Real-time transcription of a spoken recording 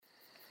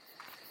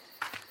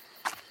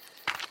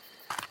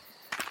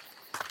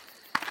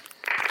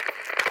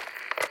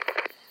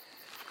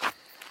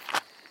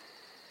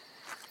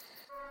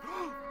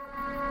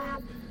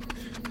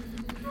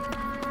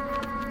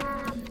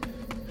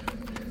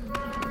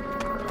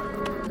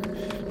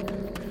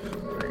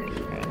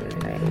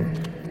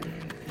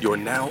You're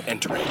now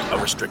entering a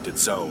restricted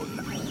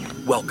zone.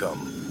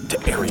 Welcome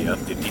to Area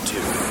 52.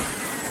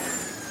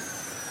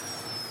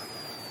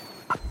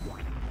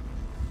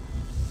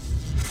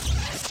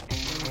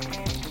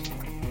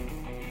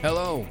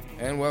 Hello,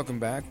 and welcome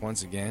back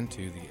once again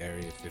to the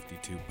Area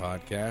 52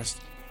 podcast.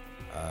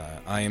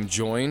 I am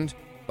joined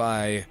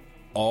by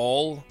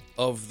all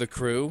of the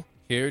crew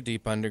here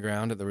deep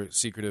underground at the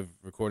secretive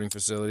recording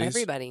facilities.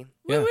 Everybody.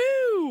 Yeah.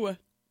 Woo-woo!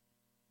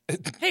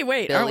 Hey,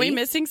 wait, aren't we Billy?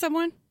 missing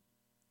someone?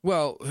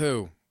 Well,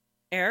 who?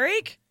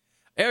 Eric?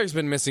 Eric's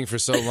been missing for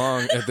so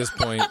long at this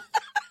point.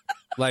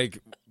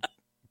 like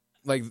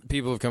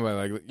people have come by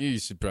like, you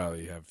should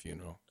probably have a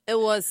funeral. It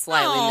was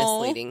slightly Aw.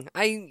 misleading.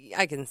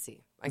 I can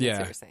see. I can see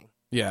what you're saying.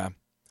 Yeah.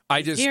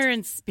 I just... Here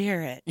in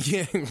spirit.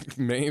 Yeah,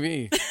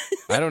 maybe.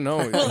 I don't know.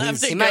 We'll have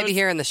to He go- might be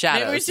here in the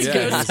shadows. Maybe we should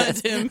Yeah, go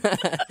he's- send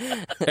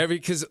him.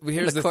 Because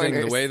here's The the thing: the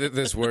corners. way that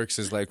this works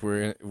is like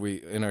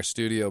we in our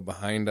studio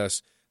behind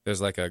us.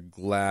 There's like a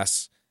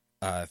glass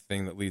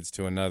thing that leads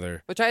to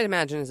another. Which I'd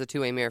imagine is a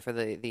two-way mirror for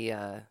the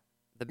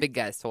big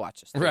guys to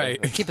watch us. through.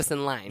 Right. Keep us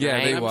in line, Yeah,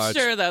 right? they I'm watch.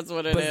 sure that's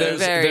what it But is.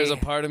 there's a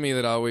part of me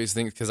that always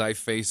thinks, because I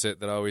face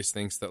it, that always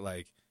thinks that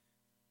like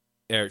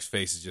Eric's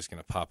face is just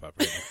gonna pop up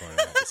right in the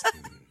corner,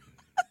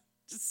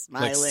 Just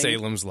like smiling.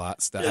 Salem's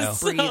Lot style.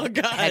 Just- Breathe Oh,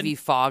 God. heavy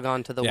fog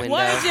onto the Yeah. window.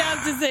 Why'd you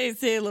have to say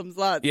Salem's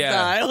Lot Yeah.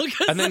 style?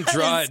 'Cause And then that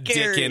draw is a dick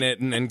scary. in it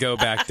and go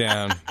back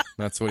down.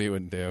 That's what he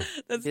would do.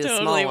 That's Be a small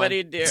totally what one.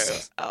 he'd do.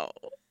 Oh.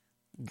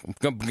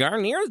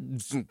 Garnier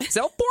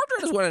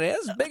self-portrait is what it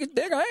is. Biggest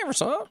dick I ever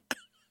saw.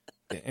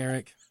 Yeah,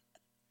 Eric,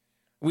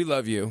 we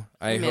love you.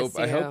 I miss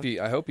hope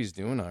you. I hope he's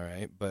doing all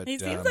right. But He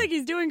seems like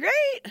he's doing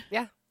great.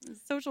 Yeah. His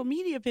social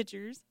media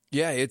pictures.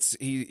 yeah,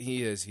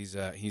 he is.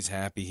 He's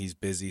happy. He's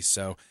busy.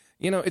 So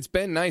it's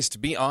been nice, to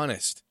be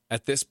honest.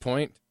 At this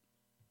point,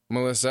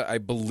 Melissa, I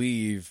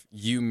believe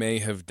you may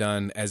have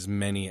done as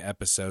many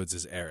episodes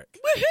as Eric.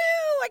 Woohoo!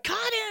 I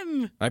caught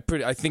him.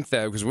 I think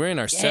that because we're in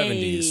our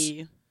 70s.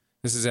 Yay.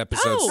 This is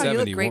episode Oh, you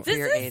look 71. great for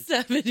your This is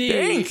age. 70.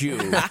 Thank you.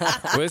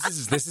 Well,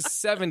 this is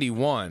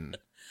 71.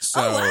 So,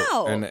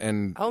 Oh, wow.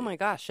 and Oh my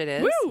gosh, it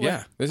is. Woo!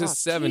 yeah, this Oh, is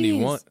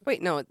 71. jeez.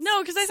 Wait, no, it's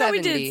No, because I thought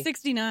we 70. did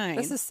 69.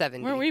 This is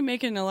 70. Weren't we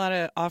making a lot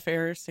of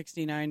off-air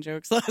 69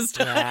 jokes last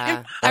time?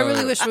 Yeah. I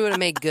really wish we would have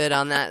made good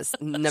on that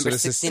number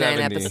this is 69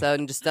 70. episode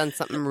and just done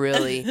something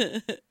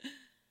really,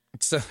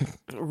 So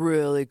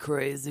really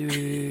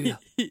crazy.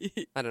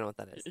 I don't know what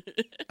that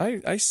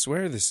is. I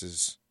swear this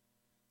is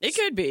It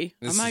could be.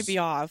 I This might is- be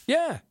off.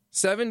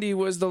 70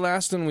 was the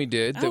last one we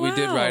did that Oh, we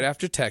did wow. right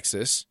after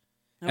Texas.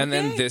 And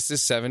then Okay. this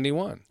is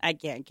 71. I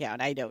can't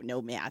count. I don't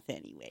know math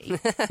anyway.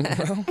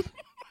 Well,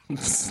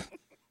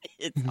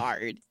 It's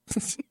hard.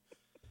 what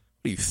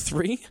are you,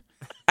 3?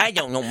 I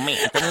don't know,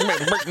 man.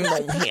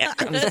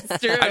 I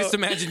That's true. just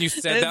imagine you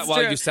said It's that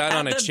while true. you sat At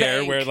on a the chair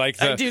bank. where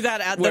like I do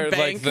that at the where, like,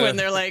 bank when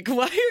they're like,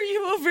 "Why are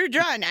you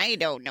overdrawn?" I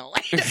don't know.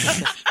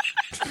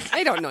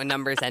 I don't know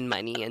numbers and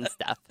money and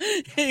stuff.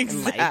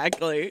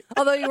 Exactly.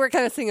 Although you were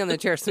kind of sitting on the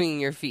chair swinging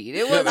your feet.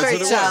 It was Yeah, that's very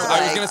what it was. I was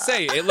childlike. going to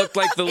say, it looked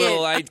like the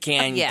little I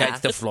can't Yeah.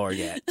 touch the floor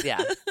yet.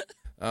 Yeah.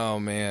 Oh,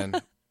 man.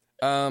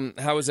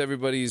 How was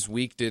everybody's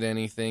week? Did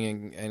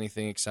anything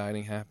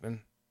exciting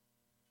happen?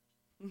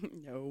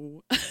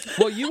 No.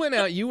 Well,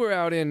 you were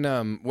out in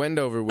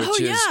Wendover, which Oh,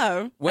 is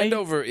yeah.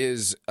 Wendover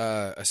is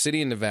a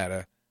city in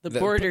Nevada. The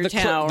border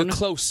town. The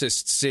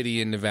closest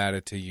city in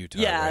Nevada to Utah.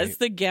 Yeah, right? it's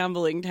the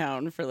gambling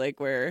town for like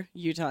where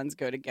Utahns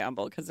go to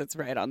gamble because it's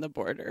right on the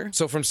border.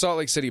 So from Salt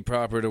Lake City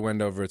proper to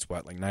Wendover, it's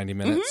what, like 90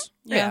 minutes?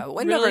 Yeah.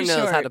 Wendover really knows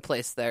how short. to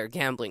place their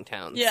gambling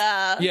towns.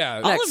 Yeah.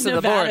 Yeah. All Next of to the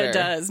Nevada border.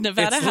 does.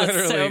 Nevada It's has so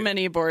literally-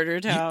 many border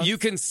towns. You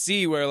can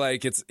see where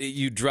like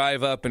you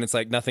drive up and it's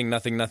like nothing.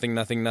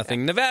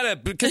 Nevada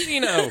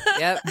casino,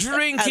 Yep.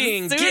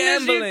 drinking, As soon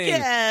as you gambling.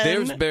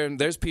 can.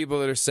 There's people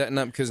that are setting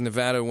up because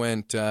Nevada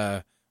went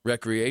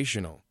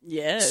recreational.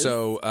 Yes.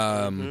 So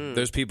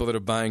there's people that are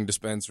buying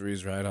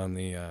dispensaries right on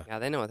the. Yeah,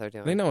 they know what they're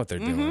doing. They know what they're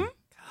doing.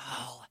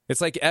 It's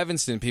like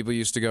Evanston. People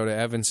used to go to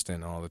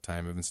Evanston all the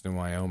time, Evanston,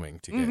 Wyoming,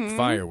 to get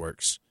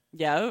fireworks.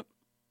 Yep.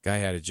 Guy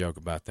had a joke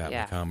about that.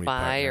 Yeah, My comedy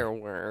partner.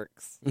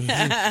 fireworks.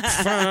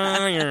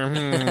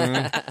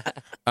 Fire.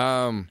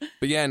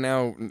 But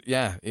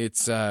yeah,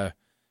 it's so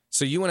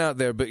you went out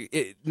there, but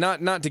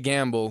not to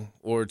gamble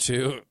or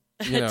to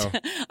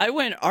I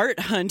went art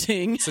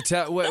hunting. So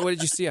tell what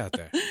did you see out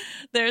there?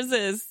 There's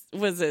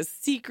a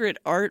secret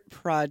art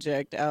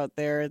project out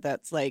there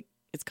that's like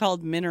it's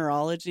called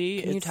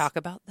Mineralogy. Can you talk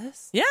about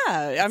this? Yeah,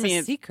 I It's mean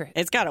a secret.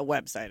 It's got a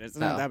website. It's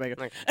not Oh, that big.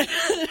 okay.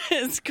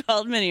 It's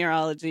called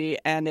Mineralogy,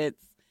 and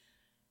it's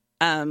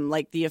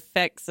like the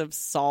effects of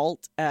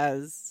salt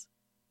as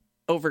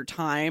over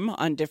time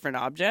on different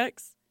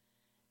objects.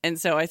 And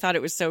so I thought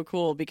it was so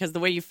cool because the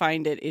way you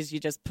find it is you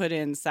just put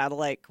in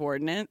satellite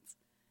coordinates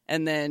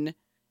and then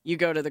you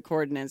go to the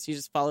coordinates, you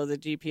just follow the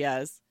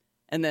GPS,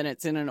 and then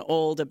it's in an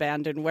old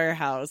abandoned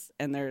warehouse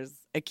and there's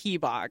a key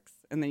box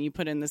and then you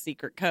put in the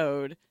secret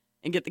code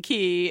and get the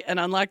key and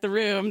unlock the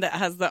room that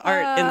has the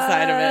art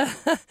inside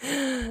of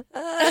it.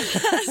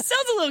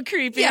 Sounds a little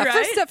creepy, Yeah, right?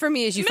 first step for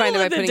me is you find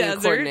Middle out of by the putting in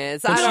desert.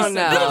 coordinates. Well, I don't she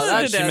know. said- Middle of the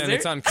That's- She meant desert.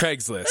 it's on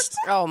Craigslist.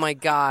 oh my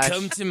gosh.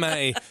 Come to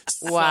my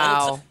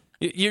Wow.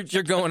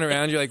 You're going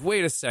around. You're like,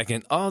 wait a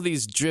second. All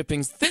these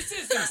drippings. This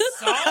isn't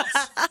salt.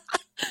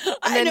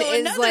 And then know it's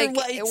another like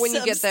white when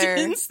you get there,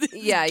 substance that's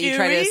yeah, you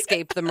try to gooey.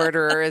 escape the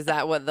murderer. Is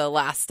that what the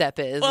last step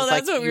is? Well, It's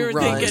that's like what we you were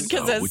run. thinking,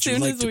 'cause as would you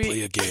soon like as to we-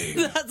 play a game?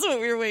 That's what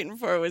we were waiting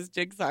for was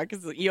Jigsaw,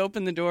 because you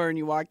open the door and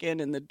you walk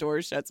in and the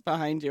door shuts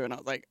behind you, and I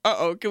was like,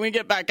 "Uh-oh, can we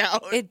get back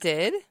out?" It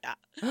did. It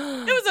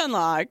was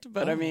unlocked,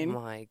 but I oh mean,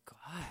 my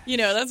god. you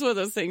know, that's one of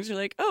those things. You're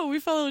like, "Oh, we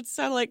followed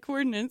satellite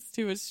coordinates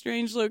to a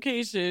strange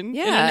location in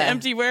Yeah. an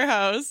empty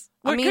warehouse.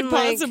 I What mean, could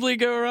like- possibly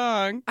go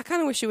wrong?" I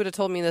kind of wish you would have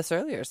told me this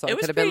earlier, so I It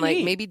was could have been pretty like,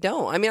 neat. maybe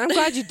don't. I mean, I'm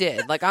glad you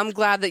did. Like, I'm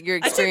glad that your I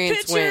took experience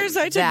pictures, went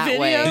I took that video.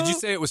 way. Did you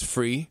say it was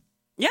free?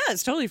 Yeah,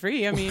 it's totally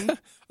free. I mean,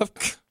 Of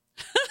course,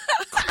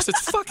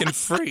 it's fucking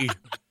free.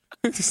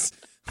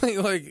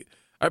 like,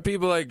 are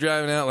people like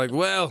driving out like,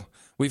 well,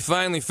 we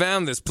finally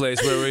found this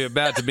place where we're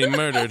about to be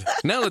murdered.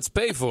 Now let's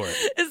pay for it.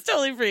 it's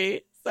totally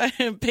free. So I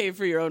didn't pay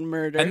for your own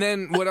murder. And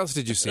then what else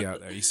did you see out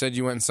there? You said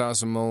you went and saw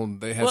some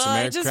old. They had well, some I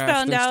aircraft just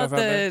found and out stuff out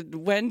there. that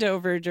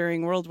Wendover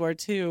during World War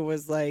II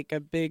was like a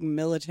big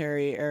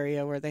military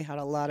area where they had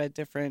a lot of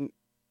different,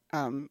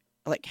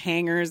 like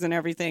hangars and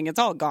everything. It's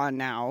all gone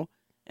now,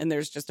 and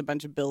there's just a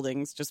bunch of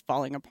buildings just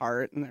falling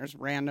apart, and there's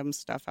random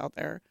stuff out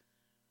there.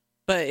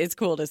 But it's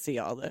cool to see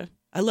all the.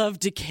 I love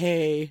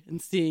decay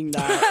and seeing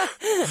that.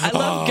 I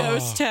love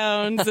ghost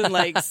towns and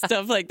like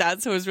stuff like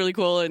that. So it was really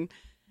cool.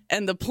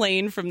 And the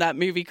plane from that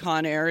movie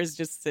Con Air is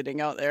just sitting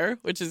out there,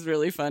 which is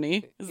really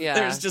funny. Yeah.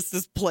 There's just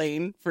this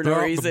plane for no Brought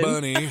the reason.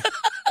 bunny.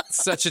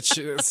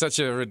 such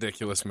a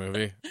ridiculous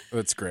movie.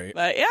 It's great.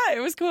 But yeah,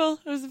 it was cool.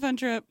 It was a fun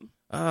trip.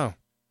 Oh,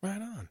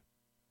 right on.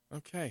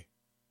 Okay.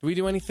 Do we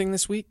do anything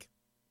this week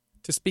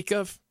to speak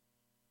of?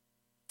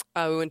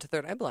 We went to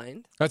Third Eye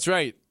Blind. That's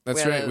right.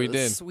 That's had right. a We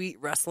did. Sweet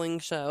wrestling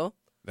show.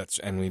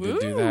 And we did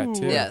do that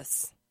too. Ooh.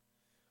 Yes.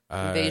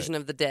 Uh, Invasion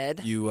of the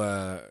Dead. You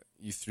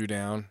threw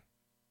down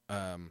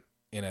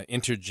in an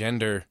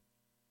intergender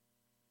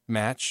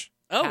match.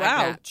 Oh, Tag wow.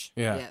 match.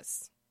 Yeah.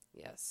 Yes.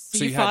 Yes. So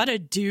So you you had- fought a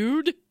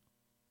dude?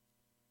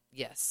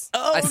 Yes.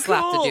 Oh, I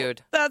slapped cool. the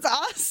dude. That's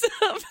awesome.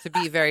 To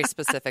be very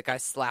specific, I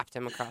slapped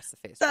him across the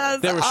face.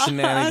 That's There were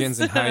shenanigans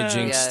and awesome.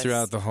 hijinks Yes.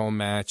 throughout the whole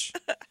match.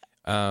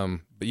 But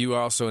you were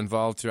also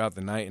involved throughout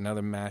the night in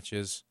other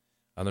matches,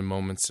 other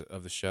moments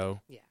of the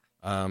show. Yeah.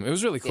 It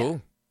was really cool. Yeah.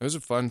 It was a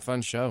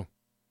fun show.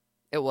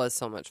 It was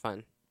so much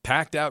fun.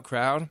 Packed out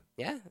crowd.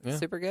 Yeah. Yeah.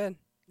 Super good.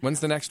 When's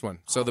the next one?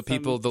 So the Awesome.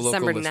 people, the local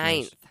December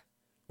listeners. 9th.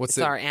 What's It's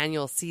it? our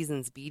annual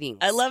seasons beatings.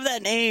 I love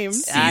that name.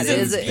 That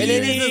Seasons is, and it is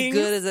as Beatings.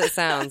 good as it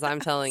sounds. I'm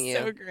telling you.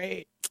 So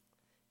great.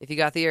 If you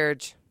got the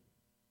urge,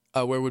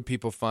 Where would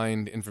people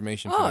find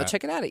information for that?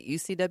 check it out at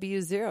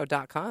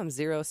ucw0.com.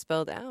 Zero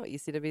spelled out.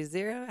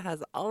 UCW0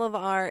 has all of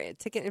our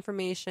ticket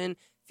information,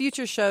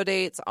 future show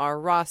dates, our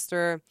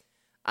roster.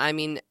 I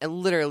mean,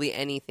 literally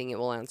anything. It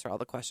will answer all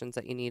the questions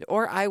that you need,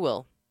 or I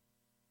will.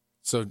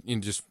 So you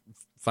can just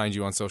find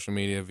you on social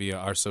media via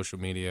our social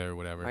media or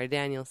whatever. Marty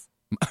Daniels.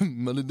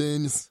 Mother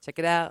Daniels. Check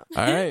it out.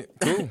 All right,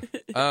 cool.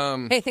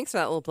 Hey, thanks for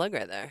that little plug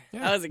right there.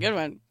 Yeah. That was a good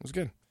one. It was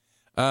good.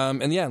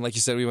 And yeah, like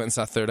you said, we went and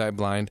saw Third Eye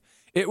Blind.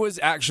 It was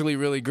actually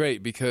really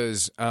great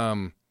because, we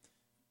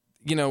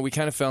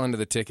kind of fell into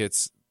the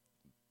tickets.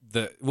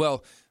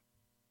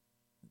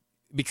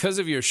 Because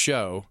of your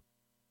show,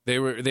 they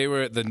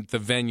were at the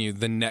venue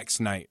the next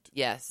night.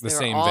 Yes, The they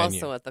same were also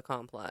venue. at the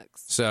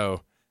complex.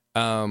 So,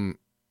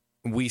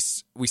 we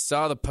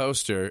saw the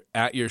poster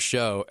at your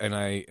show,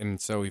 and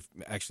so we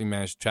actually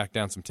managed to track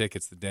down some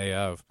tickets the day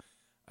of,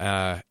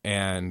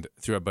 and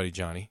through our buddy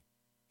Johnny.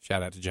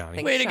 Shout out to Johnny.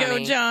 Thanks, Way to go,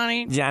 Johnny.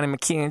 Johnny. Johnny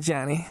McKeon,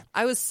 Johnny.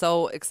 I was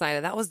so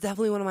excited. That was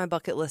definitely one of my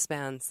bucket list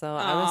bands. So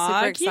I was Aw,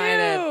 super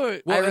excited.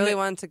 cute. Well, I and really they-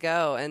 wanted to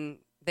go, and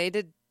they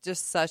did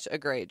just such a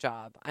great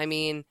job. I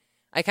mean,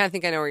 I kind of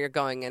think I know where you're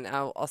going, and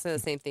I'll say the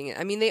same thing.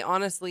 I mean, they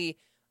honestly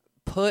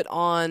put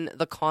on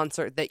the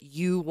concert that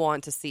you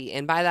want to see.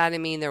 And by that, I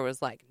mean there was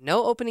like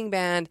no opening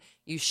band.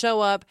 You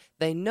show up,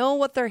 they know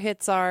what their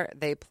hits are,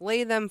 they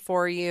play them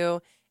for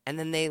you, and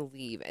then they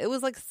leave. It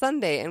was like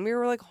Sunday, and we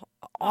were like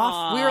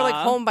off. We were like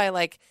Aw. home by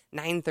like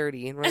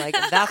 9:30, and we're like,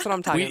 that's what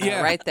I'm talking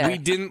about right there. We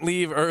didn't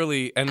leave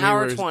early, and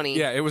Hour we were 20.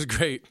 Yeah, it was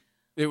great.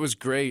 It was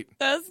great.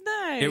 That's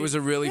nice. It was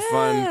a really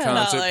fun Yeah.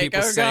 concert. Not like, People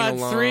oh sang God,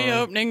 along. 3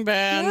 opening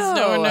bands.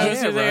 No one knows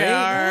Yeah, who they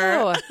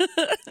right? are.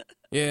 No.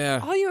 Yeah,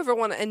 All you ever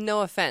want, and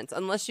no offense,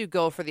 unless you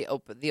go for the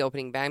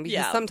opening band, because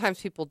Yeah.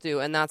 sometimes people do,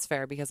 and that's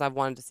fair because I've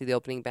wanted to see the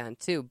opening band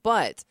too.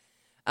 But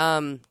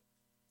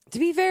to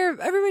be fair,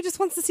 everybody just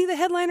wants to see the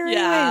headliner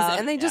Yeah, anyways,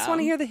 and they just yeah. want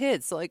to hear the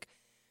hits. So like,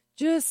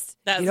 just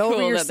That's get over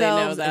cool that they know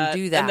yourselves that. and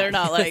do that. And they're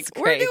not like, That's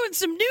we're great. doing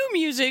some new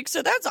music,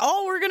 so that's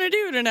all we're going to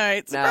do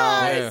tonight. No,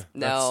 Surprise. Yeah,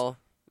 no,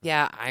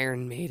 yeah,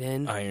 Iron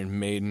Maiden. Iron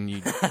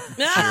Maiden.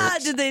 Ah,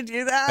 did they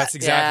do that? That's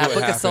exactly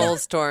what Book happened. of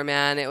Souls tour,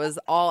 man. It was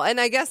all, and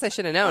I guess I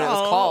should have known it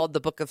was Oh. called the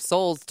Book of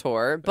Souls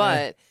tour,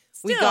 but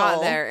we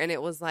got there and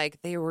it was like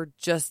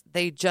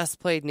they just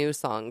played new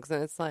songs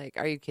and it's like,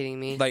 are you kidding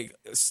me? Like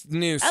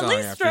new song At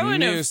least after throw in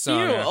new a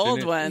song few after old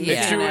new- ones.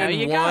 They threw in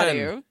you one. got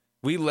to.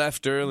 We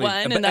left early.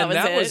 One, and that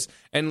was it?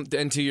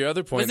 And to your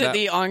other point, Was it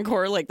the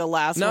encore, like the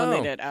last no, one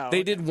they did? Oh,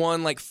 they did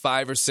one like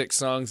 5 or 6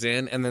 songs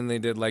in, and then they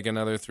did like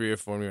another 3 or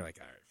 4, and we were like,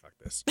 all right, fuck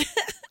this.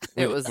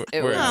 it was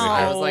we're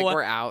I was like, out.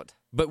 we're out.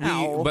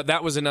 But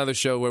that was another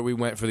show where we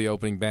went for the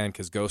opening band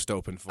because Ghost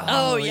opened for us.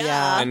 Oh, yeah.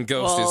 yeah. And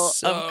Ghost well, is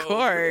so of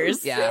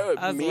course. Yeah.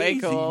 That's way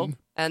cool.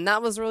 And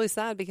that was really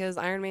sad because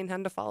Iron Maiden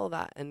had to follow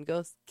that and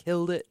Ghost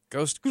killed it.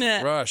 Ghost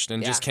Nah. crushed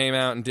and Yeah. just came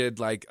out and did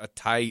like a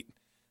tight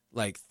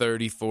like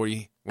 30,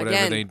 40, whatever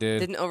Again, they did.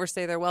 Didn't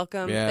overstay their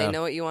welcome. Yeah. They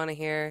know what you want to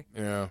hear.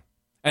 Yeah.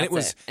 And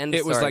That's it. End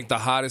it of was story. like the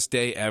hottest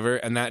day ever,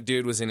 and that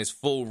dude was in his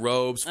full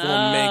robes, full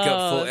Oh,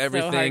 makeup, full so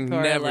everything, hardcore.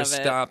 I never love it.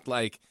 stopped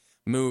like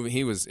moving.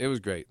 It was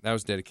great. That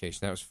was dedication.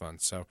 That was fun.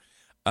 So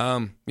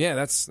yeah,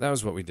 that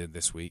was what we did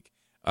this week.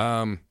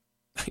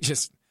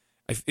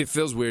 It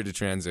feels weird to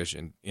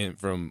transition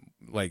from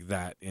like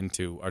that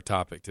into our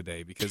topic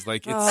today because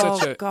like it's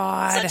such a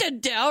God. Such a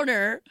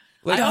downer.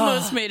 Like- I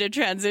almost made a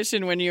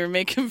transition when you were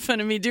making fun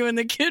of me doing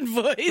the kid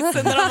voice, and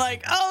then I'm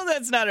like, oh,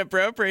 that's not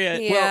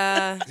appropriate.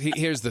 Yeah.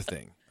 Here's the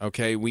thing,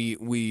 okay?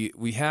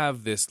 We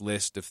have this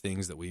list of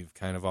things that we've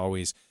kind of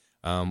always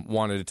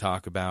wanted to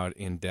talk about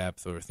in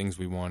depth, or things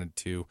we wanted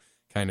to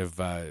kind of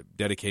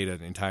dedicate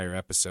an entire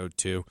episode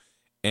to,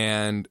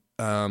 and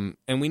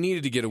we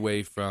needed to get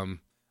away from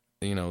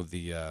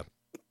the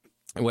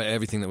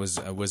everything that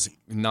was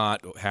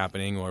not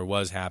happening or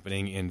was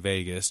happening in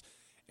Vegas,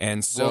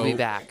 and so We'll be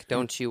back.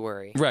 Don't you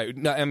worry. right.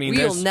 No, I mean, We'll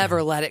there's-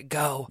 never let it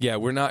go. Yeah,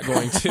 we're not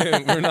going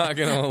to. We're not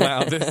going to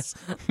allow this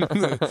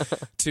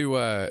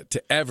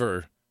to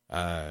ever,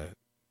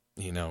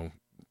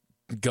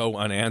 go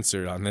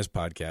unanswered on this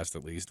podcast.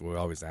 At least we'll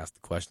always ask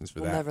the questions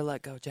for We'll that. never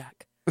let go,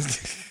 Jack.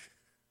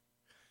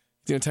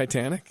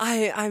 Titanic.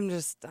 I'm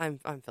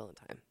feeling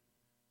time.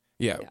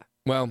 Yeah. Yeah.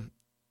 Well,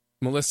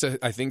 Melissa,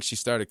 I think she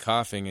started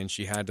coughing and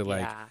she had to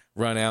Yeah.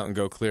 run out and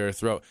go clear her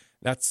throat.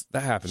 That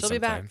happens She'll be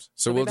back. sometimes.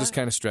 So She'll be we'll just back.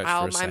 kind of stretch for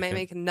a I second. might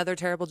make another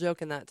terrible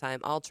joke in that time.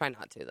 I'll try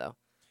not to though.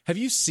 Have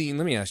you seen?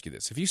 Let me ask you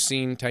this: have you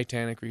seen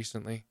Titanic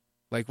recently?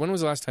 Like, when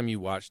was the last time you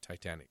watched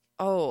Titanic?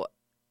 Oh,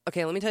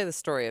 okay. Let me tell you the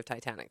story of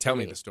Titanic. Tell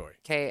me the story.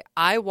 Okay,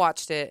 I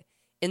watched it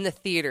in the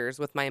theaters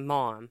with my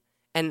mom,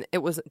 and it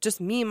was just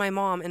me, my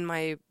mom, and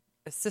my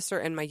sister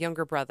and my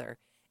younger brother.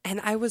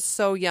 And I was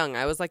so young.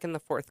 I was like in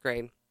the 4th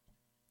grade,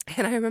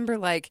 and I remember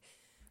I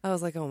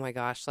was like, oh my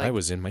gosh, I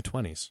was in my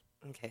 20s.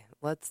 Okay,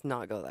 let's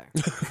not go there.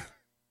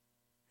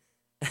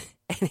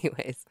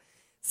 Anyways,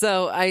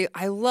 so I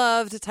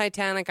loved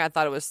Titanic. I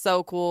thought it was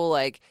so cool.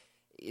 Like,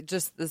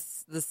 just the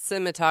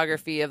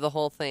cinematography of the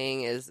whole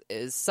thing is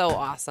so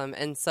awesome.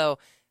 And so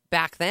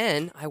back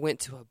then, I went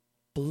to a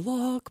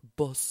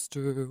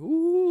Blockbuster.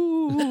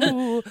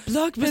 Ooh,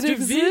 Blockbuster it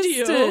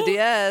existed. Video?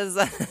 Yes.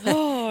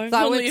 Oh, I've So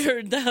I only went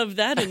heard of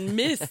that in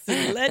myths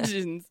and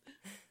legends.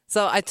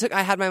 So I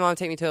had my mom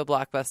take me to a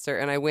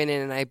Blockbuster, and I went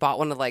in and I bought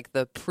one of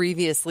the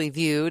previously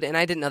viewed, and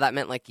I didn't know that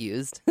meant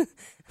used.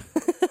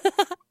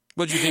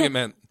 What do you think it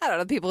meant? I don't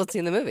know. People had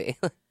seen the movie.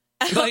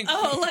 Like, Like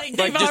like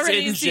they've just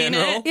already in seen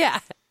general? it. Yeah,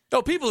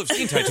 Oh, people have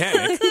seen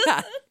Titanic.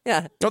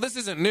 yeah. No, this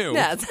isn't new.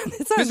 Yeah, it's a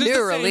This new is the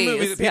same release.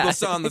 movie that people Yeah.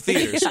 saw in the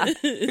theaters. Are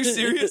you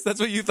serious? That's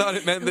what you thought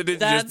it meant? That it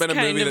That's just been a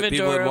kind movie of that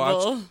people had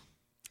watched? adorable.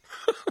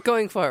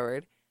 Going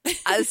forward.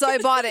 So I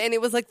bought it, and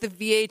it was like the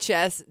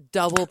VHS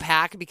double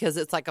pack because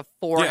it's like a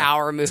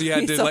 4-hour movie. So you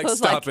had to I was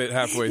stop it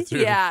halfway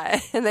through. Yeah,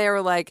 and they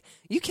were like,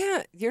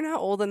 you're not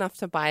old enough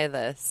to buy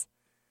this.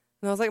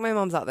 And I was like, my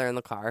mom's out there in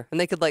the car, and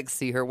they could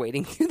see her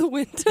waiting through the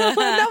window. And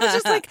that was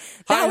just like,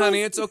 Hi, that was-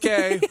 honey, it's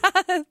okay.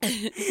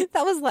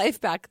 that was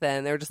life back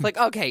then. They were just like,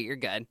 okay, you're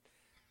good.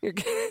 You're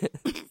good.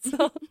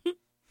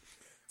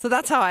 So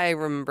that's how I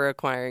remember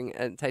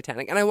acquiring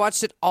Titanic. And I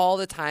watched it all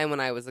the time when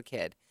I was a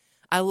kid.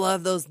 I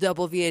love those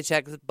double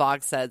VHS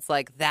box sets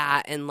like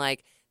that and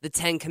the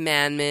 10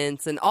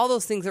 Commandments and all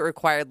those things that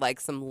required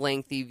some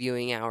lengthy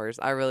viewing hours.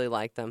 I really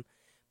liked them.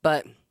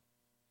 But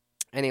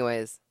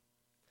anyways,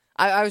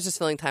 I was just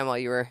filling time while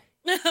you were...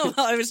 Well,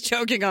 I was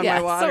choking on yeah,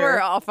 my water. so we're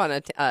off on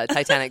a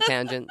Titanic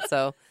tangent.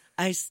 So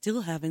I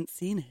still haven't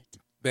seen it.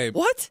 Babe,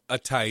 what? a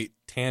tight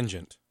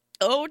tangent.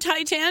 Oh,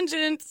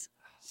 Titangent.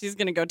 She's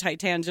going to go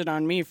Titangent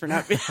on me for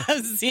not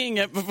seeing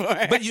it before.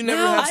 But you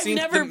never No, have I've seen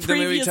never the movie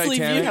previously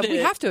Titanic? viewed We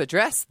it. have to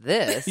address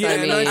this. Yeah, I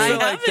and mean, I feel I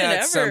like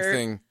that's haven't ever.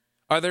 something.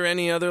 Are there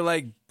any other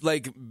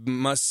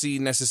must-see,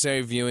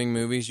 necessary viewing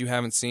movies you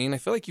haven't seen? I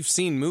feel like you've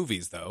seen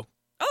movies, though.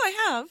 Oh,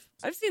 I have.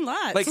 I've seen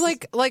lots.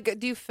 Like-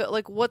 do you feel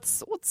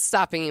what's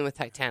stopping you with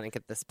Titanic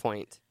at this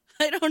point?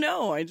 I don't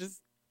know. I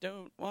just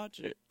don't watch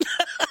it.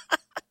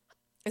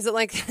 Is it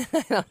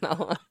I don't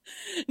know.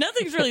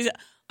 Nothing's really.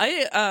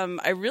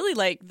 I really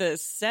like the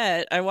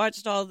set. I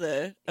watched all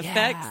the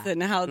effects Yeah.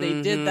 and how they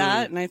Mhm. did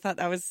that, and I thought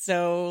that was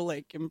so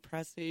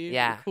impressive,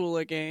 Yeah. and cool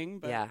looking.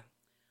 But Yeah.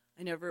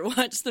 I never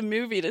watched the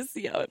movie to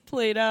see how it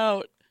played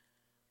out.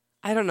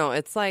 I don't know.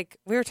 It's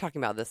we were talking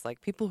about this,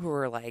 people who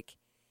are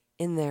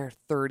in their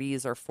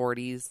 30s or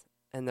 40s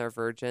and they're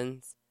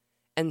virgins.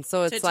 And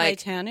so it's to like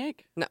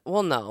Titanic. no,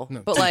 well, no,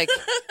 No. but like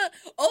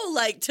Oh,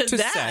 like to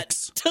that,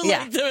 sex. to Yeah.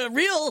 like the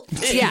real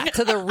thing. yeah,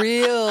 to the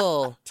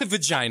real, To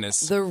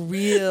vaginas. the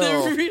real.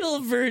 the real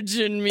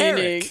virgin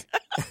meaning. Eric.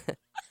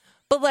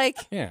 But like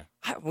Yeah.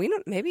 we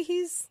don't. Maybe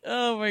he's.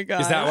 Oh my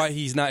god, Is that why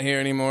he's not here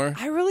anymore?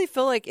 I really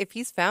feel like if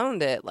he's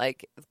found it,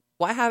 like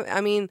why have?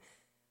 I mean,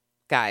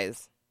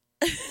 guys.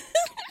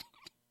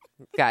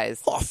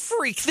 Guys, Oh,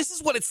 freak. This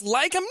is what it's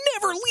like. I'm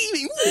never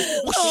leaving.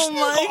 Oh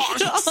my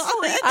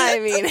god! I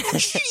mean,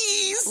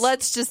 Jeez.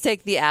 let's just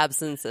take the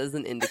absence as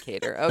an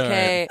indicator,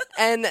 okay?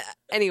 And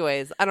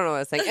anyways, I don't know what I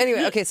was saying.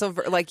 Anyway, okay, so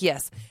like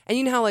yes, and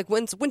you know how like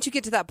once you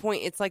get to that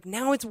point, it's like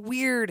now it's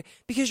weird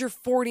because you're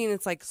 40, and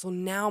it's like so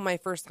now my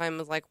first time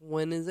is like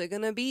when is it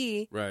gonna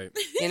be? Right.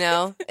 You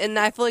know, and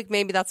I feel like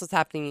maybe that's what's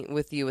happening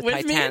with you with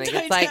With me and Titanic.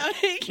 It's like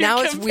Titanic, you're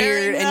now it's comparing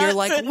weird, and you're that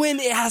like to- when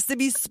it has to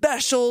be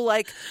special.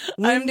 Like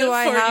when I'm do the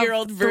I have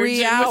 40-year-old 3 virgin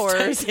with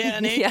hours?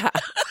 Titanic. Yeah.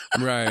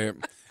 Right.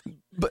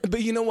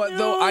 But you know what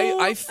though? No,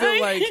 I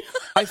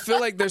feel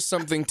like there's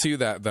something to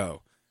that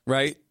though,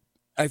 right?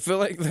 I feel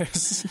like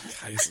there's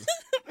guys.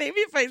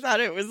 Maybe if I thought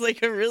it was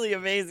like a really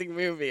amazing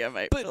movie, I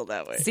might feel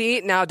that way.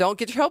 See, now don't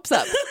get your hopes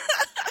up.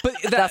 But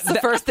That's the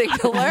first thing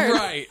to learn.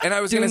 Right. And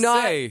I was Do going to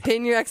not say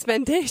pin your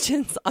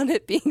expectations on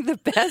it being the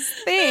best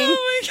thing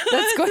Oh my God,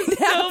 that's going to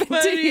so happen to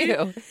funny.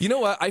 you. you know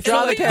what? I feel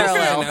Draw the like this is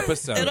parallel. an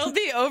episode. It'll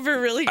be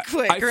over really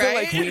quick, I feel right?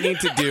 like we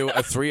need to do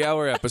a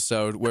 3-hour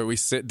episode where we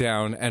sit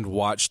down and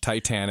watch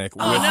Titanic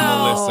with no.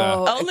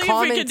 Melissa. Only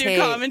if we could do Commentate.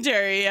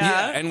 commentary,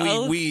 yeah. And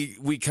we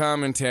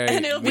commentate.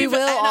 And it'll be We will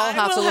and all I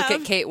have to will look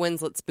have- at Kate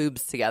Winslet's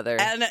boobs together.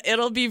 And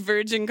it'll be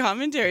virgin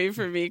commentary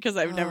for me because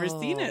I've never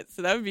seen Oh. it,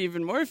 so that would be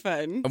even more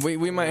fun. we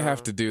might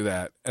have to do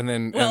that. And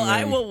then Well, and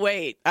I then- will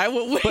wait. I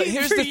will wait. But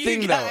here's for the you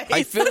thing guys. though.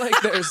 I feel like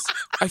there's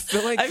I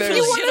feel like want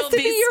it'll us to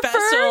be be your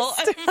special. first?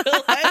 I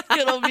feel like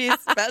it'll be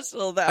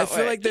special that I way.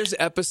 feel like there's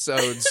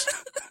episodes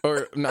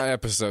or not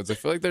episodes. I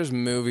feel like there's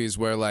movies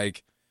where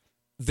like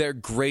they're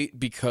great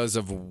because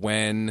of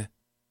when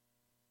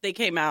they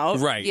came out.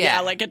 Right. Yeah, Yeah.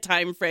 like a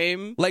time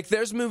frame. like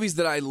there's movies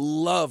that I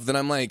love that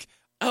I'm like,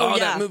 Oh, oh, yeah.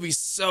 that movie's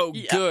so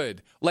Yeah.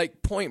 good.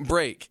 Like Point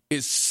Break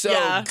is so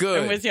yeah,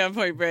 good. I'm with you on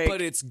Point Break.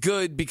 But it's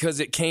good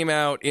because it came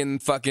out in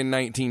fucking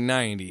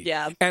 1990.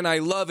 Yeah. And I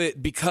love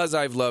it because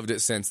I've loved it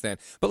since then.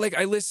 But like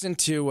I listened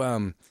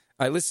to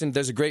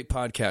there's a great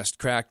podcast,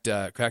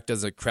 Cracked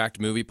does a Cracked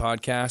movie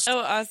podcast. oh,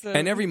 awesome.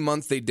 And every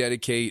month they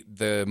dedicate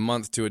the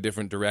month to a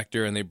different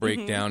director and they break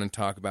Mm-hmm. down and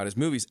talk about his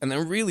movies. And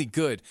they're really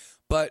good.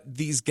 But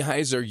these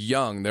guys are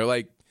young. They're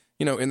like,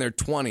 you know, in their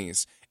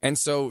 20s. And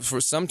so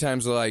for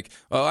sometimes they're like,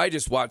 oh, I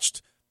just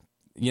watched,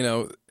 you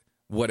know,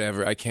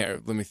 whatever. I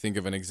can't, let me think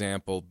of an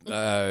example.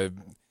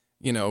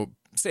 You know,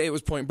 say it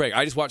was Point Break.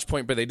 I just watched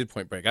Point Break. They did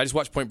Point Break. I just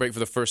watched Point Break for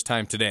the first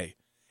time today.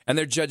 And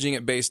they're judging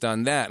it based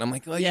on that. And I'm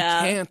like, well,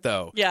 Yeah. you can't,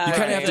 though. Yeah, you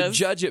kind right. of have to Yes.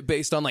 judge it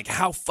based on, like,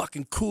 how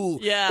fucking cool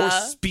Yeah. or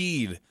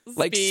Speed.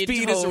 Like,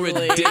 Speed totally. is a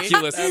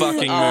ridiculous That's fucking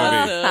movie.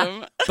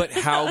 awesome. But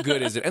how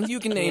good is it? And you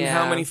can name Yeah.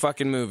 how many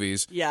fucking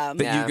movies Yeah.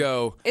 that Yeah. you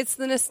go, It's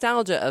the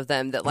nostalgia of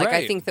them that, like, I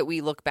Right. think that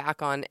we look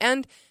back on.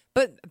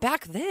 But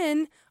back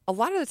then, a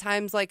lot of the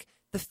times, like,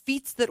 the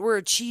feats that were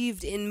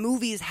achieved in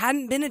movies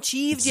hadn't been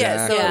achieved yet.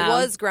 So Exactly. it Yeah.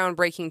 was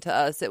groundbreaking to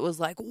us. It was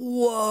like,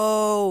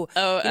 whoa.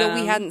 Oh, You know,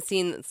 we hadn't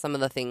seen some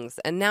of the things.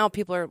 And now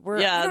people are,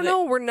 Yeah, I don't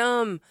know, we're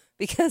numb.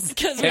 Because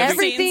we've seen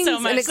everything's so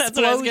much, an that's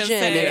what I was gonna explosion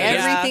say. and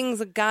Yeah.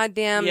 everything's a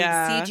goddamn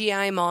Yeah.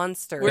 CGI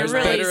monster. We're there's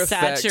really better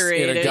effects in a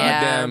saturated.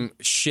 goddamn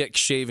shit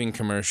shaving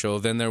commercial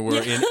than there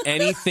were in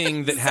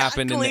anything that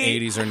happened in the Exactly.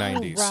 80s or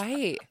 90s.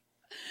 Right.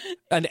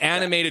 An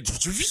animated.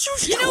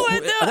 You know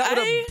what, though? That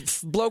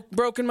would have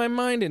broken my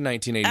mind in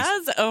 1980s.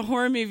 As a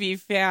horror movie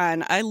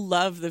fan, I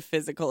love the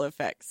physical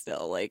effects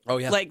still. Like, Oh,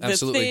 yeah, like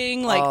absolutely. the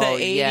Thing, like Oh,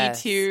 the yes.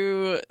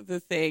 82, the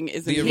Thing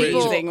is The amazing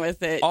original-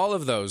 with it. All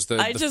of those. The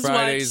I just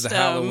Fridays, watched the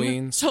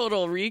Halloweens.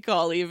 Total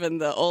Recall, even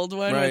the old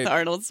one Right. with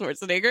Arnold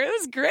Schwarzenegger. It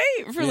was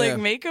great for Yeah. like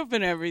makeup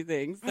and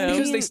everything. So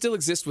Because they still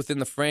exist within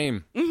the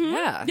frame.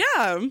 Yeah.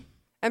 yeah,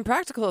 And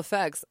practical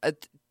effects,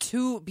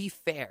 to be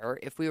fair,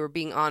 if we were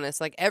being honest,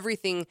 like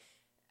everything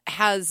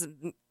has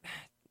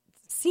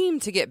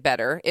seemed to get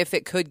better if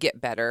it could get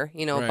better,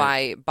 you know,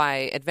 Right.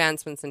 by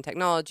advancements in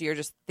technology or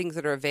just things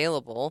that are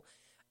available.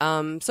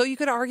 So you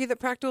could argue that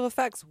practical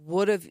effects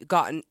would have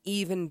gotten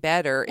even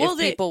better Well, if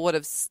they- people would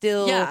have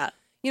still, yeah.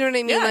 you know what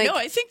I mean? Yeah, like, no,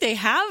 I think they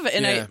have,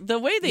 and Yeah. the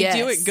way they do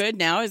Yes. it good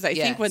now is I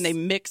think when Yes. they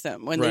mix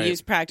them, when Right. they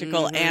use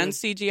practical and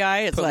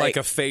CGI, it's Put like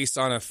a face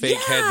on a fake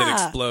head that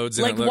Yeah. explodes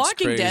and like it looks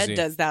Walking crazy. Dead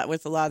does that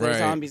with a lot of their Right.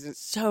 zombies. It's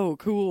so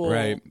cool,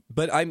 Right.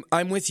 But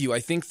I'm with you. I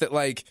think that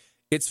like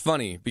it's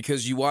funny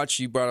because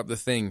you brought up The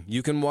Thing.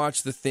 You can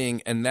watch The Thing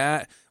and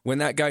that when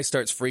that guy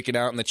starts freaking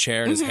out in the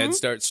chair and his head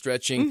starts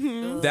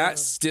stretching, that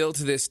still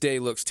to this day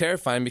looks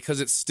terrifying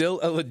because it's still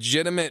a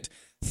legitimate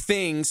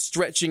thing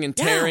stretching and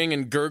tearing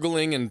and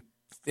gurgling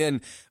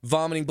and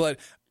vomiting blood.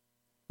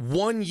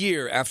 1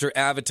 year after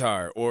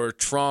Avatar or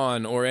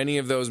Tron or any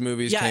of those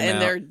movies came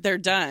out. and they're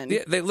done.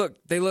 Yeah, they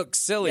look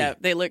silly. Yeah,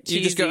 they look cheesy.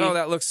 You just go, oh,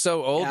 that looks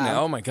so old Yeah.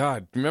 now. Oh my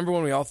God. Remember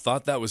when we all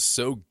thought that was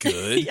so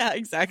good? Yeah,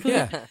 exactly.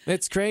 Yeah,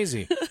 it's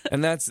crazy.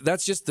 And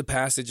that's just the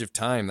passage of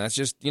time. That's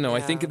just,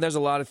 I think there's a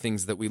lot of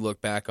things that we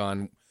look back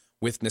on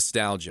with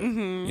nostalgia.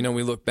 Mm-hmm.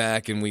 We look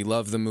back and we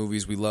love the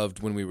movies we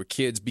loved when we were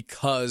kids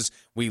because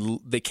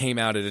they came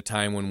out at a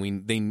time when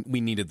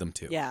we needed them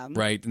to. Yeah.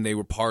 Right? And they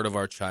were part of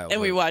our childhood.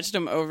 And we watched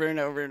them over and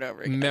over and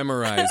over again.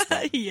 Memorized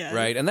them. Yes.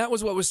 Right? And that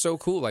was what was so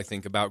cool, I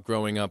think, about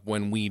growing up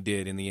when we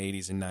did in the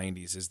 80s and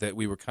 90s, is that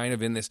we were kind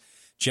of in this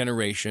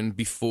generation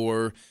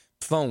before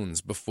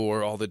phones,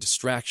 before all the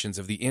distractions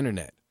of the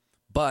internet.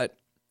 But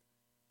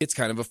it's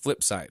kind of a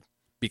flip side,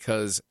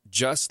 because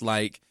just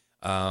like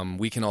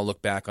we can all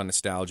look back on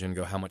nostalgia and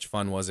go, how much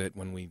fun was it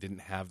when we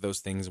didn't have those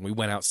things and we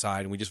went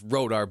outside and we just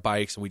rode our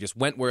bikes and we just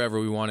went wherever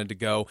we wanted to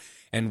go,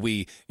 and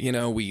we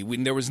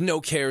there was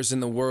no cares in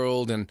the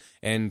world,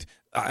 and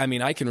I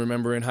mean, I can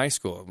remember in high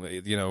school,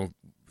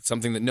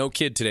 something that no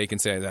kid today can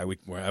say, that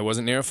I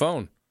wasn't near a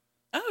phone.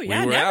 Oh yeah,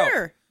 We were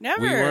never, out.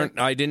 never.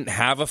 I didn't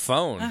have a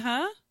phone.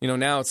 Uh-huh.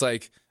 Now it's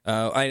like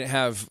I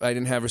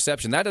didn't have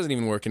reception. That doesn't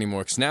even work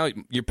anymore, because now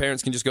your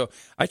parents can just go,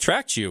 I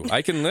tracked you.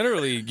 I can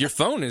literally, your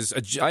phone is,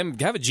 I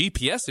have a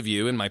GPS of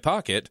you in my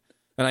pocket,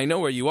 and I know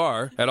where you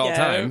are at all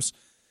times.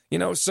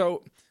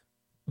 So,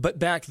 but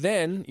back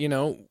then,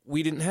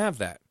 we didn't have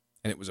that.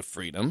 And it was a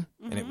freedom,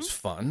 and it was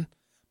fun.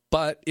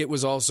 But it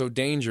was also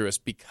dangerous,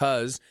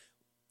 because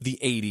the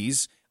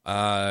 80s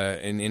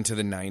and into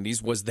the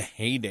 90s was the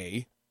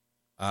heyday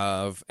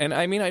of, and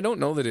I mean, I don't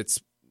know that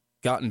it's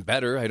gotten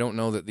better. I don't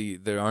know that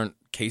there aren't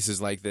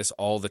cases like this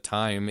all the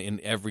time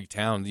in every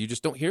town. You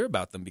just don't hear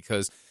about them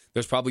because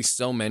there's probably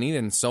so many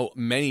and so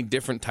many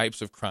different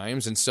types of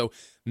crimes and so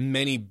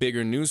many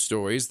bigger news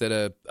stories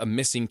that a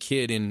missing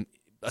kid in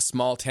a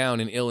small town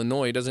in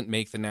Illinois doesn't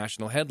make the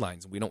national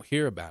headlines. We don't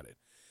hear about it.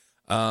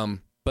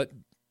 But,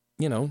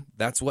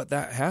 that's what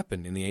that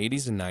happened in the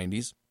 80s and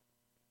 90s.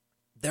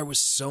 There was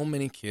so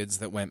many kids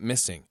that went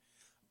missing.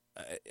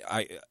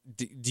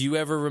 Do you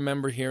ever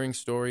remember hearing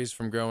stories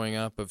from growing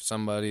up of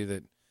somebody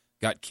that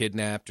got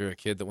kidnapped or a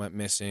kid that went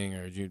missing,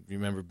 or do you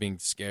remember being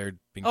scared?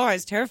 Oh, I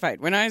was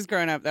terrified. When I was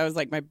growing up, that was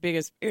like my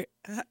biggest fear.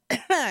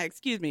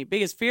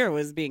 Biggest fear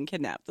was being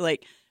kidnapped.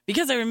 Like,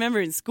 because I remember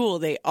in school,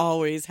 they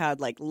always had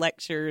like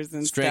lectures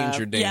and Stranger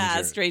stuff. danger.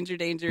 Yeah, stranger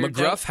danger.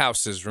 McGruff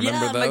houses,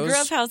 remember those?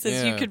 McGruff houses,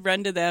 Yeah. you could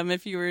run to them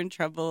if you were in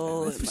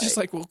trouble. It was just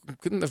like, well,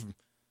 couldn't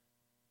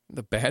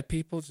the bad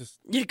people just...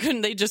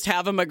 Couldn't they just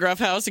have a McGruff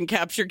house and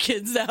capture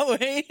kids that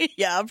way?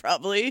 Yeah,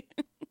 probably.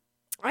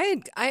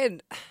 I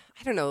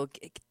don't know.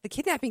 The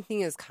kidnapping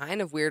thing is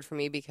kind of weird for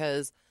me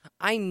because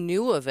I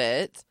knew of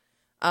it,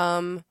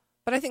 but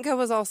I think I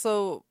was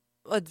also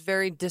a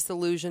very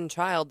disillusioned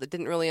child that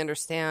didn't really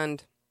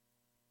understand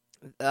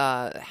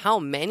how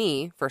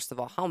many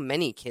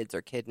kids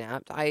are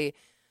kidnapped.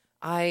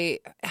 My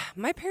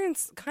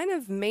parents kind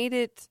of made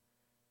it,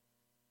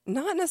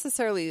 not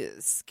necessarily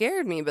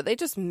scared me, but they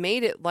just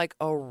made it like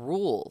a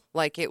rule.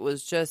 Like it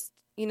was just,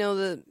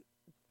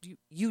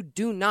 you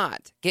do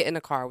not get in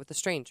a car with a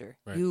stranger.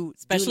 Right. You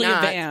Especially do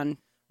not, a van.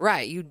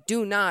 Right. You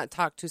do not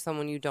talk to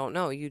someone you don't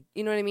know. You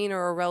know what I mean?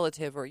 Or a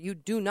relative, or you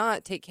do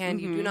not take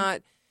candy. You do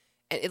not.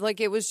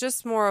 It was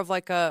just more of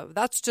like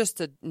that's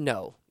just a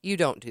no. You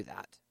don't do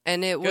that.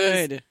 And it was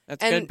Good.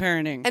 That's good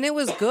parenting. and it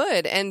was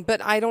good.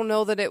 But I don't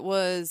know that it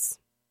was.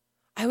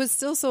 I was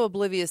still so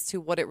oblivious to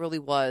what it really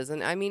was.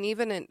 And I mean,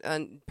 even it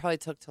probably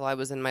took till I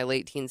was in my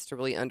late teens to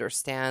really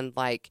understand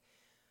like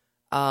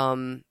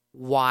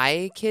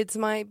why kids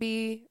might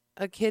be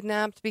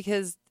kidnapped,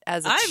 because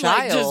as a I've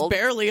child, just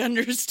barely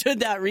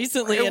understood that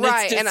recently, and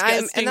right, it's and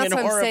disgusting that's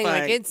what I'm saying.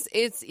 horrifying. Like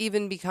it's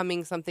even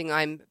becoming something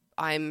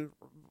I'm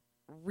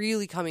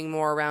really coming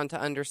more around to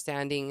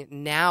understanding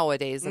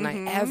nowadays than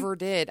I ever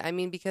did. I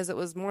mean, because it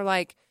was more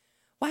like,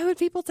 why would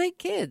people take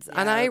kids?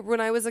 Yeah. And when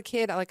I was a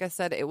kid, like I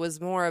said, it was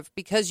more of,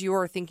 because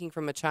you're thinking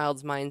from a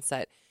child's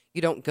mindset,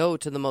 you don't go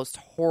to the most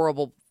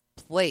horrible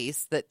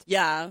place that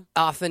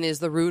often is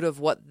the root of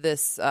what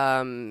this, is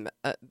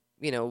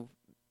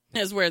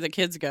where the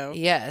kids go.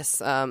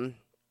 yes,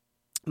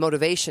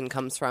 motivation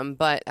comes from.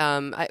 But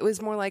it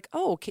was more like,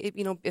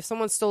 if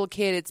someone stole a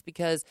kid, it's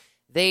because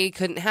they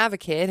couldn't have a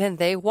kid and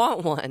they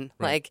want one.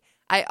 Right. Like,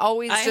 I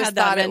always I just had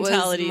that thought it was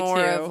mentality, more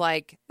too. of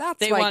like, that's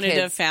They why wanted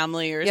kids, a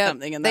family or Yep,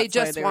 something, and they that's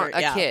why just they want were,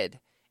 a kid.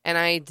 And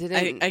I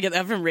didn't. I get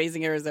that from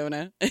Raising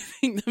Arizona. I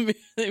think the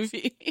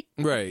movie.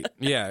 Right.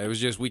 Yeah, it was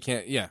just, we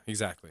can't... Yeah,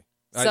 exactly.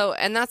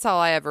 And that's all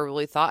I ever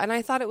really thought. And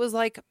I thought it was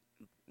like,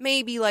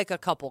 maybe like a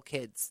couple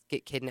kids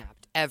get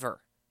kidnapped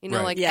ever.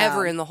 Right. Like Yeah.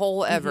 ever in the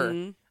whole ever.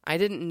 Mhm. I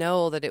didn't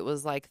know that it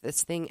was like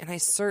this thing. And I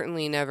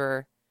certainly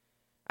never,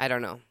 I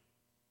don't know.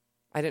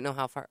 I didn't know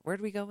how far. Where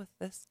did we go with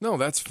this? No,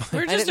 that's fine.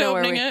 We're I just didn't know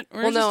where opening we- it.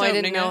 We're well, just no, I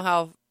opening didn't know it.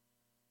 how.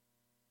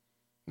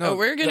 No, Oh,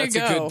 we're gonna that's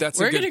go. That's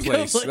We're a good gonna go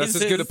place. That's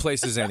as good a places.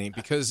 place as any,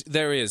 because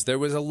there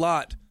was a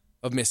lot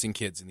of missing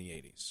kids in the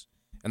 80s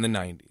and the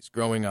 90s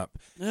growing up.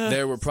 Ugh,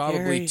 there were probably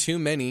scary. too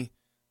many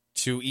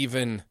to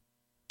even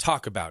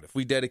talk about, if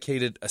we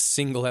dedicated a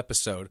single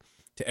episode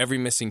to every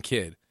missing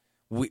kid,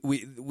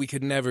 we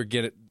could never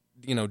get it,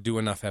 do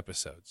enough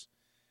episodes.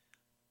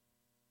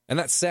 And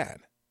that's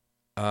sad.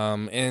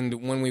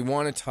 And when we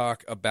want to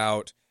talk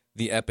about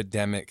the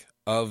epidemic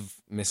of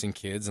missing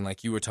kids, and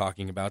like you were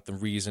talking about, the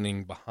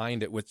reasoning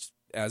behind it, which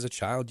as a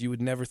child you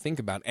would never think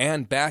about.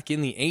 And back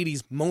in the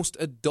 80s, most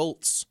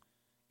adults,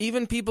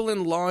 even people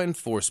in law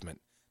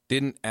enforcement,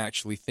 didn't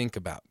actually think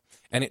about.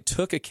 And it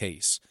took a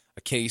case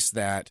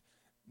that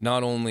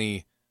not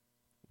only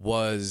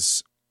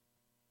was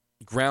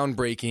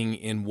groundbreaking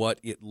in what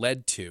it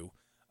led to,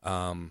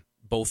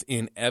 both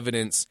in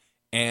evidence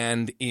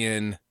and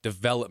in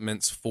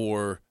developments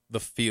for the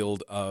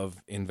field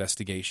of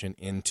investigation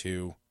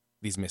into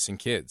these missing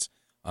kids,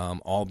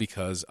 all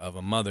because of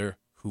a mother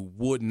who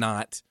would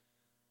not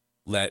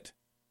let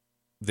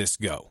this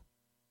go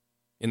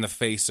in the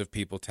face of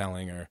people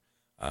telling her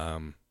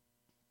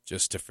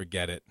just to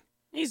forget it.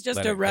 He's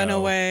just a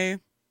runaway.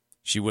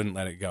 She wouldn't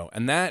let it go.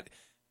 And that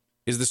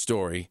is the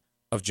story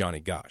of Johnny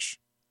Gosch.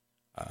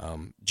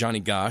 Johnny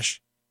Gosch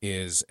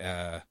is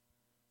a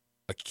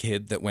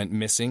kid that went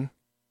missing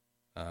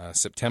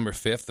September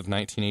 5th of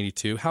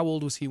 1982. How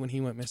old was he when he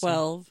went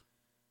missing?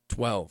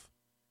 12.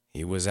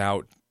 He was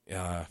out,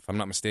 if I'm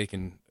not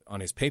mistaken,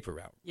 on his paper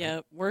route.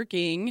 Yeah,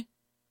 working.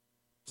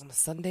 On a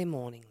Sunday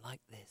morning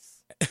like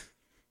this.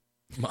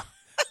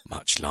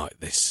 Much like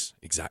this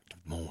exact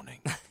morning.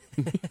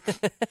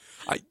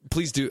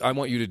 Please do. I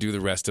want you to do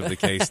the rest of the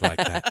case like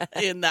that.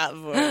 In that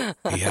voice.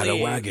 He had a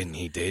wagon,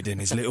 he did, and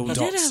his little He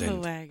did have a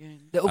Dachshund.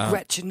 wagon. Little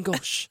Gretchen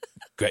Gosh.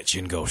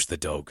 Gretchen Gosch, the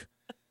dog.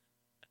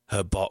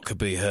 Her bark could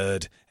be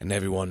heard, and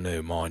everyone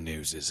knew my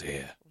news is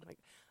here.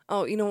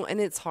 Oh, and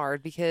it's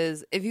hard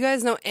because if you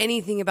guys know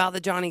anything about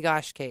the Johnny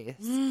Gosch case,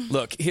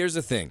 Look, here's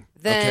the thing.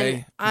 then,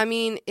 Okay, I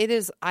mean,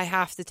 I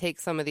have to take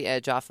some of the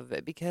edge off of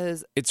it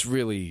because it's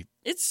really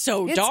It's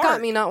so it's dark.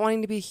 got me not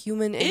wanting to be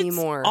human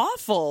anymore. It's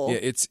awful. yeah.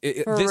 It's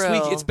For this week.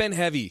 real. It's been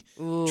heavy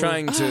Ooh.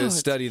 trying to it's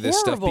study this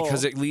stuff horrible.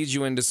 because it leads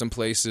you into some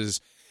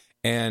places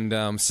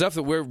and stuff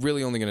that we're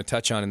really only going to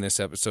touch on in this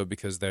episode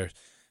because they're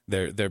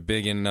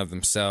big in and of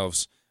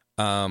themselves.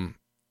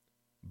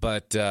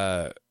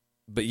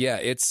 But yeah,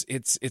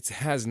 it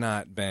has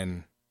not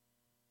been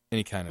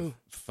any kind of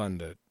fun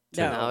to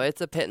No,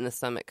 it's a pit in the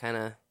stomach kind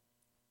of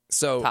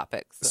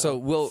topic. So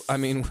we'll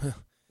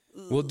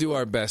do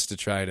our best to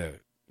try to,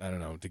 I don't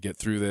know, to get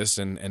through this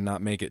and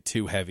not make it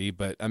too heavy.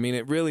 But I mean,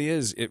 it really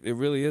is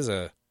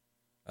a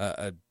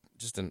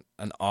just an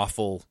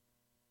awful,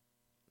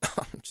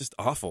 just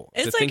awful.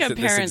 It's to think like a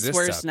that this parent's exists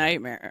worst out there.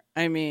 nightmare.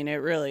 I mean, it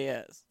really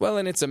is. Well,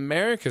 and it's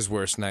America's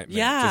worst nightmare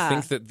Yeah. to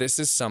think that this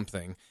is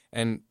something,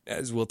 and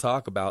as we'll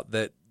talk about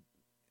that,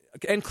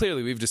 and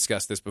clearly we've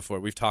discussed this before.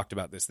 We've talked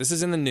about this. This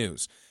is in the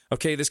news.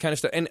 Okay, this kind of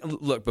stuff. And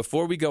look,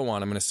 before we go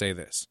on, I'm going to say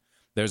this.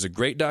 There's a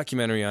great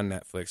documentary on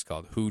Netflix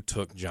called Who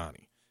Took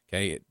Johnny?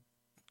 Okay, it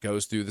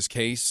goes through this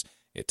case.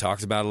 It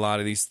talks about a lot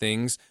of these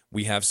things.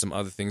 We have some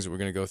other things that we're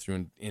going to go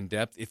through in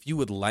depth. If you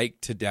would like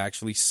to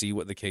actually see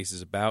what the case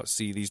is about,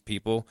 see these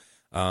people,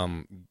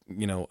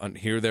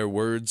 hear their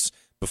words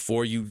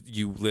before you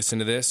listen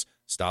to this,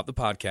 stop the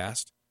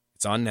podcast.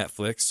 It's on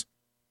Netflix.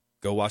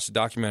 Go watch the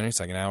documentary. It's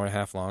like an hour and a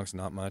half long. It's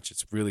not much.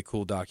 It's a really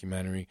cool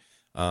documentary.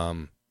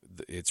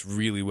 It's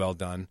really well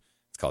done.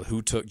 It's called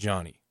Who Took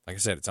Johnny? Like I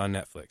said, it's on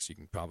Netflix. You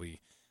can probably,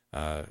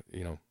 go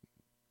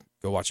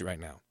watch it right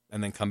now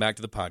and then come back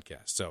to the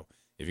podcast. So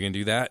if you're going to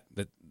do that,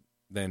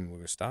 then we're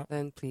going to stop.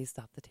 Then please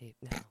stop the tape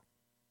now.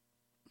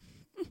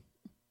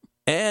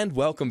 And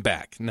welcome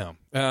back. No.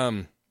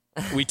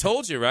 We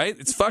told you, right?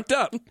 It's fucked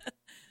up.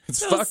 It's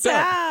So fucked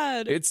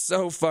sad. up. It's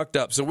so fucked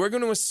up. So we're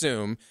going to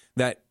assume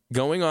that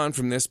going on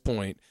from this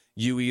point,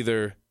 you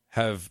either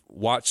have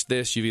watched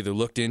this, you've either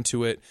looked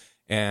into it,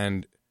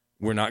 and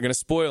we're not going to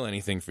spoil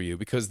anything for you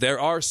because there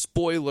are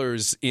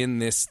spoilers in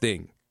this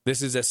thing.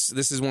 This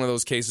is one of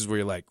those cases where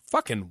you're like,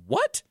 fucking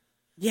what?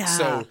 Yeah.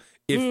 So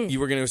if you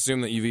were going to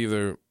assume that you've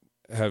either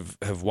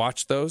have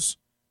watched those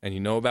and you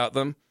know about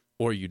them,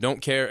 or you don't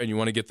care and you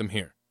want to get them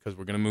here because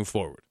we're going to move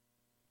forward.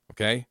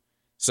 Okay?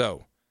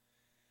 So,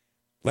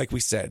 like we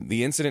said,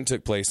 the incident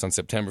took place on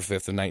September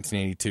 5th of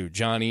 1982.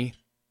 Johnny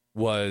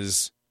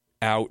was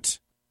out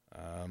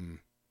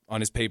on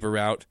his paper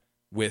route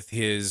with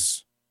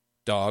his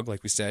dog,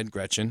 like we said,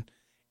 Gretchen,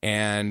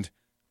 and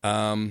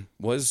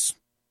was,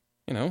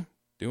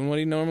 doing what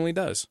he normally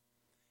does.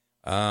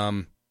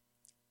 And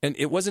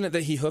it wasn't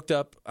that he hooked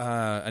up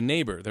a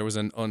neighbor. There was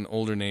an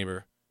older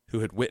neighbor who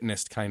had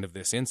witnessed kind of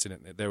this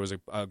incident. There was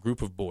a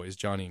group of boys,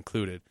 Johnny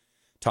included,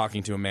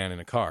 talking to a man in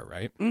a car,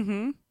 right?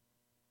 Mm-hmm.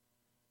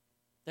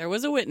 There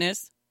was a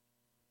witness.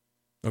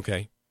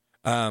 Okay.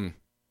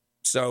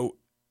 So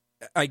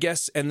I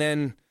guess, and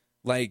then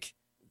like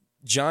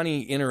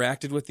Johnny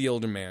interacted with the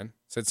older man,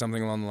 said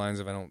something along the lines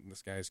of,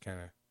 this guy's kind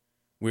of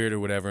weird or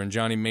whatever. And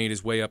Johnny made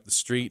his way up the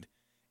street.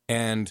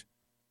 And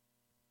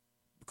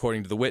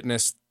according to the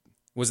witness,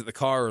 was it the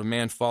car or a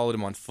man followed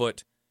him on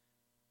foot?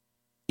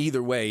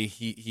 Either way,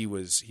 he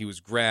was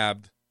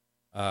grabbed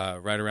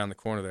right around the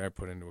corner there,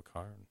 put into a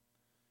car. And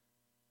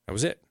that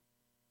was it.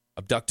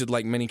 abducted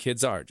like many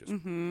kids are, just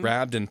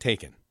grabbed and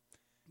taken.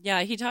 Yeah,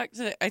 I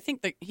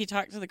think he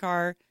talked to the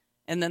car,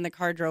 and then the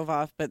car drove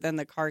off, but then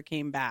the car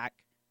came back,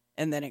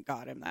 and then it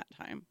got him that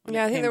time.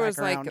 Yeah, I think there was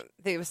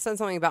they said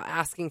something about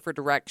asking for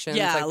directions.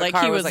 Yeah, like the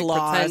car he was like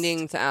lost.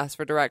 pretending to ask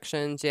for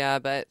directions. Yeah,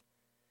 but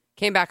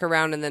came back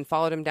around and then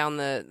followed him down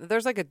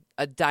there's like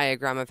a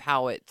diagram of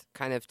how it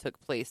kind of took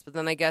place. But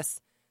then I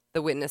guess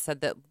the witness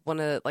said that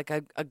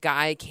a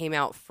guy came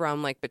out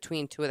from like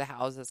between two of the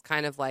houses,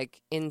 kind of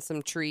like in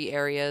some tree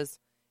areas,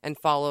 and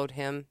followed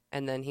him.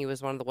 And then he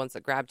was one of the ones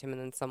that grabbed him.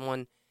 And then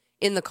someone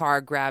in the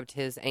car grabbed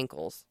his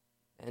ankles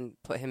and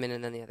put him in.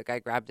 And then the other guy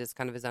grabbed his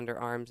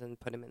underarms and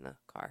put him in the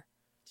car.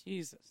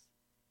 Jesus.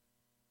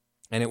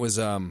 And it was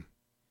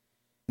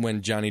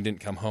when Johnny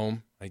didn't come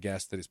home, I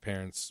guess, that his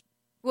parents...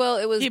 Well,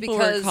 it was people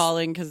because... were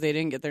calling because they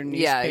didn't get their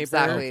newspaper. Yeah,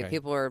 exactly. Okay.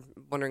 People were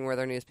wondering where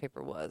their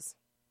newspaper was.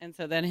 And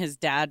so then his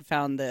dad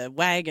found the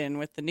wagon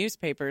with the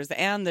newspapers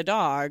and the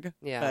dog,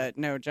 Yeah. but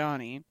no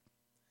Johnny.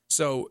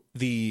 So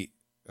the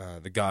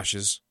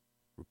Goshes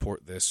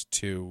report this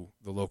to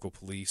the local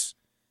police,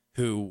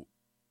 who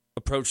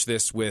approach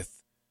this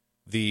with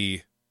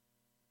the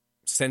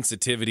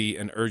sensitivity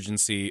and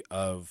urgency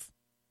of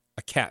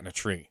a cat in a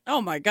tree. Oh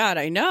my God,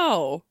 I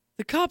know.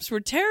 The cops were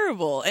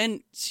terrible.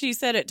 And she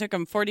said it took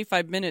them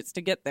 45 minutes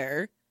to get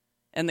there.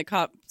 And the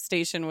cop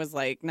station was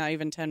like not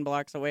even 10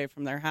 blocks away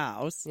from their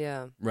house.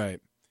 Yeah. Right.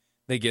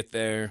 They get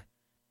there,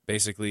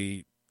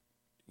 basically,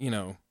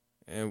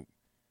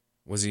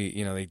 was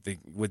he, they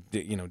would, do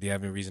you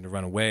have any reason to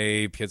run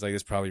away? Kids like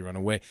this probably run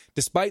away,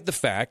 despite the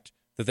fact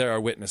that there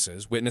are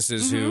witnesses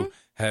who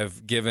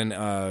have given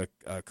a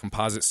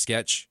composite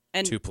sketch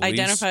and to police.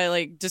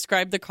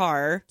 Describe the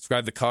car.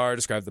 Describe the car,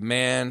 describe the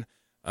man.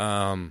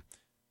 The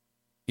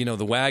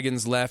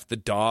wagon's left, the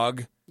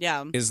dog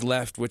is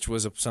left, which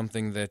was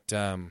something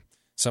that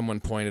someone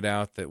pointed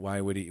out, that why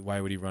would he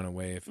run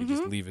away if he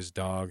just leave his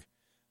dog?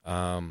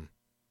 And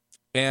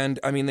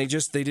I mean, they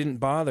didn't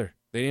bother.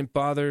 They didn't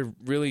bother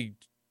really.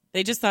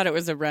 They just thought it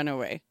was a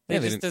runaway. They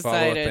didn't just follow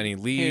up decided any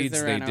leads.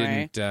 the They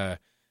runaway.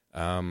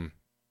 didn't.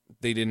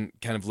 They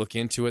didn't kind of look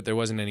into it. There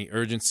wasn't any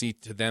urgency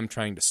to them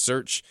trying to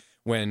search.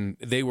 When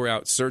they were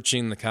out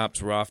searching, the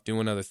cops were off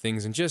doing other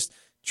things and just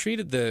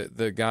treated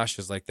the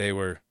Goshes like they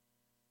were,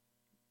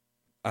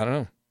 I don't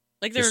know.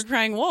 Like they were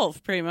crying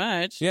wolf, pretty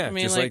much. Yeah, I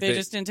mean, just they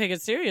just didn't take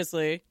it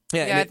seriously.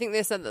 Yeah, I think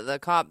they said that the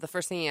cop, the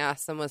first thing he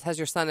asked them was, has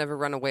your son ever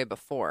run away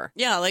before?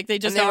 Yeah, like they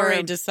just And they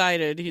already were-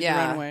 decided he'd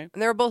run away.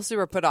 And they were both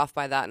super put off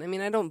by that. And I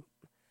mean,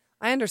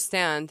 I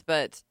understand,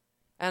 and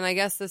I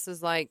guess this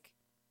is like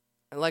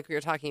we were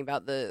talking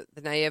about the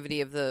naivety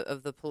of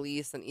the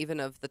police and even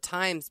of the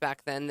times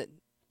back then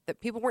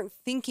that people weren't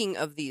thinking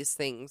of these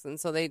things. And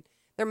so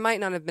there might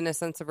not have been a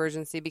sense of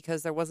urgency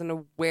because there wasn't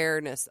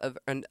awareness of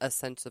a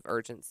sense of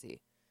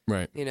urgency.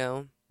 Right.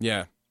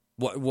 Yeah.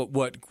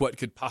 What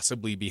could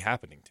possibly be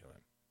happening to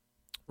him?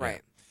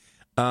 Right.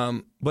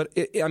 But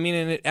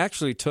it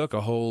actually took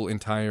a whole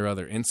entire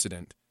other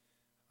incident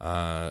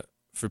for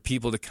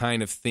people to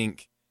kind of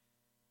think,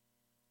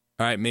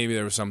 all right, maybe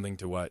there was something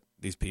to what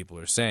these people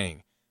are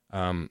saying.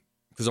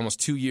 Because almost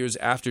 2 years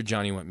after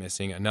Johnny went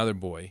missing, another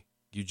boy,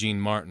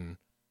 Eugene Martin,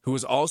 who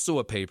was also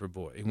a paper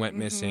boy, went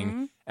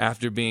missing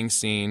after being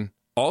seen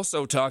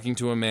also talking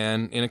to a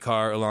man in a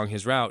car along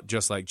his route,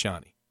 just like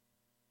Johnny.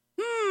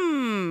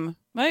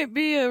 Might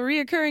be a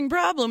reoccurring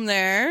problem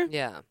there.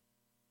 Yeah.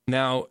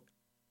 Now,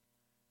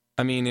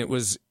 I mean, it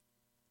was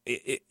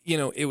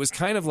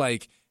kind of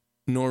like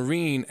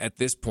Noreen at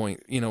this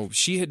point,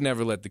 she had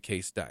never let the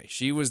case die.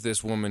 She was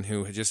this woman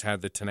who had just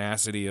had the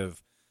tenacity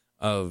of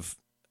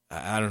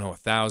I don't know,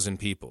 1,000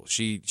 people.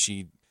 She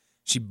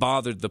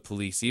bothered the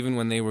police even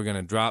when they were going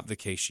to drop the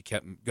case. She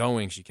kept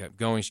going. She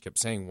kept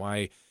saying,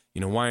 why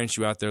aren't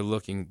you out there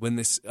looking? When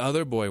this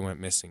other boy went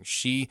missing,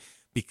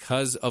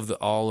 because of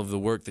all of the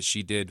work that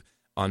she did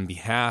on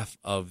behalf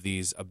of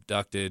these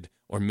abducted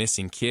or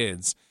missing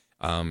kids,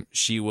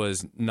 she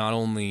was not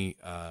only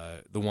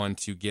the one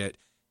to get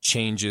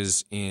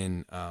changes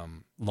in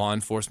law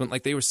enforcement.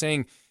 Like they were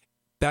saying,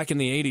 back in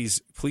the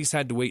 80s, police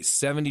had to wait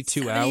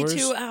 72 hours.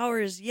 72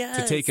 hours,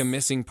 yes. To take a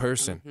missing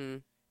person.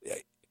 Mm-hmm.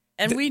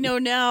 And we know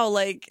now,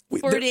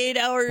 48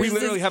 hours. We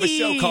literally is have a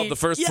show key. called The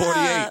First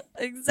 48.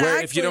 Exactly.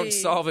 Where if you don't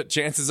solve it,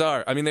 chances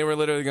are. I mean, they were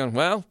literally going,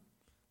 well,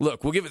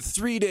 look, we'll give it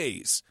 3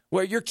 days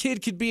where your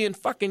kid could be in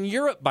fucking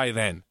Europe by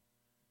then.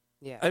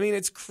 Yeah. I mean,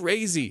 it's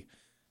crazy.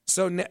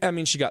 So,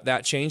 she got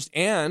that changed.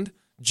 And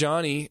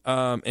Johnny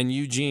and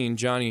Eugene,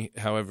 Johnny,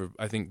 however,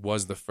 I think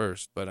was the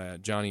first,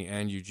 but Johnny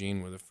and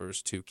Eugene were the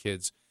first two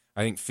kids,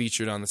 I think,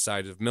 featured on the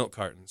side of milk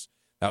cartons.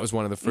 That was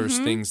one of the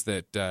first things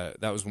that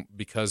was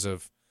because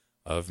of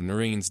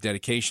Noreen's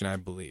dedication, I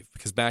believe.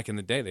 Because back in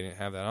the day, they didn't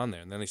have that on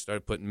there. And then they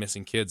started putting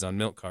missing kids on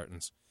milk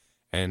cartons.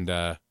 And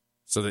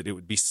so that it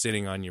would be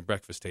sitting on your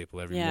breakfast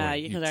table every morning. Yeah,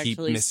 you could keep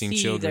actually missing see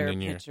children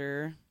their in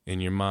picture. in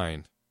your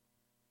mind.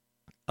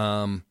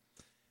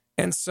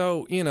 And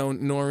so,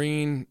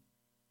 Noreen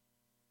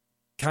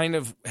kind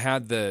of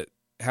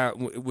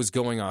was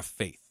going off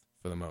faith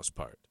for the most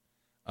part.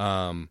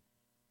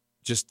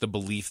 just the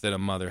belief that a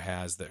mother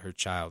has that her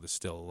child is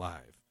still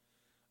alive.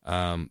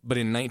 But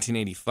in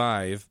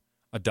 1985,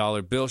 a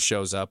dollar bill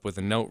shows up with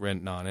a note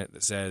written on it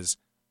that says,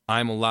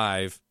 "I'm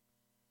alive,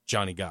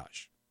 Johnny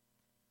Gosch."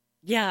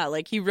 Yeah,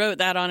 like he wrote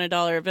that on a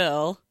dollar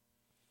bill.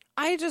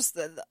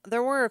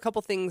 There were a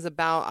couple things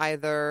about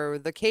either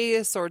the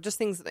case or just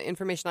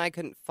information I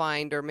couldn't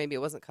find, or maybe it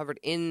wasn't covered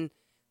in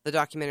the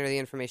documentary, the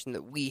information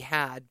that we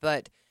had.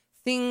 But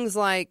things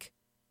like,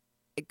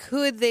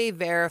 could they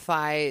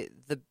verify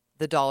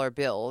the dollar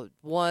bill?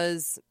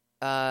 Was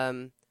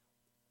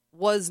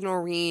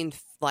Noreen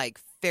like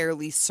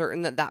fairly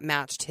certain that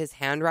matched his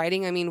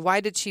handwriting? I mean, why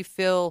did she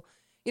feel,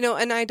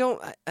 and I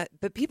don't,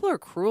 but people are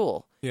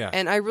cruel. Yeah.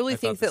 And I really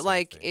think thought the that same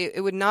like thing.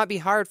 it would not be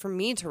hard for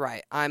me to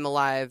write, "I'm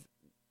alive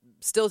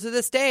still to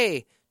this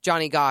day,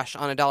 Johnny Gosch,"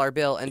 on a dollar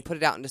bill and put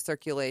it out into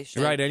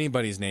circulation. Write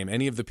anybody's name,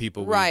 any of the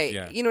people. Right.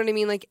 Yeah. You know what I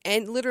mean? Like,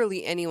 and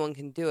literally anyone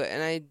can do it.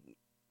 And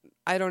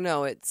I don't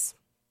know.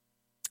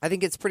 I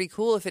think it's pretty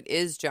cool if it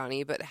is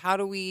Johnny, but how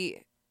do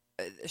we,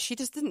 she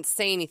just didn't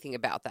say anything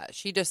about that.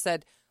 She just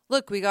said,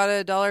 "Look, we got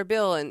a dollar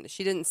bill." And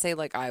she didn't say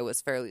like, "I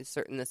was fairly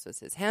certain this was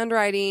his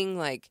handwriting."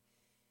 Like,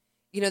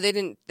 they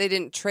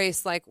didn't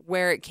trace like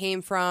where it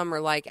came from, or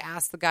like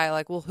ask the guy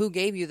like, "Well, who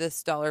gave you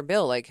this dollar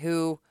bill? Like,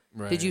 who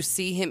did you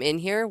see him in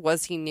here?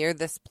 Was he near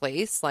this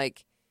place?"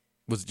 Like,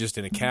 was it just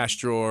in a cash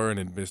drawer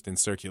and just in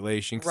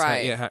circulation? 'Cause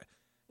Right. Yeah.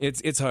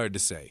 It's hard to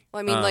say. well,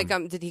 I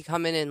mean, did he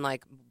come in and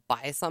like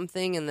buy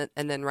something and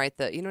then write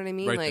the, you know what I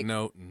mean? Write like, the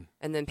note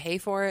and then pay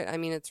for it. I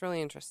mean, it's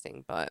really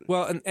interesting, but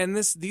Well, and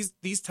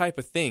these type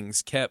of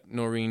things kept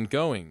Noreen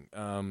going.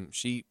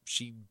 She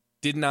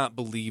did not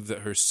believe that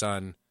her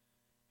son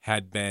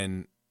had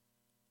been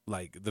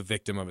like the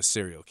victim of a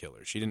serial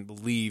killer. She didn't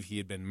believe he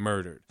had been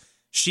murdered.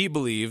 She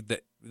believed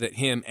that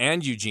him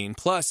and Eugene,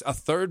 plus a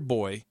third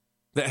boy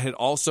that had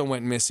also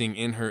went missing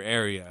in her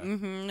area,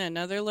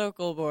 Another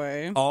local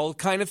boy. all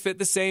kind of fit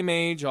the same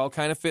age, all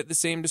kind of fit the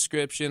same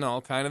description, all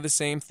kind of the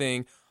same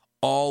thing.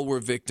 All were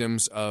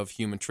victims of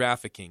human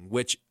trafficking,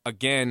 which,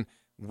 again,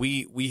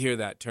 we hear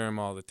that term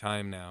all the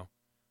time now.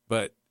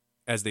 But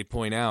as they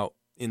point out,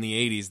 in the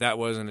 80s, that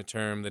wasn't a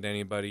term that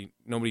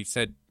nobody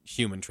said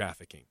human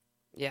trafficking.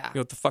 yeah,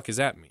 What the fuck does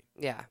that mean?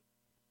 yeah.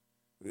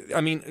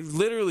 I mean,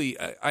 literally,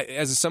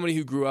 as somebody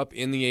who grew up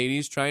in the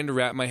 80s, trying to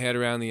wrap my head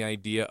around the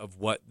idea of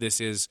what this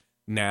is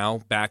now,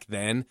 back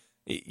then,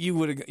 you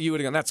would have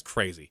gone, "That's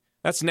crazy.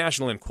 That's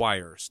National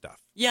Enquirer stuff."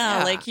 Yeah,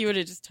 Yeah. like he would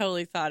have just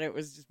totally thought it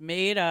was just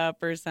made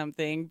up or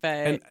something.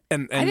 But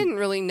And I didn't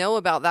really know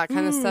about that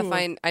kind of stuff.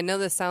 Ooh. I know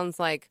this sounds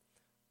like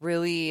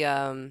really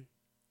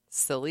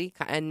silly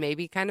and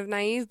maybe kind of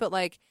naive, but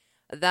like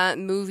that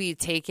movie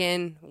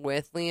Taken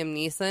with Liam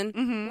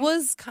Neeson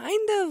was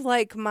kind of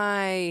like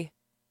my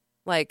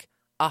like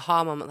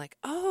aha moment. Like,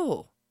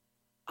 oh,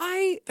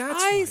 That's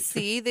I right.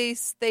 see they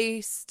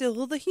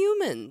still the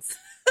humans.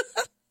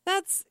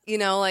 That's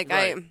like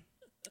Right.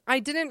 I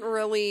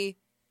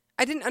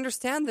didn't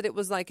understand that it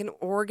was like an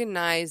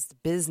organized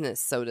business,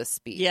 so to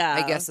speak. Yeah.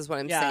 I guess is what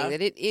I'm Yeah. saying.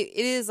 That it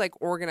is like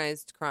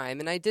organized crime,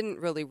 and I didn't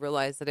really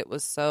realize that it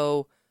was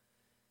so.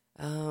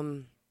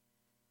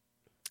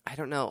 I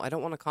don't know. I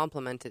don't want to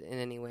compliment it in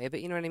any way,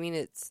 but you know what I mean.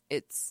 It's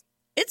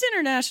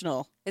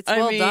international.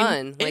 well I mean,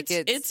 done. Like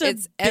it's a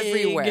big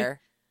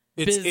everywhere.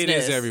 It is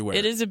business. everywhere.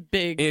 It is a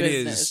big It is-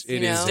 business.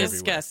 it is It's everywhere.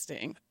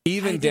 disgusting.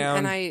 Even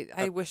down, and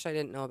I wish I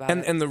didn't know about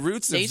it. and the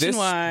roots of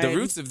Nationwide. the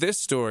roots of this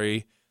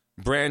story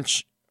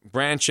branch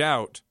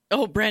out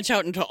Oh, branch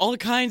out into all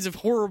kinds of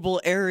horrible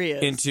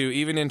areas. into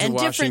and different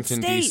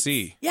Washington states.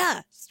 D.C.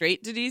 Yeah,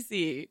 straight to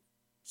D.C.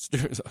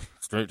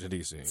 Straight to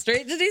D.C.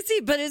 Straight to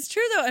D.C. But it's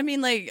true, though. I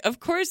mean, like, of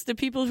course, the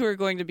people who are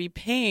going to be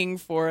paying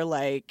for,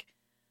 like,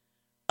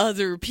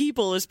 other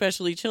people,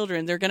 especially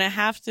children, they're going to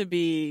have to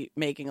be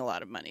making a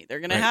lot of money. They're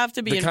going to Right. have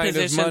to be The in kind of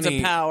positions money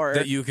of power.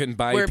 that you can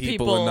buy where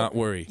people and not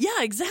worry.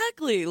 Yeah,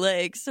 exactly.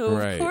 Like, so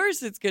Right. of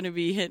course it's going to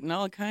be hitting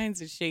all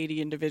kinds of shady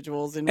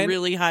individuals in And-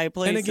 really high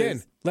places. And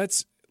again,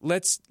 let's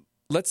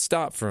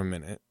stop for a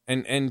minute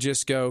and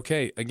just go,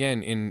 okay,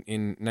 again, in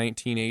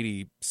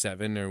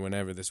 1987 or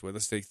whenever this was,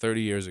 let's say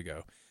 30 years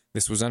ago,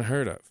 this was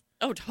unheard of.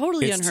 Oh,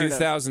 totally It's unheard of.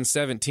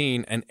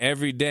 2017, and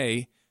every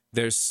day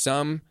there's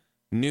some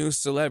new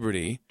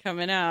celebrity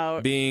Coming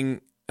out.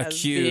 being As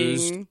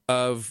accused being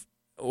of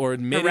or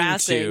admitting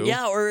harassing. to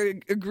Yeah, or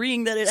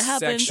agreeing that it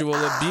happened. sexual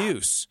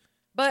abuse.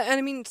 But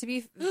I mean, to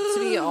be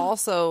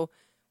also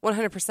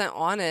 100%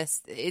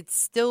 honest, it's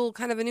still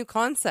kind of a new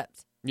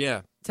concept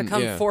Yeah. to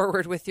come yeah.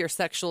 forward with your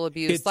sexual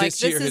abuse. It- Like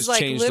this year this has is like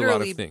changed a lot of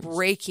literally things.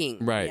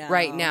 breaking Right. Yeah.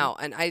 right now,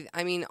 and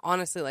I mean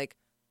honestly, like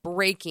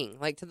breaking,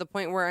 like to the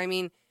point where I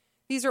mean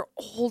these are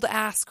old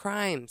ass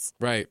crimes.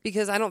 Right.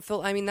 Because I don't feel.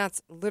 I mean, that's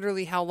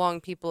literally how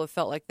long people have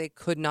felt like they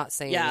could not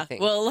say Yeah,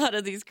 anything. well, a lot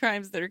of these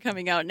crimes that are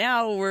coming out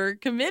now were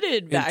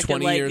committed back in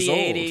 20 like years the old.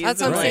 80s. that's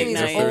what I'm Right. saying. These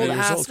They're are 30 old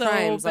years ass old.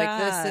 crimes. So Like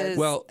this bad. is.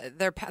 Well-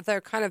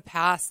 they're kind of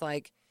past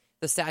like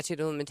the statute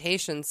of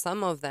limitations.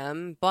 Some of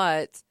them,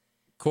 but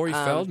Corey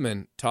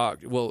Feldman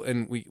talked, well,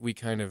 and we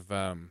kind of,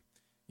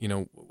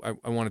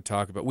 I want to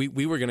talk about.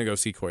 We were going to go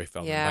see Corey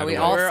Feldman. Yeah, by the we way.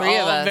 all We're three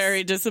of all us.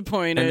 very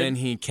disappointed. And then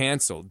he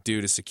canceled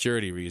due to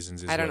security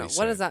reasons. I don't know.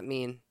 What does that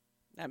mean?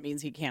 That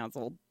means he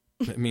canceled.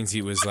 It means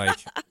he was like,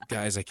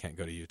 guys, I can't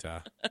go to Utah.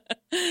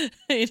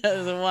 He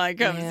doesn't want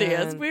to come see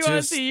us. Man. We want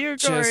to see you,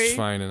 Corey. Just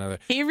find another.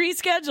 He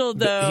rescheduled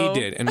though. He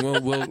did, and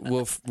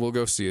we'll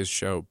go see his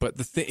show. But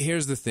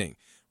here's the thing,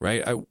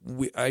 right?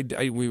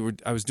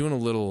 I was doing a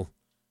little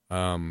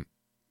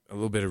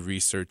bit of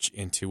research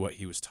into what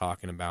he was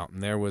talking about,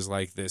 and there was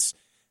like this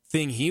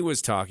thing he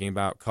was talking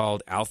about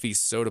called Alfie's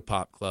Soda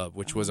Pop Club,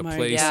 which was a my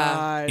place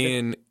God.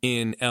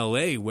 in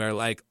LA where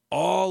like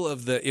all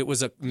of it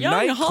was a Young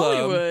nightclub.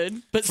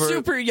 Hollywood, but for-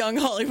 super young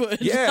Hollywood.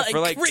 Yeah, for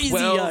like crazy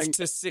 12 young.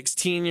 to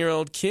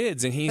 16-year-old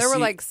kids, and There were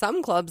like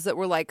some clubs that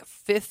were like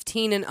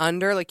 15 and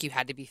under, like you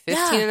had to be 15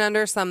 Yeah. and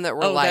under. Some that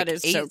were Oh, like that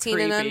is so 18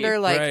 and creepy. under.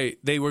 Like right,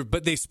 they were,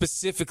 but they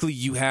specifically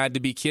you had to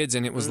be kids,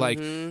 and it was like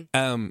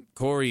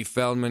Corey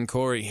Feldman,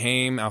 Corey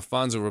Haim,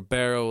 Alfonso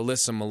Ribeiro,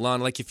 Alyssa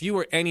Milano. Like if you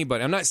were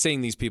anybody, I'm not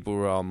saying these people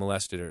were all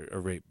molested or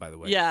raped, by the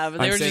way. Yeah, but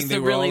they I'm were saying just they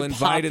the were all really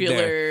invited popular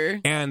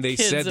there, and they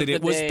kids said of that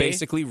it the was day.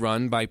 basically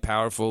run by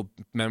powerful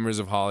members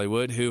of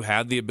Hollywood who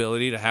had the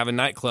ability to have a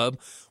nightclub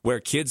where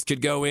kids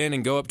could go in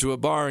and go up to a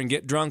bar and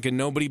get drunk and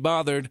nobody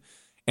bothered.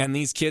 And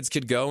these kids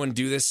could go and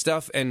do this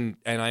stuff, and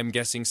I'm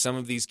guessing some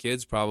of these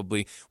kids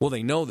probably, well,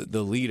 they know that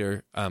the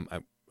leader,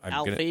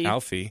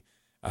 Alfie,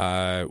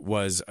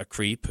 was a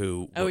creep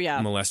who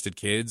molested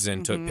kids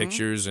and took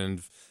pictures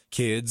and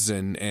kids,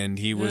 and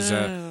he was.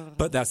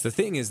 But that's the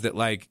thing is that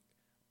like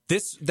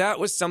that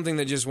was something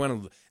that just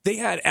went. They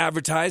had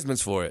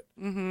advertisements for it.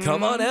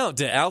 Come on out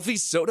to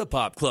Alfie's Soda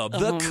Pop Club,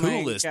 the Oh, my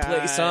coolest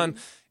place God. on.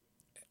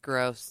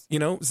 gross.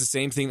 It's the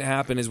same thing that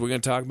happened as we're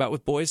going to talk about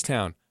with Boys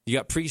Town. You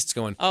got priests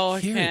going, Oh, I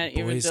 "Here can't at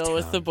even Boys deal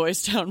with the Town-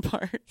 Boys Town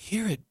part.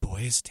 Here at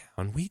Boys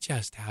Town, we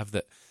just have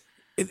the,"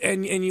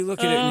 and you look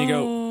at it and you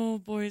go, Oh,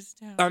 Boys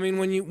Town. I mean,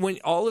 when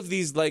all of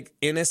these like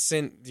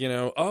innocent,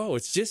 oh,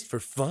 it's just for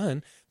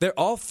fun. They're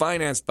all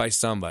financed by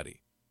somebody.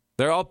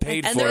 They're all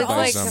paid and for they're by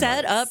like somebody.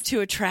 set up to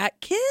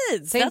attract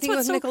kids. Same That's thing with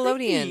what's so Nickelodeon.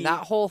 creepy.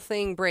 That whole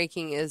thing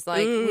breaking is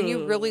like when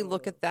you really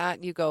look at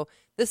that, you go,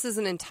 "This is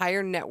an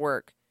entire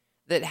network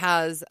that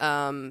has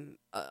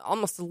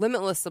almost a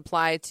limitless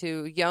supply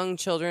to young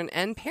children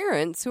and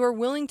parents who are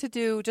willing to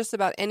do just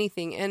about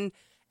anything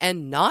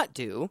and not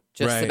do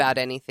just Right. about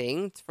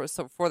anything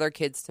for their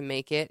kids to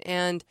make it."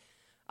 And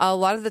a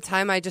lot of the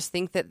time, I just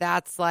think that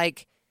that's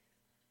like.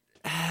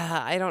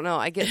 I don't know.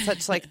 I get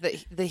such like the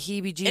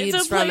heebie-jeebs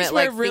It's a from place it,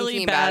 where like really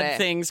thinking about bad it.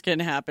 things can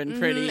happen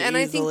pretty And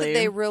I think that easily.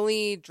 they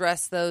really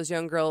dress those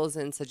young girls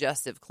in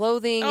suggestive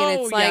clothing. Oh,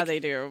 and it's yeah, like, they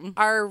do.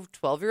 are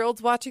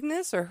 12-year-olds watching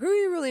this? Or who are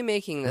you really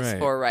making this Right.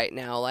 for right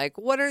now? Like,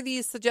 what are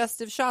these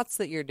suggestive shots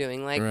that you're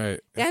doing? Like,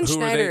 Right. Dan Who are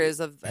Schneider they- is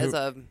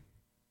a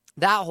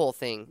that whole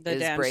thing The is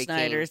Dan breaking.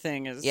 Schneider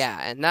thing is Yeah,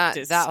 and that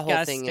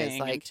whole thing is disgusting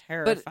like and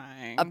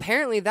terrifying. But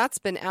apparently that's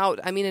been out.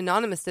 I mean,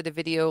 Anonymous did a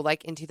video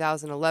like in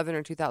 2011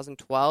 or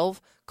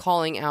 2012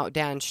 calling out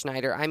Dan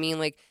Schneider. I mean,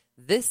 like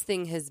this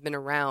thing has been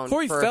around.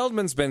 Corey for,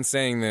 Feldman's been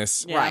saying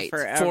this yeah, right. for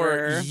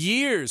forever.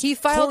 years. He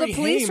filed Corey a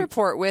police Haim-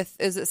 report with,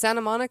 is it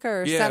Santa Monica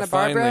or Yeah, Santa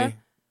Barbara? finally.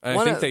 I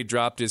One think of- they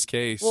dropped his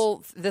case.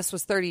 Well, this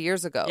was 30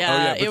 years ago.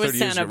 Yeah, but it was 30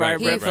 years Santa ago, right,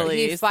 Barbara right, right.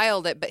 He police.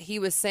 filed it, but he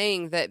was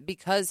saying that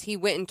because he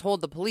went and told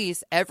the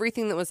police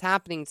everything that was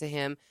happening to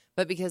him,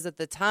 but because at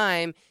the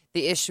time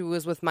the issue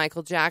was with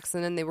Michael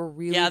Jackson and they were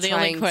really Yeah, they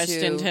only trying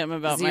questioned to him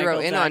about zero Michael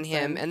in on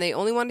Jackson. him, and they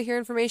only wanted to hear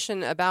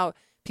information about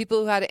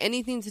people who had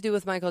anything to do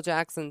with Michael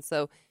Jackson.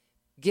 So,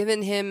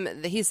 given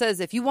him, he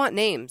says if you want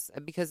names,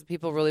 because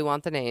people really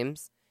want the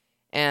names,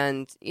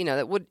 and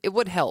it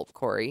would help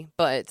Corey,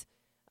 but.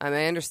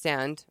 I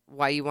understand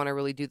why you want to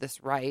really do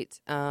this right.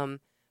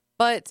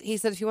 But he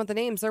said if you want the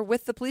names, they're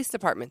with the police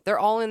department. They're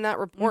all in that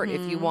report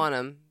if you want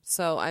them.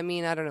 So, I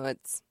mean, I don't know.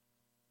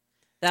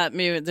 That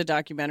movie, the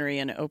documentary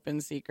 "An Open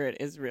Secret"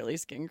 is really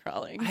skin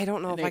crawling. I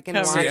don't know And if I it can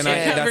covers- watch and it.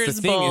 that's the covers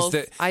thing is both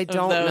that I of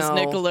don't those know.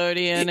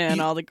 Nickelodeon and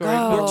all the Gordon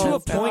Oh, we're to a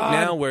Gordon point stuff.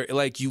 now where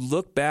like you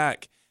look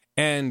back,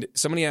 and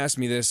somebody asked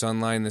me this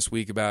online this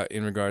week about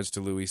in regards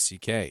to Louis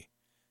C.K.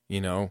 They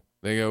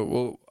go,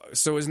 well,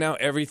 so is now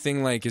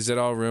everything like, is it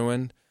all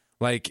ruined?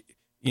 Like,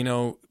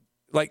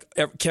 like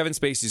Kevin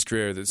Spacey's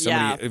career that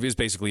somebody is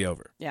basically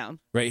over, Yeah,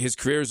 right? His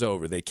career's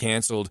over. They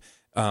canceled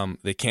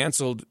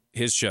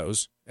his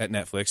shows at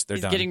Netflix. They're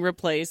he's done. getting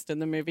replaced in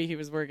the movie he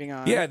was working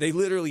on. Yeah, they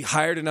literally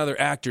hired another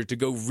actor to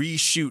go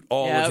reshoot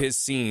all Yep. of his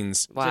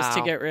scenes Wow. just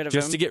to get rid of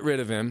just him. to get rid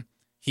of him.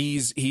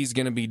 He's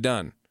going to be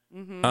done.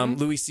 Mm-hmm.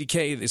 Louis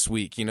C.K. this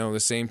week, the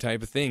same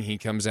type of thing. He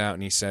comes out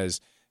and he says,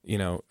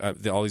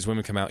 all these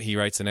women come out. He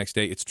writes the next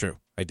day, "It's true,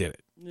 I did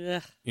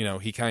it."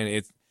 Ugh. He kind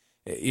of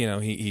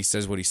he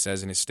says what he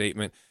says in his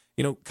statement.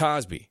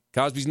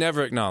 Cosby's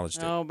never acknowledged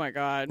it, Oh my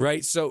God.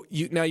 right? So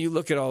you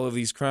look at all of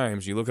these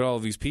crimes, you look at all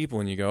of these people,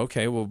 and you go,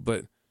 okay, well,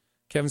 but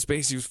Kevin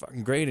Spacey was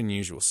fucking great in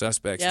Usual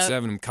Suspects, Yep.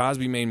 7.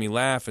 Cosby made me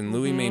laugh, and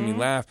Louis made me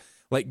laugh.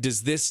 Like,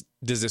 does this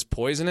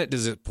poison it?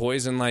 Does it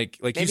poison like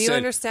Maybe you you said?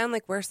 understand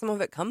like where some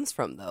of it comes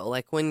from though.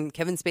 Like when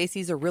Kevin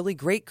Spacey's a really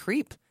great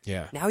creep.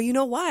 Yeah. Now you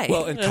know why.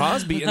 Well, and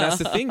Cosby, and that's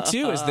the thing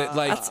too, is that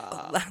like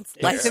that's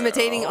life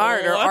imitating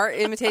art or art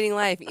imitating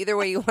life. Either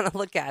way you want to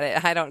look at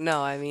it. I don't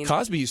know. I mean,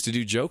 Cosby used to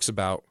do jokes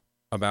about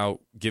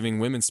giving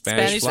women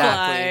Spanish Spanish fly.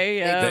 fly.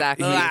 Yeah. That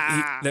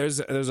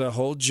Exactly. there's a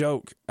whole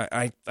joke.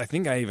 I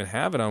think I even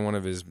have it on one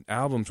of his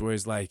albums where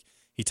he's like,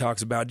 he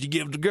talks about, you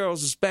give the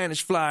girls a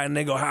Spanish fly and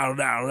they go howl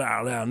down,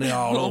 and they're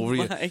all over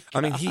you. my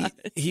I mean,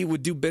 he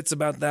would do bits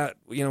about that.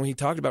 You know, he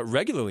talked about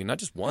regularly, not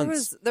just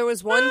once. there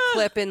was one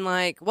clip in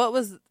like what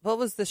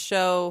was the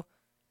show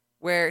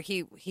where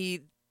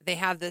they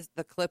have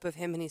the clip of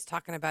him and he's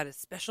talking about his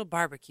special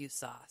barbecue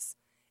sauce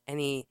and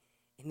he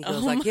goes Oh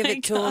like give my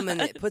it to him and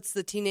God. it puts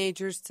the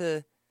teenagers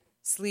to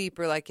sleep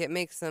or like it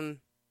makes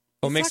them.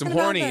 Oh, it He's makes him talking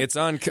about horny. the- It's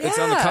on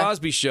the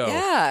Cosby Show.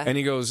 Yeah. And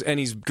he goes and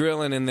he's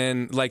grilling, and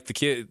then like the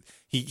kid,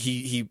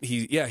 he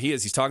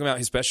is. He's talking about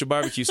his special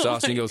barbecue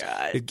sauce, and he goes,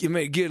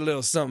 God. "Get a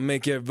little something,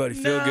 make everybody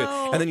feel good."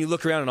 No. And then you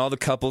look around, and all the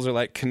couples are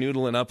like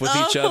canoodling up with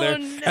each other,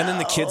 and then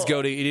the kids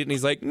go to eat it, and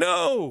he's like,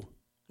 "No."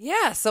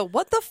 Yeah. So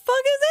what the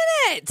fuck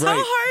is in it? Right.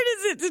 How hard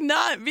is it to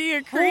not be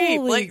a creep?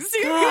 Holy Like, God.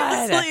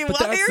 seriously, But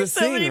why that's are the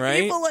so thing, many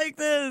right? people like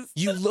this?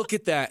 You look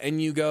at that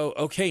and you go,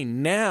 okay,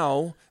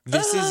 now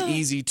this is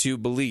easy to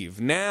believe.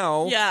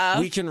 Now Yeah.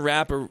 we can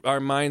wrap our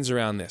minds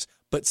around this.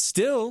 But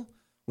still,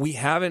 we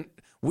haven't.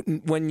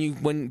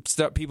 When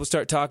people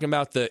start talking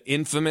about the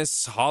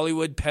infamous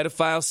Hollywood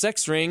pedophile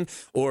sex ring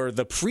or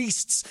the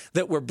priests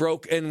that were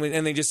broke and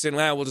they just said,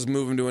 well, we'll just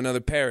move them to another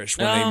parish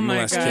when they Oh my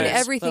molest God. kids.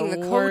 Everything,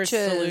 the worst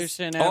coaches.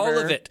 solution ever. All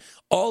of it,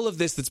 all of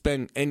this that's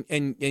been,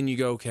 and you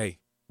go, okay,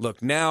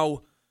 look,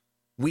 now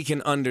we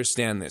can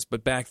understand this.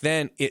 But back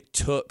then, it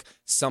took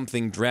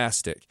something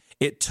drastic.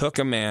 It took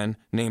a man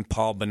named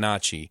Paul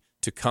Bonacci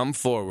to come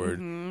forward,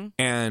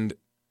 and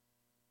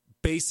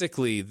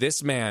basically,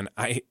 this man,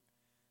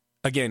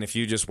 again, if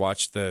you just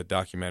watch the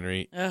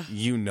documentary, Ugh.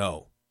 you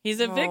know. He's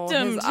a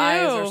victim, his too.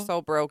 eyes are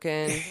so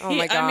broken. Oh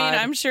my God. I mean,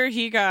 I'm sure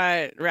he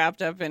got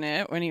wrapped up in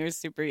it when he was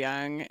super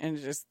young, and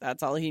just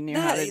that's all he knew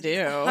how to do.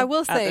 I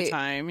will at say- the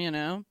time, you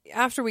know.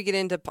 After we get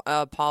into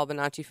Paul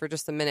Bonacci for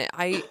just a minute,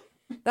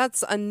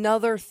 that's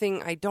another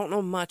thing I don't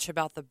know much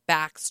about the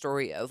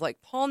backstory of.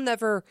 Like Paul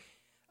never,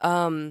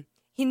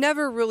 he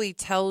never really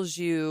tells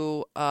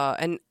you.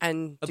 And At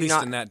do least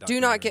not in that do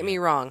not documentary, get me yeah.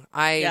 wrong.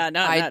 Yeah,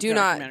 not in I that do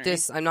not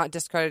documentary. I'm not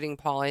discrediting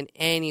Paul in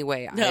any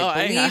way. No,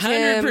 I I believe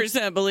him.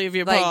 100% believe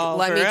you, Like, Paul.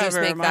 let me just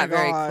forever, make my that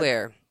very God.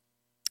 clear.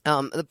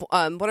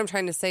 What I'm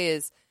trying to say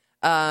is,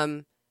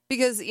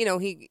 because you know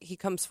he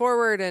comes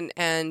forward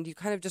and you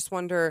kind of just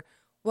wonder,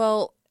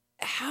 well,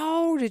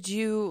 how did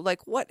you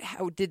like what?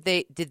 How did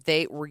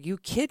they were you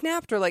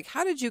kidnapped or like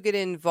how did you get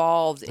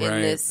involved in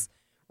Right. this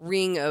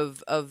ring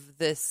of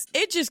this?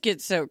 It just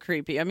gets so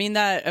creepy. I mean,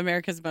 that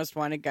America's Most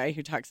Wanted guy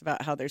who talks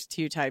about how there's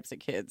two types of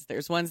kids.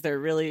 There's ones that are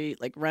really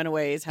like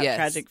runaways, have Yes.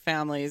 tragic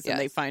families, and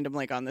they Yes. find them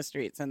like on the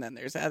streets. And then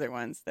there's other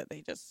ones that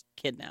they just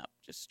kidnap,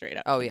 just straight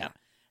up. Oh, kidnap.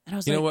 yeah. And I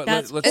was You know like, what?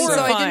 that's Let's And so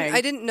horrifying.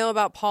 I didn't know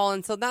about Paul,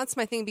 and so that's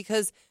my thing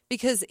because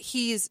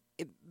he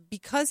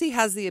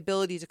has the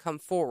ability to come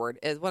forward.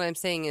 Is what I'm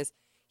saying is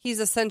he's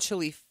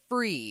essentially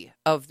free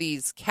of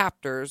these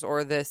captors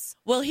or this.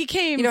 Well, he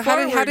came You know,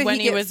 forward how did when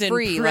he he get was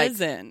free? in Like-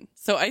 prison.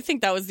 So I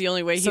think that was the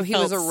only way he So he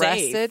felt was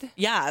arrested? safe.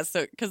 Yeah,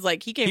 so because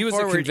like he came He was a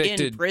forward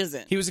convicted in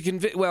prison. He was a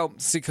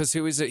because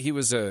he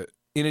was a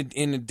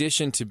in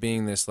addition to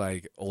being this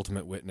like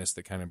ultimate witness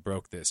that kind of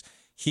broke this,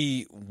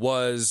 he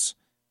was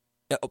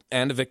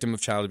and a victim of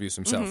child abuse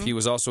himself. Mm-hmm. He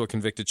was also a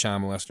convicted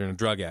child molester and a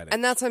drug addict.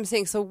 And that's what I'm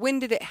saying. So when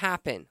did it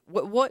happen?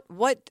 What?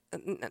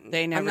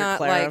 They never I'm not,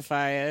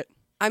 clarify it.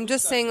 I'm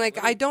just saying,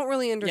 like, I don't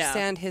really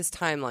understand his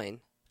timeline.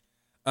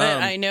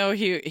 But I know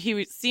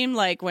he seemed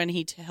like when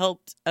he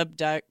helped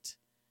abduct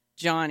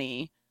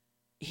Johnny,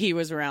 he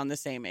was around the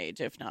same age,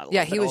 if not a little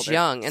Yeah, bit he was older.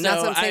 young, and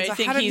that's what I'm saying. I So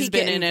think how did he's he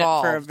been get in it for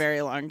a involved?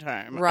 very long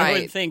time. Right.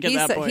 I would think at he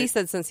that said, point. He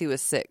said since he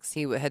was 6,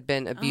 he had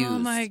been abused. Oh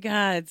my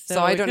God! So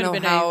I it don't could know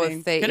have been how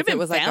anything. if Could have it been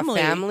was like a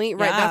family.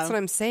 Right, Yeah. that's what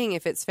I'm saying.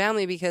 If it's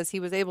family, because he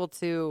was able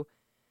to.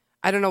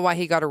 I don't know why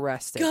he got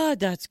arrested. God,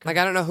 that's gross.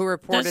 Like I don't know who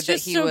reported That's that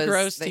just he so was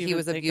gross that to he even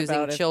was think abusing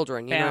about if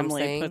children. You know what I'm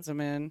family saying? puts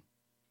him in.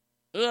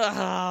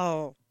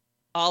 Ugh,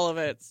 all of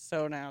it's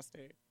so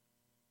nasty.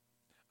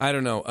 I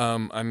don't know.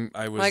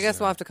 I was. Well, I guess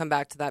we'll have to come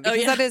back to that Oh,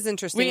 because yeah. that is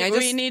interesting.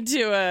 We need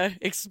to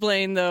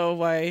explain though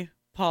why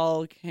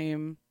Paul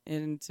came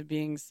into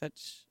being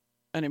such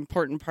an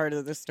important part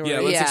of the story. Yeah,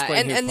 let's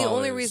explain who and the Paul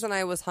only is. reason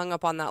I was hung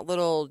up on that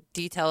little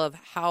detail of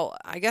how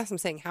I guess I'm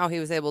saying how he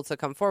was able to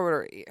come forward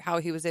or how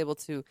he was able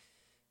to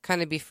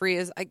kind of be free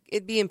is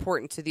it'd be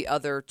important to the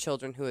other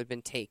children who had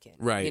been taken,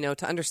 Right. You know,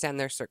 to understand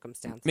their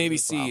circumstances. maybe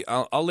as see.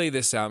 well. I'll lay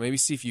this out. Maybe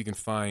see if you can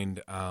find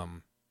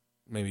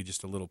maybe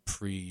just a little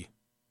backstory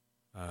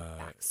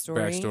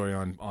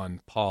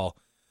on Paul.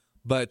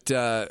 But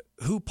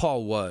who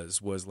Paul was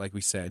like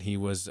we said, he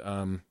was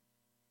a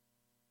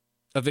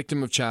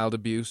victim of child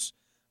abuse,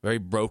 very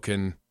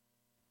broken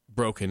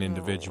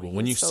individual.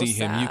 When you he's so see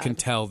him, you can sad.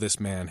 tell this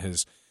man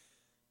has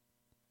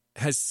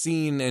has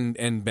seen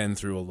and been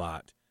through a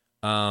lot.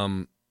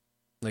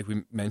 Like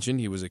we mentioned,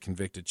 he was a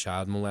convicted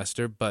child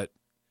molester, but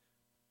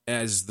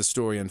as the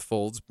story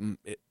unfolds,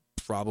 it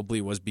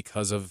probably was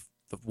because of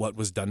what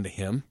was done to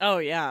him. Oh,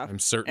 yeah. I'm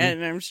certain.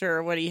 And I'm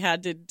sure what he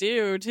had to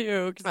do,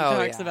 too, because he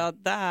talks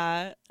about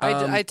that.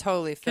 I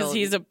totally feel Because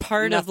he's a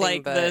part of,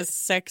 like, but... the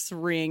sex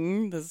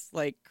ring, this,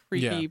 like,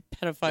 creepy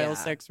pedophile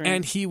sex ring.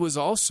 And he was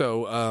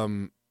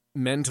also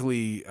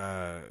mentally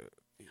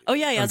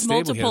he has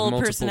unstable. He multiple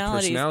has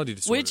personalities, personality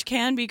disorder. which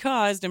can be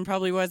caused, and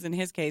probably was in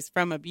his case,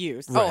 from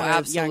abuse. Right. Oh, at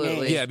a young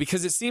absolutely. age. Yeah,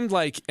 because it seemed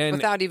like... and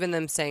without even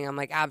them saying, I'm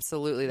like,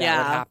 absolutely that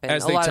would happen.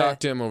 As they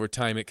talked to him over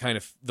time, it kind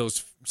of...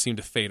 those seemed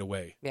to fade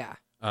away. Yeah.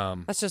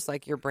 That's just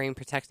like your brain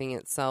protecting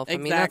itself. I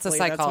mean, Exactly. that's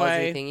a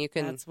psychology thing. You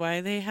can. That's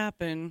why they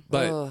happen.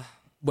 But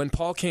when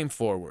Paul came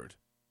forward,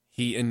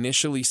 he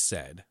initially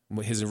said,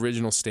 his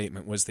original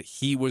statement was that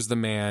he was the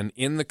man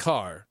in the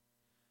car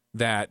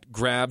that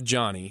grabbed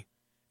Johnny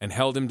and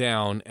held him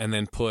down and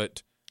then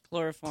put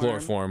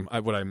chloroform,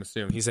 what I'm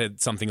assuming. He said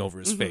something over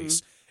his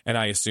face. And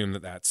I assume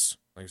that that's,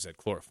 like I said,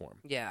 chloroform.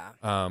 Yeah.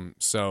 I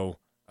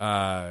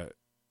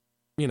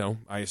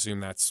assume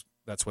that's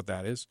what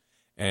that is.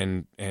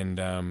 And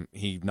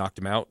he knocked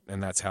him out,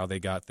 and that's how they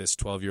got this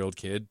 12-year-old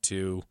kid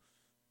to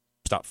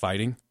stop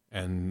fighting.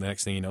 And the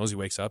next thing he knows, he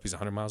wakes up, he's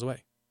 100 miles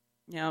away.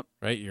 Yep.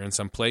 Right? You're in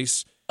some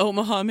place.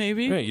 Omaha,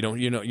 maybe. Right.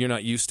 You're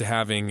not used to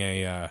having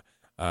a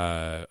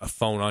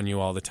phone on you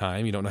all the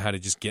time. You don't know how to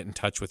just get in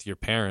touch with your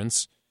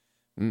parents.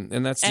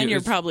 And you're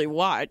probably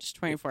watched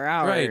 24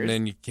 hours. Right. And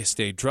then you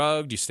stay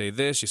drugged, you stay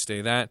this, you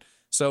stay that.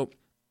 So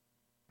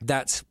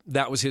that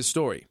was his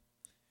story.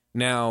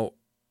 Now,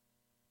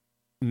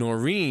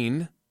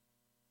 Noreen,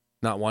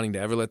 not wanting to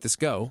ever let this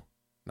go,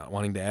 not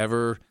wanting to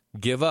ever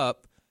give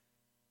up,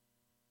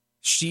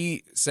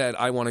 she said,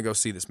 I want to go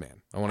see this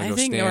man. I want to go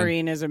stand. I think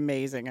Noreen is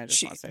amazing. I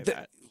just want to say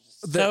that.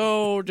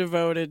 So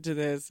devoted to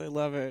this. I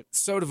love it.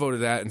 So devoted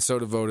to that, and so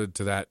devoted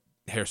to that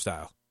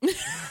hairstyle.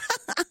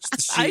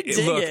 I dig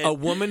it. A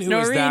woman who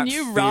Noreen, is that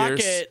you rock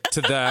fierce it.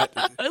 to that.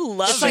 I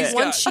love it's it. like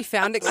once she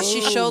found it, because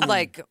she showed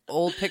like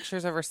old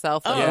pictures of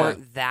herself that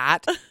weren't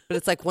that, but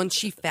it's like once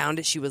she found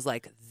it, she was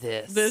like,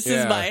 this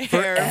is my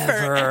hair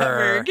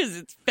forever, because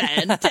it's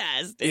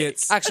fantastic.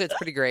 Actually, it's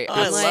pretty great.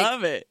 I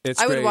love it.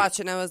 I would watch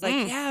it and I was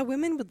like, yeah,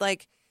 women would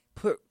like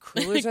put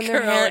curlers in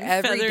their hair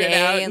every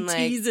day and like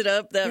tease it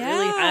up that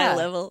really high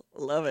level.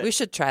 Love it. We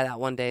should try that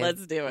one day.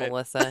 Let's do it,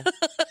 Melissa.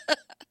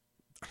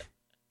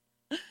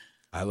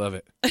 I love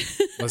it.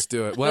 Let's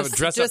do it. We'll have a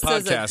dress-up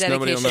podcast. Just as a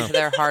Nobody will know. To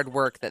their hard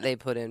work that they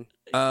put in.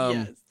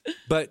 Yes.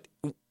 But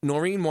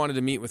Noreen wanted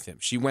to meet with him.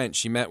 She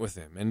met with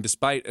him. And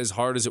despite as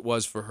hard as it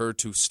was for her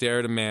to stare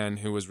at a man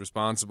who was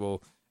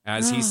responsible,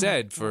 as he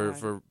said,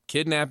 for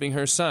kidnapping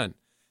her son,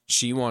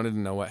 she wanted to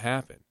know what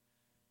happened.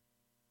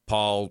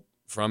 Paul,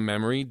 from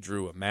memory,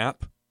 drew a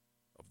map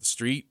of the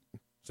street,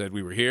 said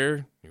we were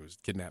here, he was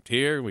kidnapped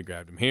here, we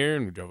grabbed him here,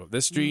 and we drove up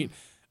this street.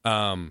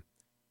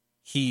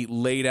 He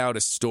laid out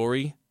a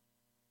story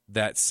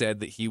that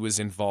said that he was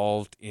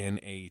involved in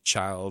a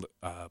child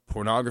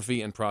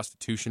pornography and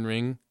prostitution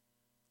ring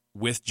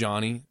with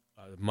Johnny,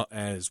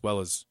 as well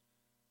as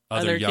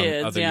other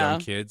young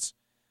kids.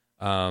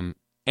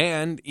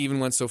 And even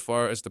went so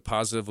far as to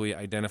positively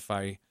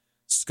identify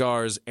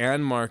scars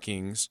and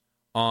markings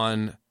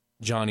on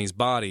Johnny's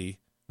body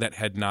that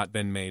had not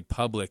been made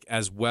public,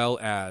 as well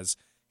as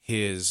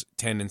his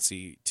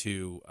tendency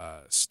to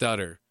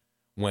stutter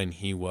when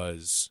he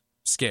was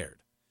scared.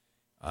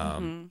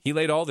 He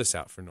laid all this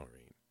out for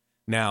Noreen.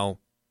 Now,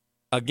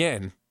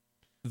 again,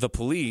 the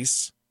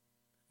police,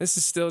 this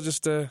is still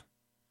just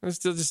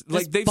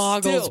like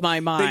boggles my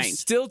mind. They've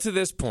still to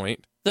this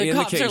point, the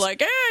cops are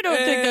like, I don't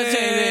think that's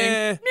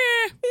anything.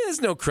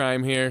 There's no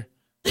crime here.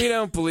 We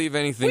don't believe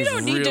anything. We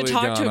don't need to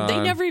talk to him. They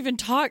never even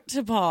talked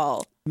to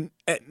Paul. Not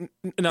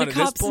the at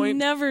cops this point.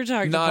 Never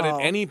talked to Paul.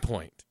 Not at any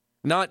point.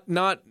 Not.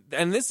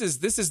 And this is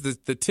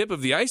the tip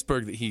of the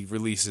iceberg that he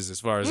releases as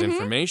far as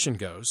information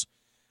goes.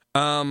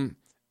 And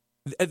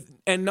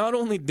not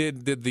only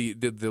did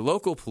the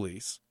local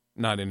police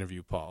not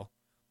interview Paul,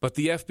 but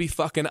the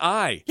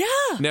FBI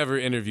never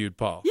interviewed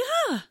Paul.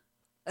 Yeah.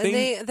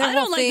 I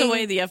don't like the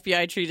way the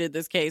FBI treated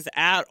this case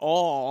at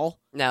all.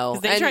 No,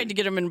 because they tried to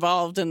get him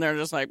involved, and they're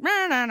just like,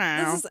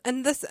 no.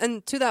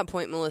 And to that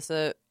point,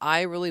 Melissa,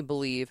 I really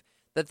believe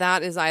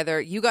that is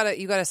either you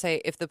gotta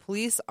say if the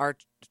police are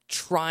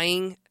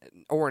trying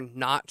or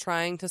not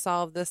trying to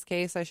solve this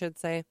case, I should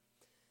say,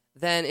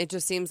 then it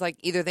just seems like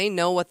either they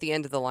know what the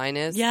end of the line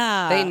is,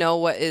 they know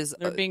what is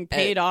they're being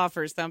paid off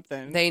or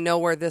something. They know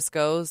where this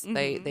goes.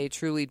 They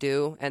truly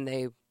do, and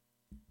they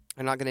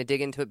are not going to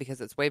dig into it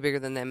because it's way bigger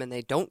than them, and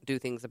they don't do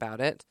things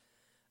about it.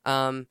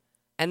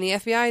 And the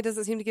FBI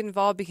doesn't seem to get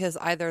involved because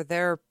either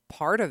they're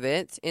part of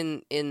it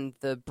in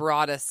the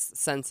broadest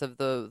sense of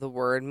the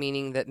word,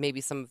 meaning that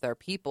maybe some of their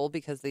people,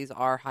 because these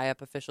are high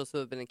up officials who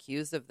have been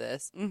accused of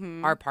this,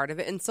 are part of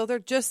it, and so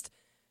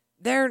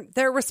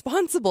they're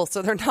responsible,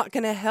 so they're not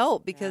going to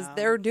help because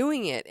they're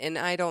doing it. And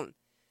I don't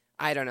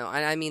know.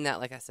 And I mean that,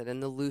 like I said,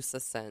 in the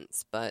loosest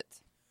sense, but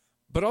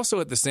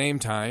also at the same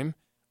time,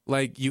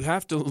 Like you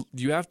have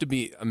to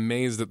be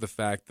amazed at the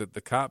fact that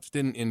the cops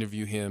didn't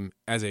interview him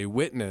as a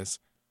witness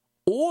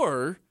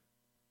or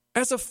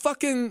as a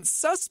fucking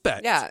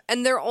suspect. Yeah,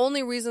 and their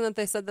only reason that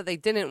they said that they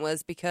didn't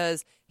was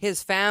because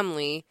his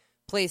family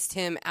placed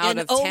him out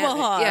of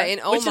Omaha. Yeah, in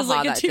Omaha, which is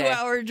like a that day.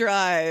 2-hour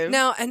drive.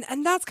 Now,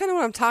 and that's kind of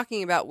what I'm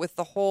talking about with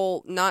the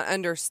whole not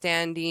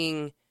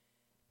understanding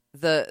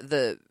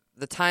the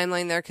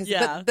timeline there.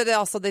 Yeah. But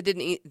also they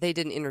didn't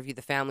interview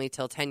the family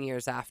till 10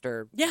 years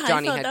after Yeah,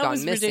 Johnny I thought had that gone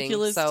was missing.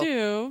 ridiculous So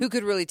too. who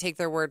could really take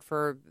their word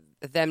for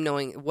them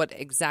knowing what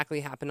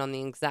exactly happened on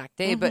the exact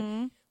day? But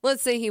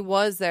let's say he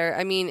was there.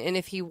 I mean, and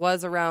if he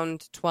was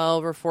around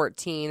 12 or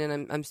 14,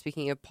 and I'm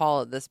speaking of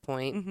Paul at this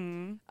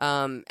point,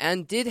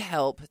 and did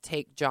help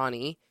take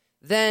Johnny,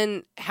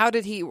 then how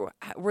did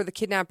were the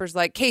kidnappers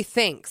like, hey,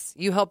 thanks,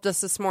 you helped us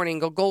this morning,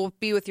 go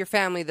be with your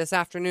family this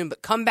afternoon,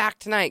 but come back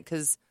tonight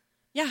because...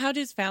 Yeah, how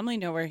does family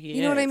know where he is?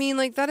 You know what I mean?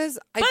 Like, that is,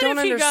 I But don't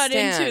if he understand.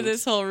 got into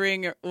this whole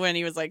ring when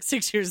he was like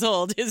 6 years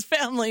old, his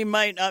family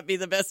might not be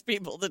the best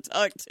people to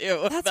talk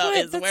to about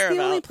his That's whereabouts.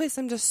 the only place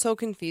I'm just so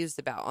confused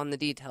about on the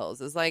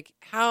details is like,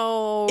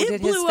 how It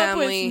did blew his up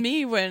family... with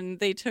me when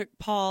they took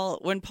Paul,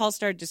 when Paul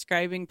started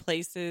describing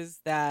places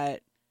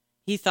that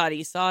he thought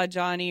he saw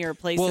Johnny or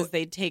places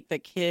they'd take the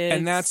kids.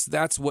 And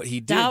that's what he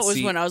did. That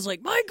was when I was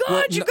like, my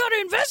God, you got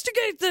to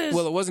investigate this.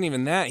 Well, it wasn't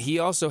even that. He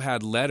also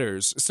had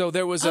letters. So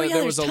there was a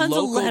there's tons of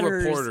local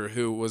letters. reporter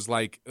who was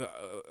like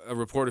a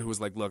reporter who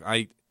was like, look,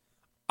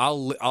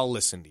 I'll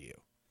listen to you.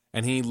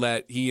 And he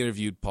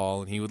interviewed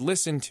Paul, and he would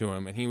listen to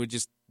him, and he would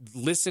just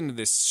listen to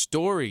this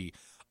story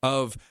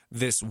of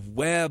this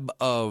web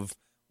of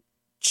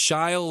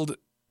child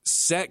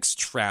sex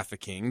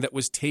trafficking that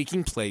was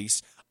taking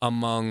place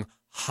among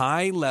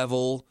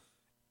high-level,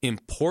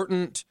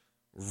 important,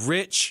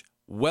 rich,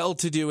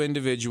 well-to-do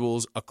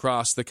individuals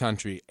across the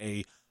country.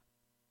 A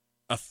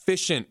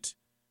efficient,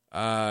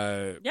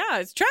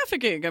 it's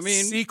trafficking. I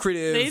mean,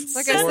 secretive,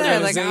 Like I said,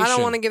 like, I don't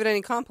organization. want to give it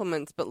any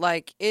compliments, but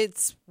like,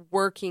 it's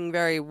working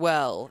very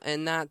well,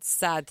 and that's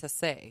sad to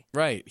say.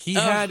 Right. He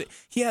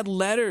had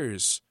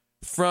letters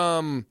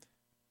from,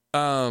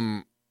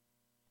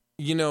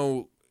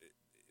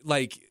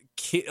 like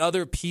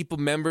other people,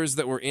 members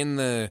that were in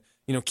the,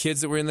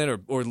 kids that were in that,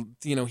 or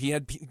he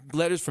had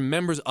letters from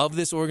members of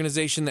this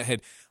organization that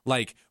had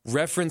like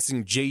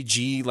referencing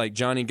JG, like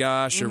Johnny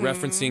Gosh, or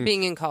referencing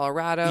Being in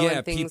Colorado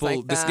and things people. like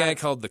that. This guy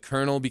called the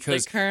Colonel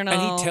because, and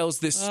he tells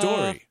this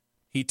story.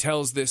 He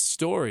tells this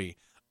story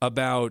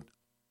about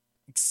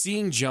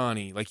seeing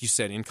Johnny, like you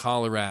said, in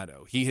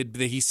Colorado.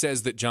 He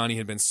says that Johnny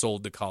had been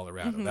sold to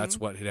Colorado. That's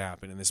what had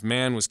happened, and this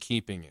man was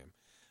keeping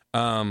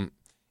him.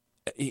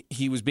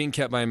 He was being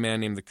kept by a man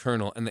named the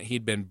Colonel, and that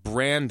he'd been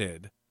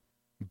branded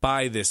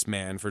by this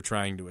man for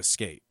trying to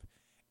escape.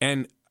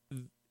 And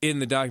in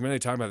the documentary,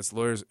 talking about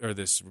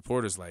this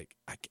reporter's like,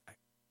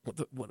 what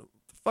the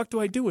fuck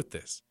do I do with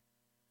this?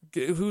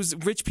 Who's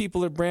rich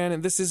people are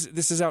branded? This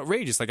is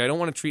outrageous. Like, I don't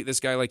want to treat this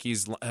guy like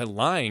he's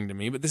lying to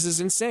me, but this is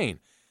insane.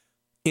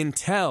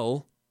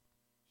 Until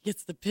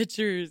gets the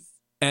pictures.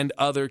 And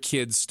other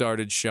kids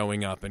started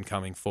showing up and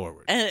coming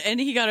forward. And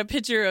he got a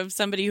picture of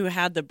somebody who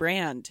had the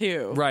brand,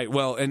 too. Right.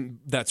 Well, and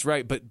that's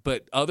right.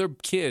 But other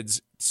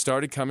kids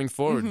started coming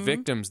forward,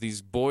 victims,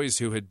 these boys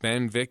who had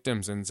been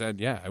victims and said,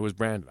 yeah, I was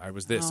branded. I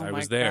was this. I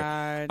was there.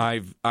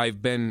 God.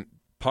 I've been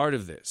part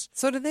of this.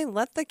 So did they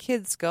let the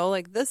kids go?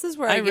 Like, this is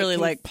where I really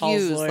get like Paul's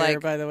confused. lawyer,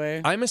 Like, by the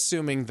way. I'm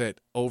assuming that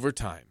over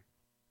time,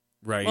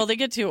 right? Well, they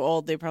get too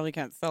old; they probably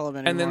can't sell them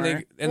anymore. And then they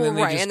right,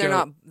 just and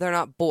go, they're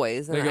not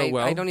boys. And They go,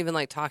 well, I don't even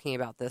like talking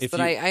about this, if but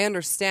you- I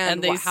understand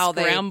and they how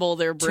scramble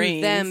their brains.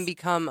 to them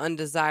become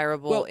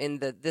undesirable Well- in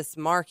this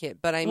market.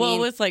 But I well, mean,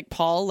 with like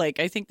Paul,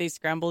 like I think they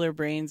scramble their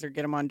brains or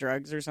get them on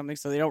drugs or something,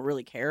 so they don't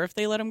really care if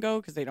they let them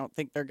go because they don't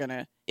think they're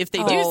gonna. If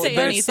they do say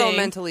they're anything, so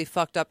mentally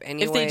fucked up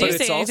anyway. if they do But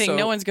say it's anything, also-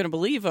 no one's gonna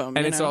believe them.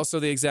 and it's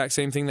also the exact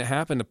same thing that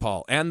happened to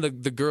Paul and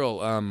the girl.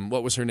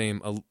 What was her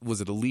name?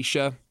 Was it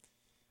Alicia?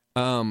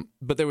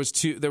 But there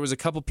was a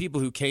couple people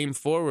who came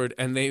forward,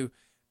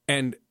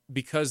 and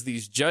because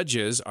these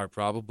judges are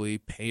probably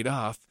paid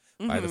off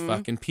by the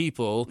fucking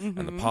people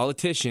and the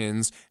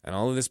politicians and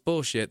all of this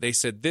bullshit, they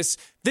said this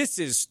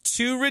is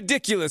too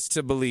ridiculous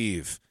to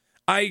believe.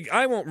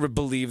 I won't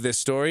believe this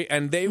story,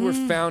 and they were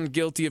found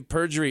guilty of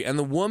perjury, and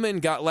the woman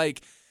got like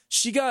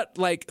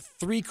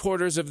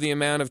 3/4 of the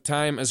amount of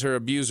time as her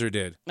abuser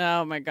did.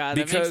 Oh my God,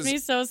 that Because- makes me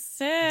so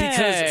sick.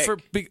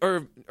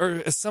 Because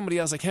or somebody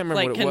else, I can't remember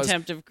Like what it was.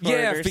 contempt of court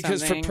Yeah, or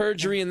because something. for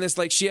perjury and this,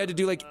 like she had to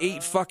do like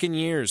 8 fucking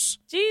years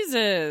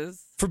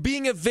Jesus, for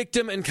being a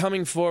victim and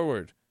coming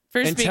forward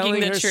for and speaking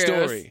telling the her truth.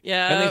 story.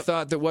 Yeah, and they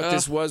thought that what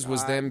this Oh, was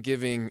God. them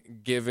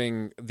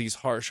giving these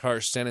harsh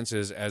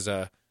sentences as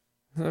a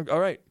all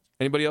right.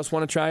 Anybody else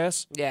want to try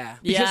us? yeah.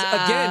 Because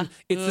Yeah. again,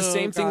 it's the Oh,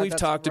 same thing God, we've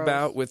that's talked gross.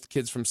 about with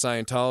kids from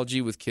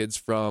Scientology, with kids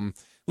from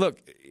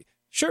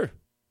sure.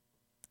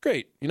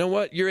 Great. You know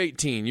what? You're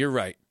 18. You're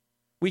right.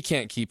 We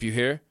can't keep you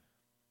here.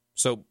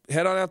 So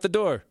head on out the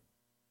door.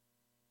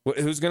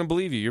 Who's going to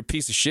believe you? You're a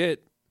piece of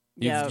shit.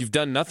 Yeah. You've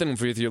done nothing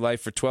with your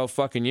life for 12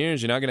 fucking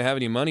years. You're not going to have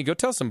any money. Go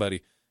tell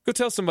somebody. Go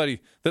tell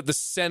somebody that the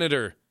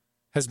senator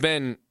has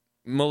been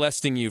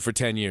molesting you for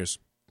 10 years.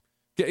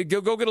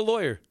 Go get a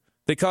lawyer.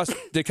 They cost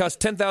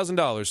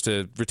 $10,000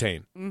 to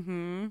retain.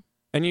 Mm-hmm.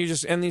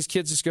 And these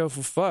kids just go, well,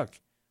 fuck.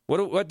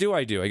 What do?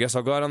 I guess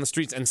I'll go out on the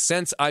streets. And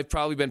since I've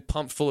probably been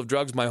pumped full of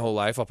drugs my whole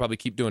life, I'll probably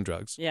keep doing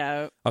drugs.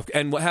 Yeah.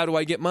 And how do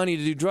I get money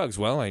to do drugs?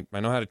 Well, I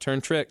know how to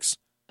turn tricks.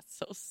 That's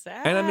so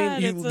sad. And I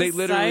mean, they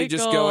literally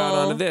just go out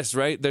onto this,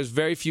 right? There's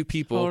very few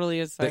people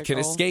that can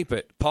escape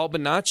it. Paul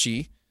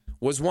Bonacci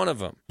was one of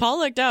them. Paul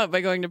lucked out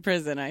by going to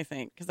prison, I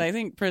think, because I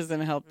think prison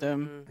helped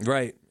him.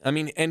 Right. I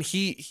mean, and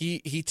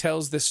he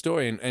tells this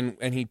story,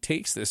 and he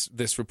takes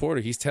this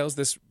reporter. He tells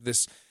this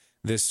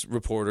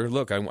reporter,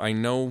 look, I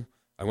know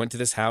I went to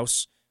this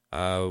house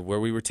where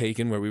we were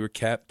taken, where we were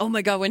kept. Oh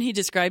my God, when he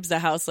describes the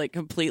house like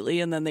completely,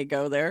 and then they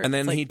go there, and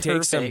then he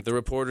takes him. The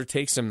reporter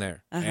takes him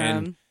there,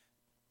 and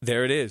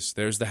there it is.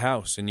 There's the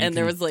house, and you can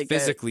there was like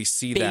physically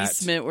see that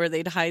basement where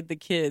they'd hide the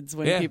kids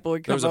when people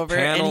would come over,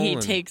 and he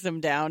takes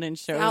them down and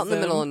shows out in the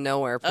them. middle of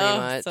nowhere, pretty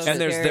much. So and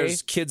scary.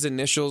 there's kids'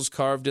 initials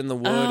carved in the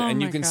wood,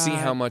 and you can see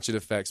how much it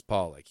affects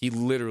Paul. Like he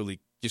literally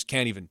just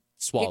can't even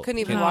swallow. He couldn't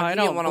even No, walk. I He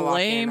don't didn't want to walk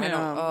in. blame I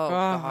don't. him. Oh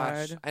God.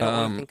 gosh, I don't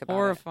want to think about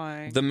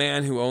Horrifying. The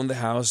man who owned the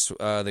house,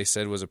 they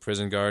said, was a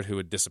prison guard who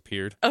had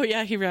disappeared Oh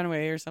yeah, he ran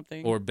away or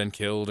something. or been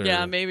killed, or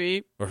yeah,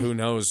 maybe. or who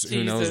knows?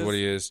 Who knows Jesus. what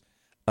he is?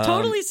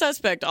 Totally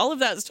suspect. All of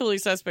that's totally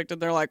suspect, and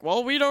they're like,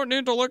 "Well, we don't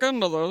need to look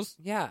into those."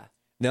 it. Yeah.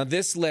 Now,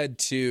 this led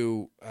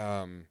to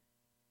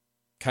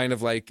kind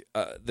of like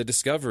the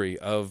discovery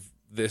of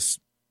this.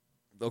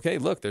 Okay,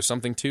 look, there's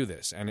something to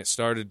this, and it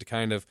started to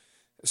kind of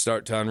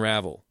start to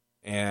unravel,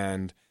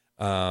 and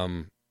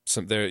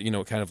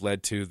it kind of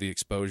led to the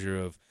exposure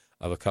of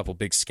a couple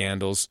big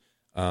scandals.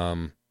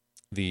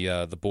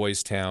 The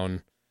Boys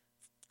Town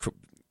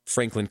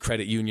Franklin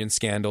Credit Union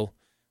scandal,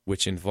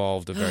 which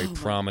involved a very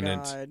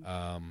prominent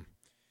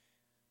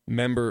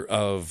member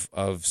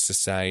of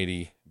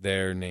society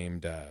there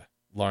named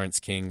Lawrence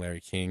King, Larry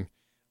King,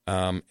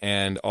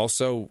 and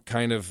also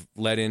kind of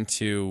led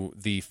into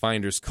the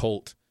Finders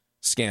Cult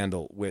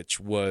scandal,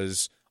 which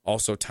was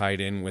also tied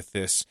in with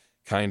this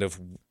kind of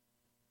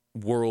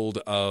world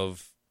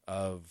of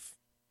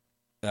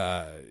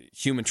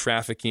human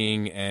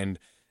trafficking and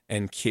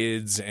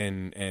kids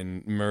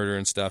and murder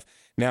and stuff.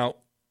 Now,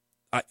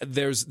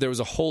 there was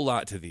a whole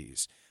lot to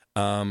these.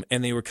 And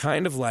they were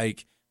kind of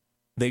like,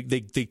 they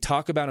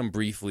talk about them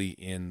briefly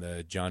in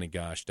the Johnny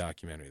Gosch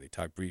documentary. They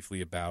talk briefly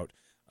about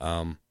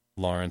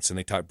Lawrence, and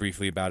they talk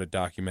briefly about a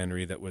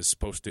documentary that was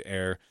supposed to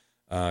air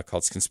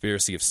called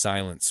Conspiracy of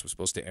Silence, was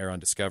supposed to air on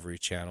Discovery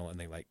Channel, and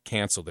they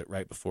canceled it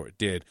right before it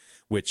did,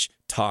 which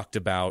talked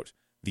about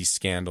these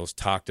scandals,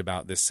 talked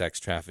about this sex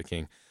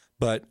trafficking.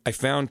 But I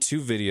found two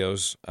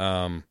videos.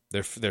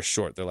 They're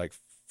short. They're like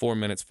 4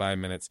 minutes, 5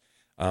 minutes.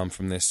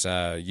 From this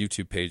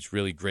YouTube page,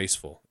 Really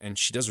Graceful. And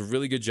she does a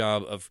really good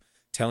job of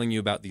telling you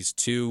about these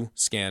two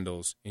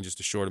scandals in just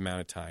a short amount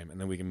of time, and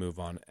then we can move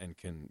on and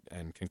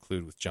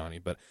conclude with Johnny.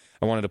 But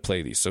I wanted to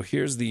play these. So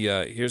here's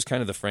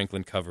kind of the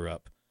Franklin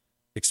cover-up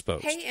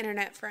exposed. Hey,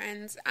 Internet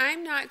friends.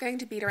 I'm not going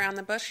to beat around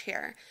the bush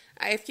here.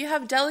 If you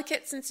have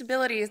delicate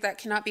sensibilities that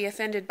cannot be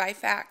offended by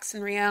facts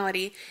and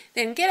reality,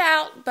 then get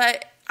out.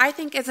 But I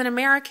think as an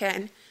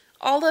American,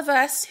 all of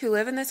us who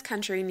live in this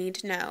country need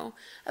to know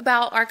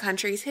about our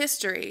country's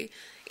history.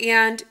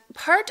 And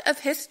part of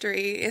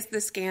history is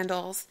the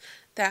scandals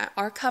that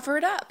are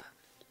covered up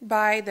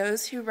by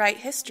those who write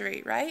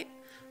history, right?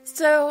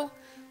 So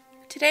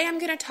today I'm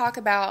going to talk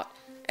about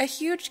a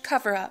huge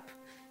cover-up,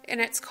 and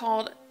it's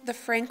called the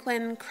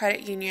Franklin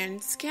Credit Union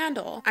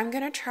scandal. I'm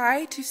going to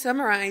try to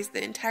summarize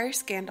the entire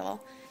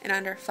scandal in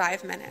under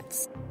 5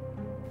 minutes.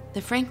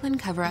 The Franklin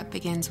cover-up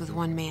begins with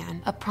one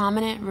man, a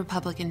prominent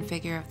Republican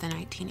figure of the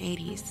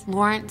 1980s,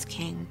 Lawrence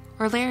King,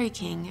 or Larry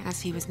King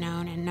as he was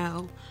known, and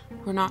no,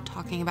 we're not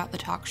talking about the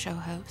talk show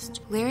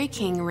host. Larry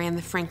King ran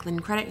the Franklin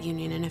Credit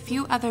Union and a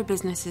few other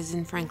businesses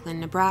in Franklin,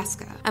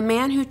 Nebraska. A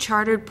man who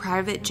chartered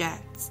private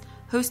jets,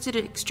 hosted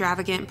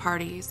extravagant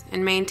parties,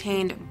 and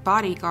maintained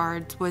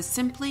bodyguards was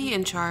simply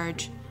in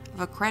charge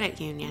of a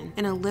credit union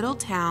in a little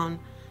town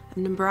of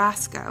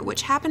Nebraska,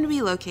 which happened to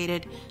be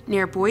located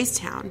near Boys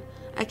Town,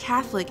 a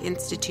Catholic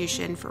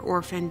institution for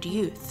orphaned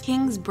youth.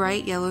 King's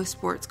bright yellow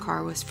sports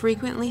car was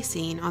frequently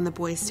seen on the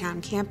Boys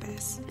Town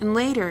campus, and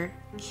later,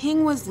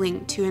 King was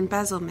linked to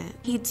embezzlement.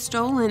 He'd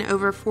stolen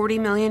over $40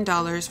 million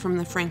from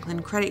the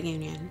Franklin Credit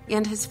Union,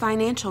 and his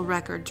financial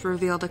records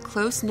revealed a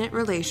close-knit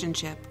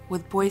relationship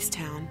with Boys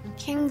Town.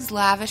 King's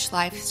lavish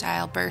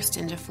lifestyle burst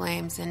into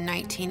flames in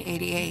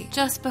 1988,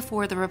 just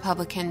before the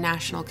Republican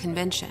National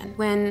Convention,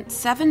 when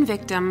 7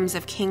 victims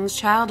of King's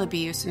child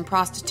abuse and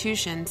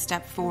prostitution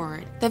stepped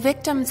forward. The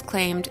victims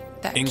claimed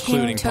that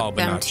Including King Paul took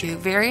them Bonacci. to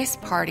various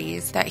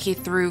parties that he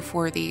threw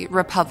for the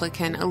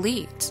Republican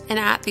elite, and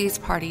at these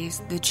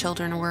parties, the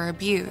children were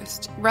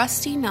abused.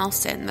 Rusty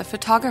Nelson, the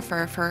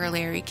photographer for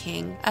Larry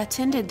King,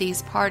 attended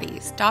these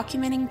parties,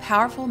 documenting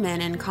powerful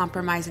men in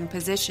compromising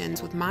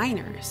positions with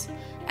minors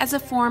as a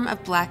form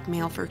of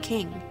blackmail for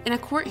King. In a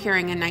court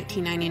hearing in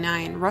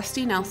 1999,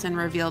 Rusty Nelson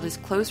revealed his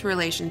close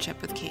relationship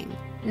with King.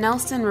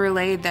 Nelson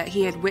relayed that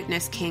he had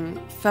witnessed King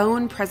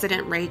phone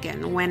President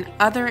Reagan when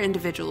other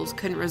individuals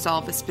couldn't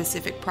resolve a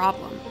specific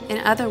problem. In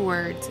other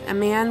words, a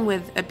man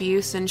with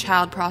abuse and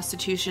child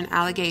prostitution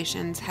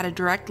allegations had a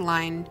direct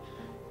line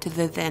to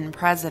the then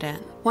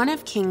president. One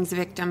of King's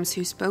victims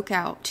who spoke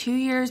out 2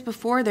 years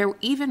before there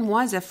even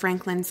was a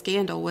Franklin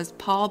scandal was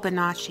Paul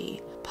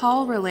Bonacci.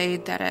 Paul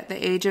relayed that at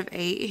the age of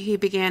 8, he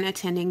began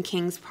attending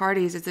King's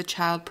parties as a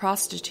child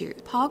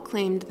prostitute. Paul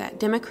claimed that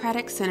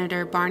Democratic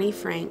Senator Barney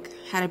Frank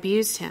had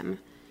abused him,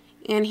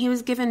 and he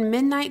was given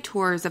midnight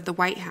tours of the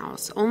White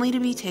House, only to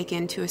be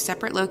taken to a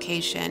separate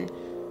location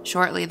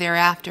shortly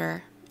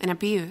thereafter and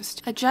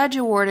abused. A judge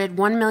awarded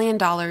 $1 million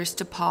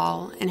to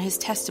Paul in his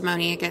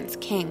testimony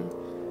against King,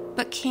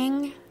 but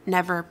King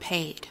never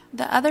paid.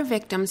 The other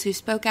victims who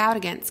spoke out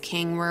against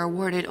King were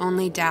awarded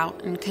only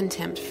doubt and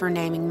contempt for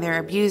naming their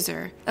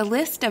abuser. A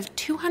list of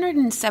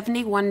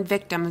 271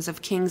 victims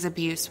of King's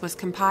abuse was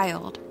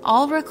compiled,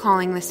 all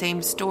recalling the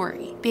same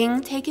story: being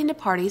taken to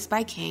parties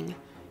by King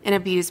and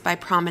abused by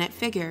prominent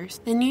figures.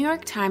 The New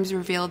York Times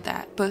revealed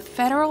that both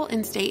federal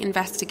and state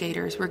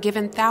investigators were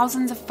given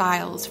thousands of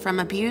files from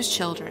abused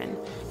children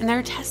and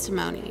their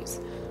testimonies,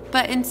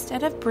 but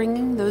instead of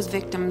bringing those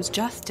victims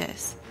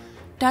justice,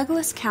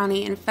 Douglas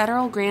County and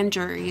federal grand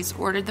juries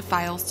ordered the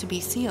files to be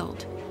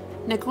sealed,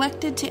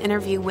 neglected to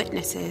interview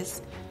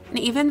witnesses, and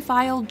even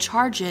filed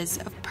charges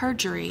of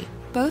perjury.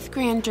 Both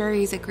grand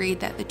juries agreed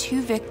that the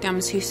 2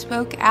 victims who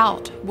spoke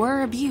out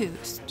were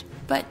abused,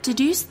 but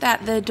deduced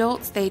that the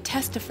adults they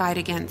testified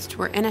against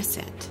were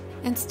innocent.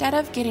 Instead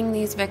of getting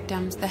these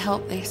victims the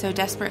help they so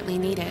desperately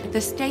needed,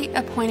 the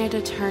state-appointed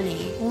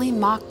attorney only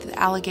mocked the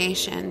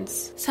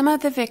allegations. Some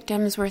of the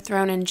victims were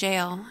thrown in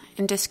jail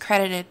and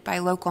discredited by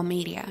local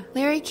media.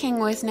 Larry King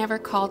was never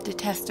called to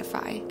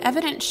testify.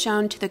 Evidence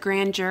shown to the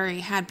grand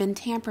jury had been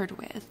tampered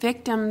with.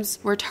 Victims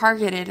were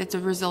targeted as a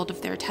result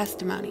of their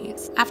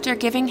testimonies. After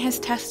giving his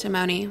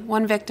testimony,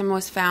 one victim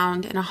was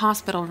found in a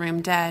hospital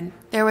room dead.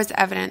 There was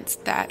evidence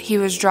that he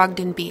was drugged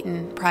and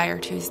beaten prior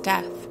to his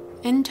death.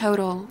 In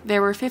total,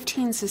 there were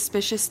 15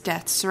 suspicious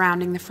deaths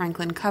surrounding the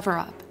Franklin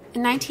cover-up.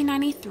 In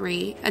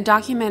 1993, a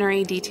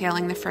documentary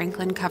detailing the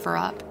Franklin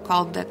cover-up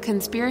called The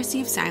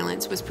Conspiracy of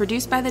Silence was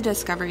produced by the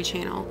Discovery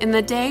Channel, and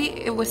the day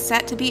it was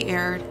set to be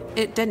aired,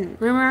 it didn't.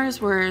 Rumors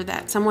were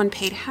that someone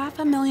paid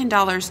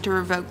 $500,000 to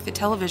revoke the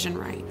television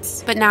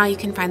rights, but now you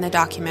can find the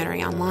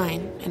documentary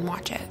online and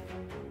watch it.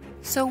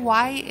 So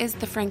why is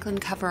the Franklin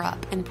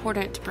cover-up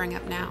important to bring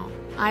up now?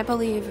 I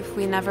believe if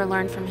we never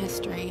learn from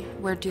history,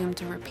 we're doomed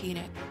to repeat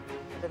it.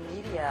 The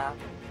media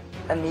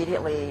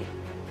immediately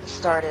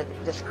started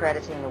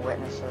discrediting the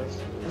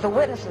witnesses. The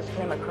witnesses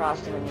came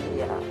across in the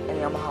media, in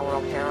the Omaha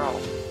World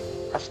Herald,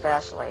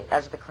 especially,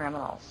 as the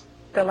criminals.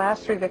 The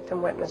last 3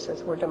 victim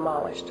witnesses were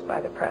demolished by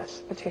the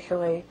press,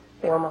 particularly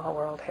the Omaha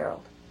World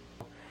Herald.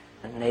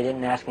 And they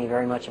didn't ask me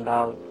very much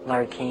about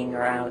Larry King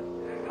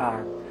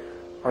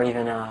or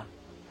even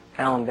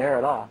Alan Baer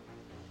at all.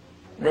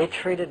 They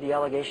treated the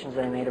allegations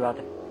that I made about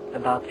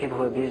the people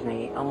who abused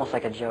me almost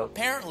like a joke.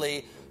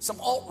 Apparently, some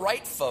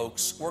alt-right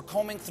folks were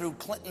combing through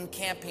Clinton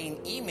campaign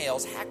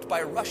emails hacked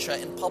by Russia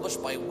and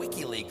published by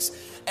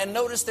WikiLeaks, and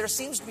noticed there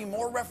seems to be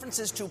more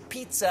references to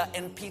pizza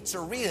and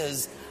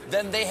pizzerias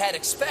than they had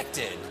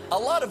expected. A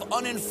lot of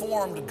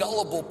uninformed,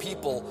 gullible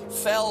people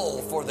fell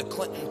for the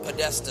Clinton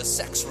Podesta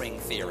sex ring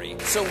theory.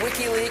 So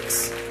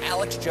WikiLeaks,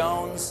 Alex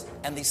Jones,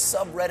 and these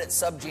subreddit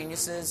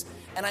subgeniuses,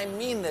 and I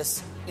mean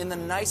this in the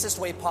nicest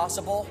way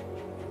possible,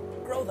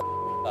 grow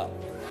the up.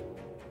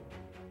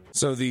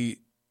 So the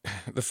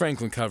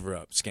Franklin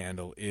cover-up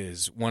scandal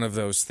is one of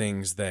those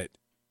things that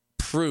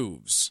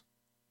proves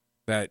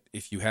that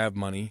if you have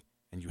money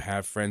and you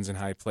have friends in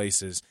high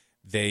places,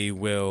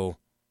 you're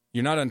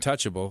not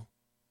untouchable.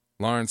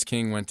 Lawrence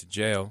King went to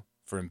jail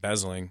for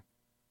embezzling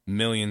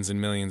millions and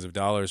millions of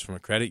dollars from a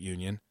credit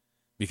union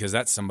because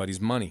that's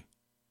somebody's money.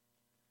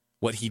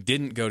 What he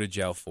didn't go to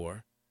jail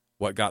for,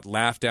 what got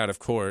laughed out of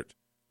court,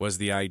 was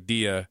the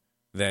idea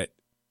that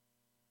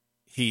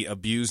he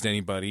abused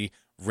anybody,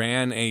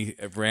 ran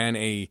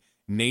a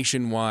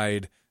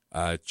nationwide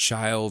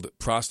child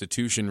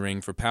prostitution ring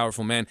for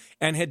powerful men,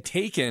 and had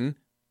taken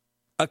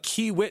a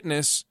key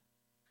witness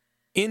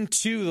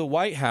into the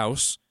White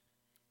House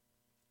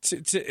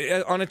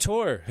on a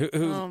tour. Who,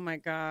 oh my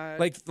God!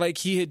 Like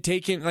he had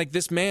taken, like,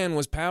 this man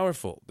was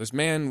powerful. This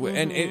man,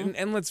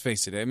 and let's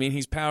face it. I mean,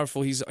 he's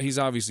powerful. He's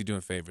obviously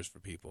doing favors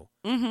for people,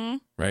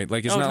 right?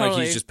 Like, it's not totally.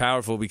 like he's just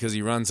powerful because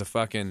he runs a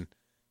fucking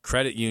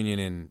credit union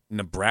in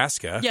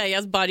Nebraska. Yeah, he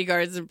has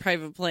bodyguards and a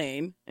private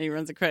plane, and he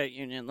runs a credit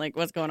union. Like,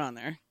 what's going on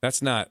there?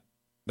 That's not.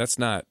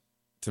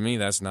 To me,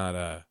 that's not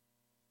a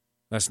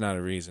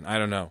reason. I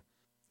don't know.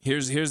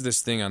 Here's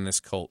this thing on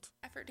this cult.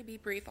 Effort to be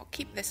brief, I'll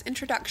keep this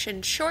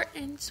introduction short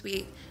and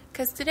sweet,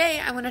 because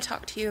today I want to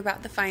talk to you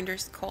about the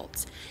Finders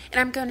Cult, and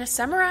I'm going to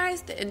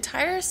summarize the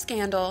entire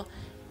scandal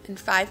in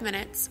 5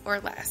 minutes or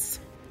less.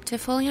 To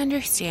fully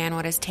understand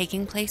what is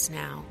taking place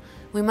now,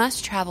 we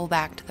must travel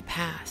back to the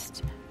past,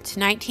 to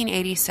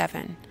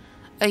 1987,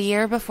 A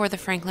year before the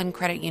Franklin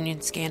Credit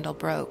Union scandal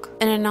broke,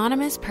 an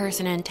anonymous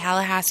person in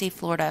Tallahassee,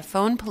 Florida,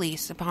 phoned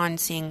police upon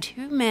seeing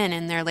 2 men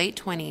in their late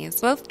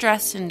 20s, both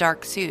dressed in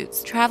dark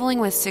suits, traveling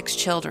with 6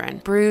 children,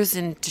 bruised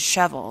and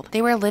disheveled.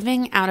 They were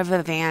living out of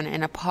a van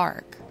in a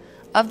park.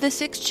 Of the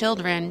 6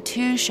 children,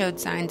 2 showed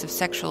signs of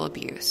sexual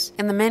abuse,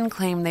 and the men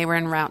claimed they were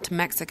en route to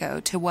Mexico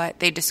to what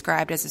they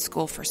described as a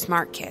school for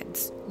smart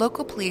kids.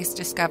 Local police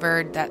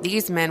discovered that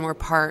these men were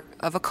part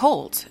of a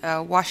cult,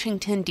 a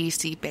Washington,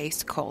 D.C.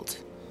 based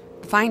cult.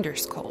 The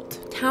Finders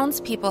Cult.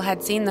 Townspeople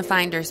had seen the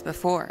Finders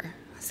before.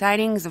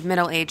 Sightings of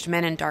middle-aged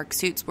men in dark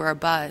suits were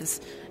abuzz,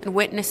 and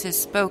witnesses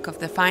spoke of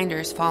the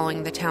Finders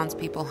following the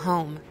townspeople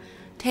home,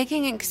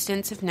 taking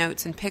extensive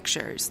notes and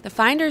pictures. The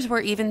Finders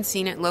were even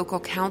seen at local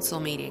council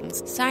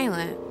meetings,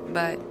 silent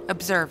but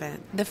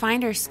observant. The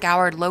Finders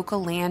scoured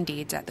local land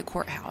deeds at the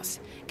courthouse,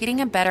 getting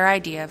a better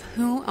idea of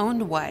who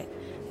owned what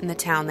in the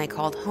town they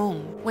called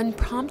home. When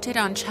prompted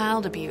on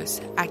child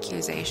abuse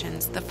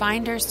accusations, the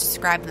Finders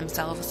described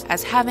themselves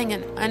as having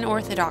an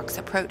unorthodox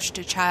approach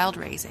to child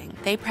raising.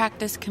 They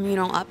practiced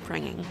communal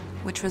upbringing,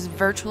 which was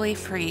virtually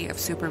free of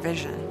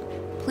supervision.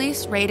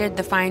 Police raided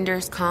the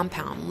Finders'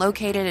 compound,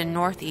 located in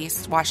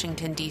northeast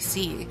Washington,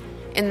 D.C.,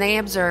 and they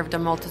observed a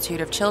multitude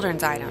of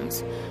children's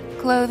items,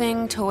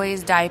 clothing,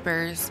 toys,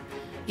 diapers,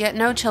 yet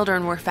no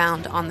children were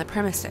found on the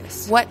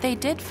premises. What they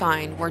did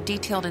find were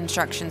detailed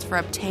instructions for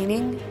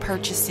obtaining,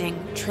 purchasing,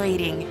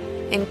 trading,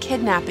 and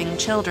kidnapping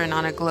children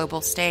on a global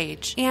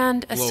stage,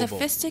 and a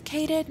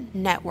sophisticated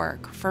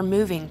network for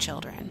moving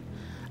children.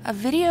 A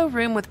video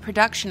room with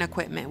production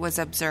equipment was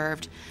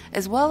observed,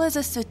 as well as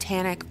a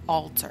satanic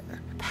altar.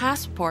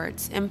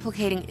 Passports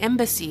implicating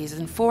embassies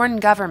and foreign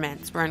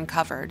governments were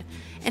uncovered,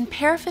 and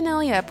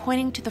paraphernalia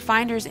pointing to the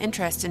Finders'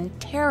 interest in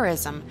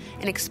terrorism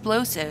and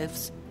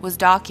explosives was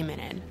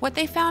documented. What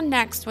they found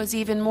next was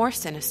even more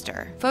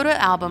sinister. Photo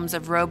albums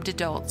of robed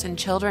adults and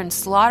children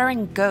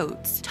slaughtering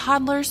goats,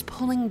 toddlers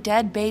pulling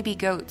dead baby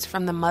goats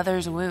from the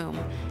mother's womb,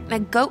 and a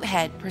goat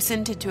head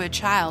presented to a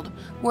child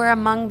were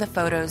among the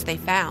photos they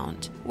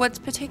found. What's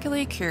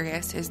particularly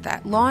curious is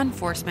that law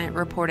enforcement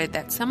reported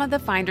that some of the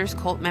Finders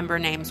cult member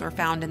names were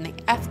found in the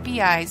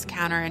FBI's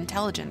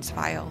counterintelligence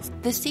files.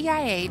 The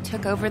CIA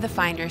took over the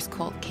Finders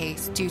cult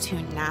case due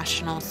to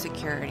national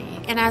security,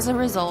 and as a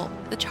result,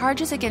 the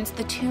charges against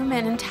the 2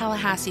 men in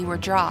Tallahassee were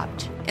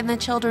dropped, and the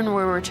children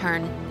were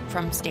returned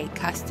from state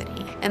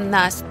custody, and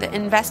thus the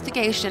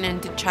investigation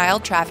into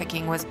child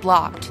trafficking was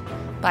blocked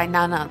by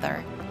none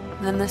other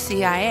than the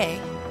CIA.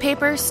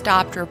 Papers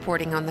stopped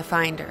reporting on the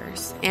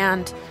Finders,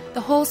 and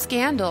the whole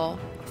scandal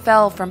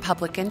fell from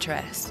public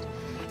interest.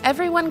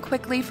 Everyone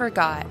quickly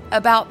forgot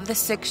about the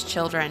 6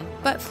 children,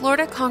 but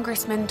Florida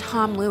Congressman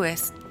Tom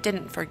Lewis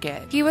didn't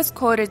forget. He was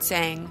quoted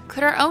saying,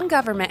 "Could our own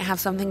government have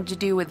something to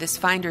do with this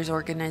Finders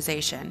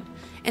organization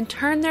and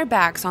turn their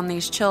backs on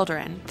these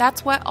children?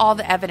 That's what all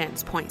the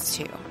evidence points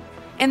to."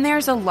 And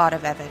there's a lot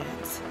of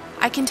evidence.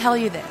 I can tell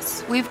you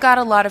this, we've got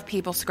a lot of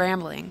people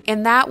scrambling,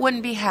 and that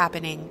wouldn't be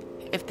happening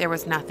if there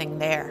was nothing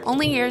there.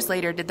 Only years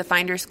later did the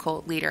Finders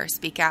cult leader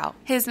speak out.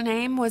 His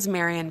name was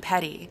Marion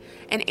Petty,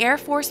 an Air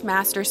Force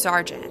Master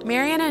Sergeant.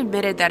 Marion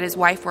admitted that his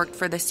wife worked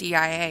for the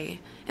CIA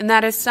and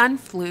that his son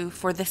flew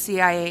for the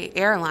CIA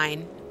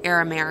airline,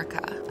 Air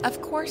America.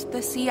 Of course,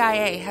 the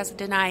CIA has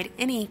denied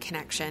any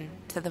connection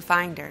to the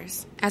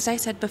Finders. As I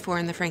said before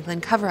in the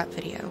Franklin cover-up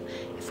video,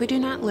 if we do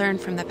not learn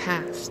from the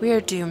past, we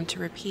are doomed to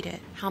repeat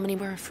it. How many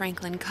more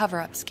Franklin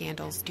cover-up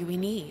scandals do we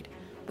need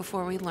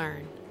before we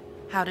learn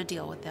how to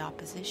deal with the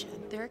opposition?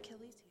 Their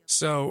Achilles heel.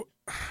 So,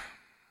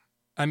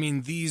 I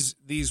mean,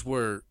 these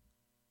were,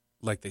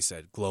 like they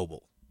said,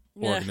 global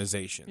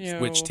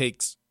organizations, which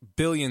takes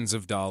billions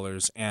of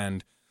dollars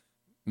and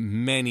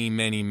many,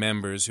 many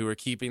members who are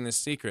keeping this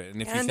secret.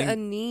 And if you think, a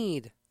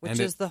need, which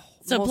is the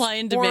supply most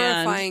and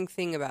demand. horrifying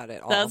thing about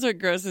it all. That's what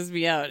grosses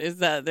me out, is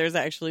that there's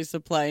actually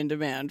supply and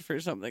demand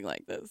for something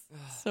like this.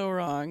 So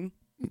wrong.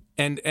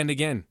 And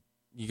again,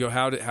 you go,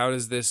 how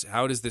does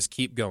this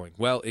keep going?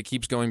 Well, it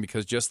keeps going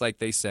because just like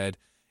they said,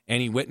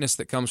 any witness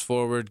that comes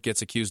forward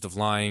gets accused of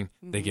lying.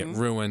 They get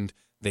ruined.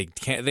 They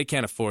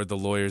can't afford the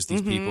lawyers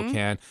these people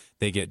can.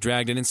 They get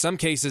dragged, and in some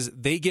cases,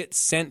 they get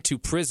sent to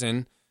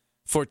prison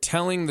for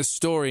telling the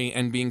story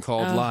and being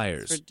called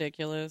liars. It's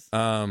ridiculous.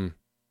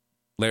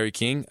 Larry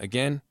King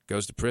again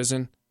goes to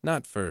prison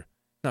not for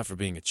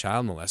being a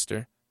child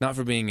molester, not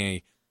for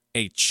being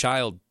a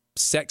child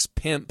sex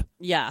pimp.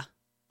 Yeah.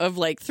 Of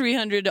like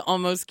 300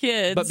 almost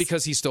kids. But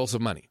because he stole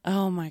some money.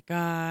 Oh, my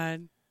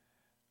God.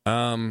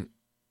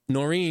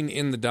 Noreen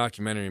in the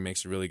documentary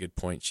makes a really good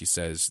point. She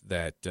says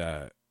that,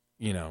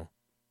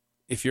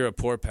 if you're a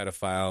poor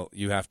pedophile,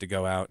 you have to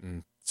go out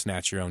and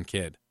snatch your own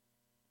kid.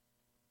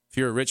 If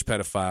you're a rich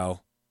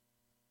pedophile,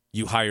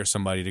 you hire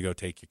somebody to go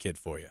take your kid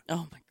for you.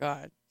 Oh, my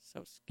God.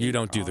 So scary. You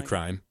don't do the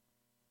crime.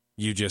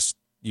 You just,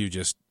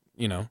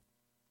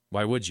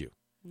 why would you?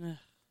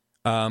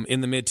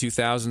 In the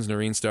mid-2000s,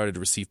 Noreen started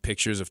to receive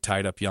pictures of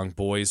tied-up young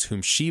boys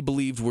whom she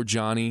believed were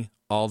Johnny,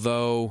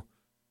 although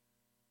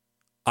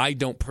I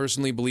don't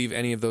personally believe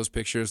any of those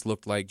pictures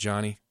looked like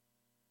Johnny.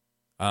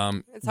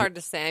 It's hard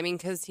to say. I mean,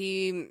 because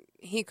he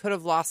could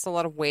have lost a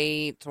lot of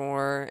weight,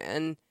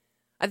 and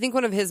I think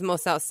one of his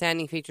most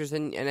outstanding features,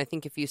 and I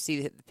think if you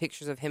see the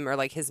pictures of him, are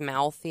like his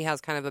mouth. He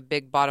has kind of a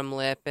big bottom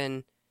lip,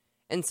 and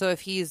so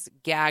if he's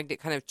gagged, it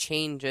kind of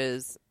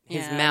changes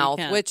his mouth,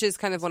 which is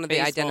kind of one of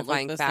the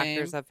identifying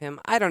factors of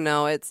him. I don't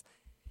know. It's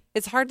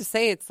hard to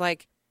say. It's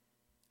like,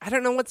 I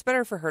don't know what's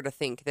better for her to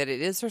think, that it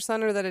is her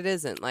son or that it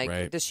isn't.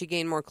 Like, does she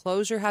gain more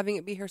closure having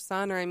it be her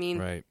son? Or, I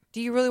mean,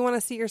 do you really want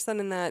to see your son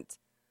in that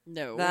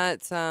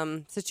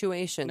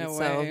situation? No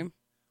way.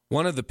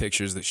 One of the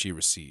pictures that she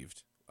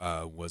received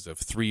was of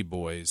 3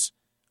 boys,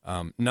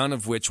 none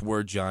of which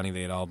were Johnny.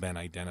 They had all been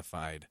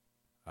identified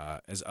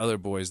as other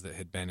boys that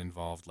had been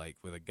involved, like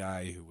with a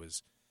guy who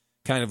was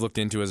kind of looked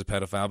into as a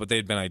pedophile, but they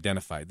had been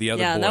identified. The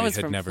other boy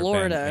had never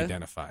been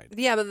identified.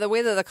 Yeah, but the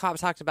way that the cop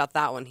talked about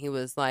that one, he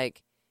was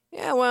like,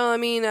 yeah, well, I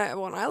mean,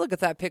 when I look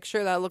at that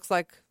picture, that looks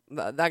like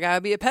that guy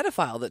would be a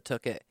pedophile that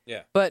took it.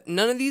 Yeah. But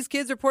none of these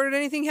kids reported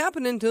anything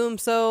happening to him,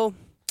 so...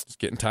 Just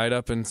getting tied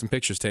up and some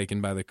pictures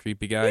taken by the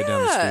creepy guy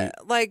down the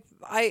street. Like,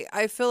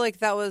 I feel like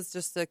that was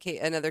just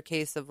another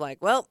case of like,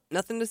 well,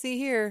 nothing to see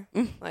here.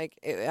 Like,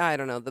 I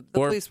don't know. The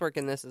police work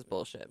in this is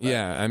bullshit. But.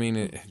 Yeah, I mean,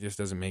 it just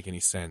doesn't make any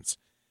sense.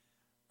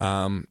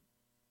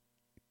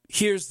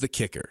 Here's the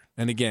kicker.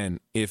 And again,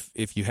 if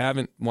you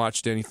haven't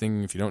watched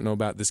anything, if you don't know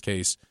about this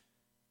case,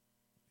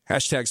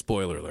 hashtag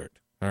spoiler alert.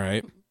 All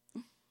right.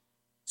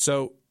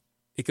 So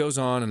it goes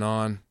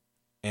on,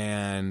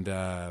 and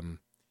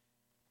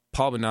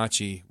Paul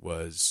Bonacci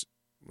was,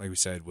 like we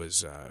said,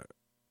 was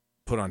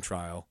put on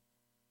trial,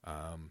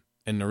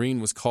 and Noreen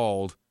was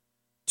called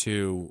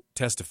to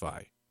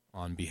testify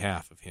on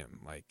behalf of him,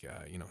 like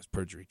his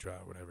perjury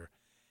trial or whatever.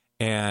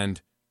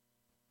 And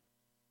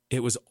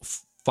it was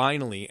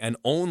finally and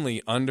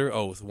only under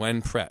oath,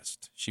 when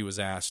pressed, she was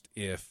asked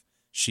if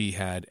she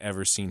had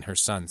ever seen her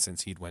son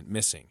since he'd went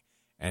missing,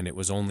 and it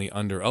was only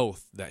under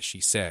oath that she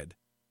said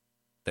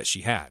that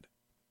she had.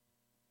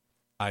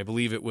 I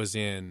believe it was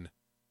in...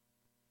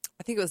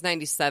 I think it was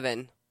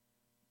 97.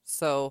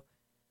 So,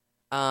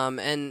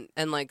 and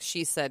like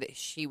she said,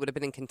 she would have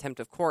been in contempt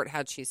of court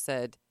had she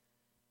said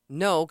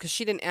no, because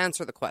she didn't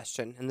answer the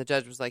question. And the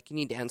judge was like, you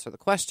need to answer the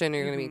question or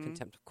you're going to be in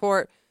contempt of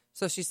court.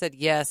 So she said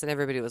yes, and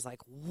everybody was like,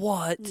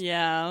 what?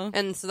 Yeah.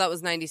 And so that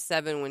was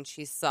 97 when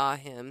she saw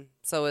him.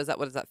 So is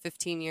that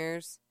 15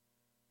 years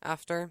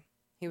after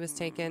he was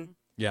taken?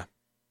 Yeah.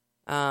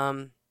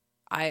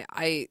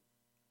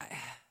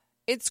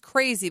 It's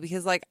crazy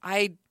because, like,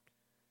 I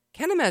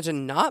can't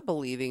imagine not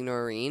believing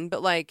Noreen,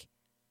 but, like,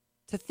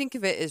 to think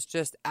of it is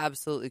just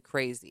absolutely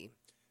crazy.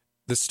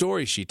 The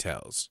story she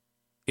tells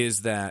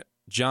is that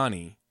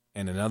Johnny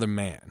and another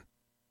man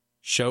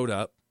showed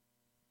up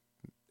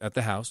at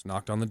the house,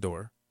 knocked on the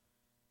door,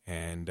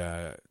 and,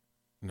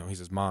 he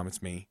says, Mom,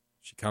 it's me.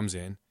 She comes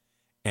in,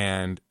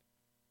 and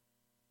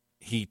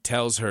he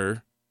tells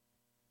her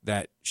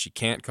that she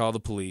can't call the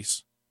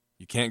police.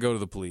 You can't go to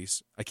the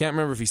police. I can't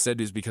remember if he said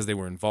it was because they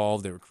were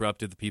involved, they were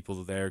corrupted, the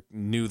people there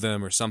knew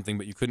them or something,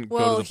 but you couldn't go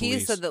to the police. Well, he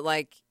said that,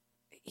 like,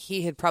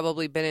 he had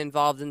probably been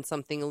involved in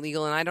something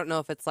illegal, and I don't know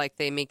if it's like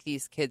they make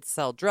these kids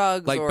sell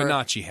drugs. Like or...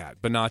 Bonacci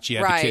had. Bonacci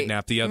had to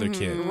kidnap the other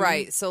kid.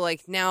 Right. So,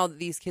 like, now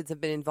these kids have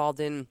been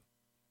involved in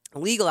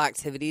illegal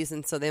activities,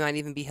 and so they might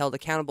even be held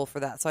accountable for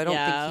that. So I don't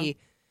think he...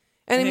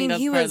 And I mean, that's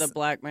he part was of the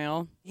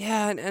blackmail.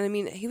 Yeah, and I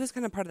mean, he was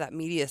kind of part of that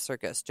media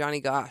circus,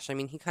 Johnny Gosh. I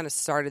mean, he kind of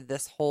started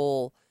this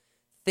whole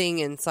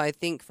thing, and so I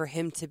think for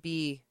him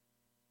to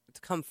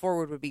come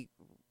forward would be,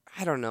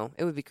 I don't know,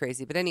 it would be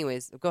crazy. But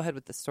anyways, go ahead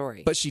with the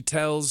story. But she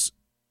tells,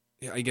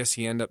 I guess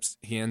he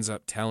ends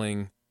up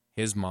telling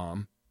his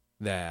mom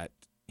that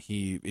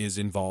he is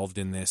involved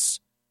in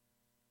this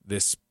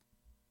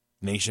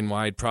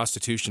nationwide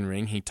prostitution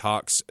ring. He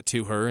talks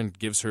to her and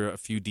gives her a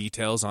few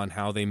details on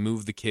how they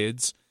move the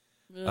kids.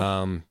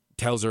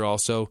 Tells her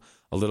also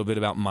a little bit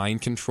about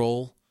mind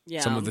control,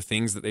 some of the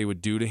things that they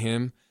would do to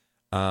him.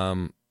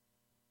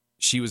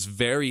 She was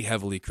very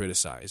heavily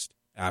criticized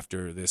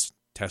after this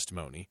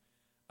testimony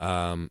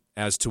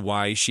as to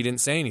why she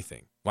didn't say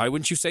anything. Why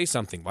wouldn't you say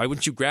something? Why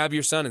wouldn't you grab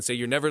your son and say,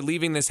 you're never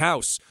leaving this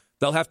house?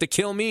 They'll have to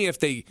kill me if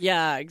they...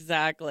 Yeah,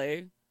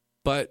 exactly.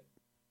 But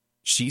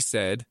she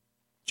said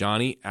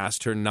Johnny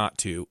asked her not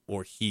to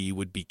or he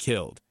would be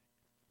killed.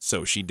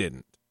 So she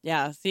didn't.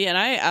 Yeah, see, and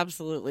I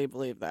absolutely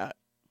believe that.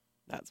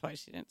 That's why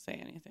she didn't say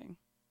anything.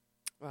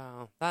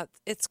 Wow,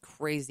 it's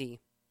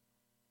crazy.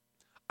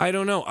 I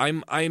don't know. I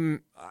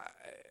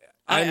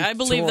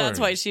believe torn. that's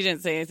why she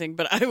didn't say anything,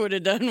 but I would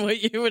have done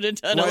what you would have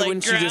done. Why like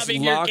wouldn't you just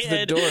grabbing lock your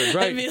kid the door?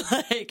 Right. And be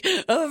like,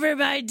 over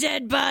my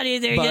dead body,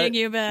 they're getting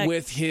you back.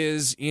 With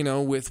his,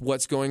 with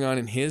what's going on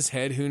in his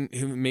head, who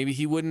maybe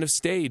he wouldn't have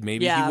stayed.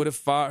 Maybe he would have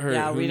fought her.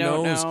 Yeah, who we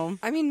don't knows? know.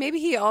 I mean, maybe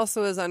he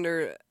also is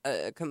under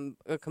a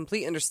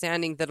complete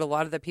understanding that a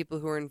lot of the people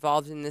who are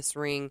involved in this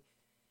ring,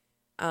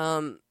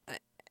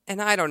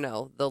 and I don't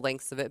know the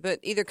lengths of it, but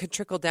either could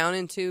trickle down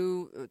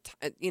into,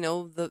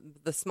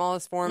 the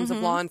smallest forms of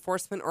law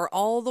enforcement or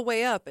all the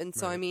way up. And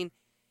so, I mean,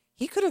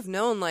 he could have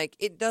known, like,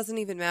 it doesn't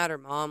even matter,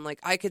 Mom. Like,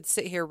 I could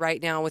sit here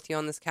right now with you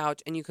on this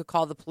couch, and you could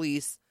call the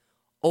police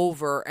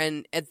over,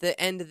 and at the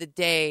end of the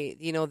day,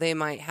 you know, they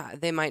might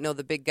know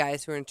the big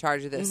guys who are in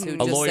charge of this. Who A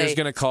just lawyer's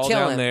going to call kill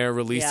down him. there,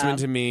 release him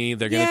into me.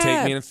 They're going to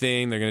take me in a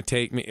thing. They're going to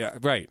take me.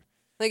 Right.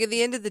 Like, at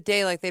the end of the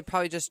day, like, they'd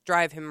probably just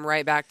drive him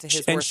right back to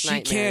his And worst she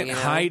nightmare. can't you know?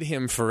 hide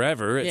him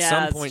forever. At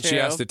some point, she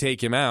has to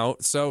take him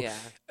out. So,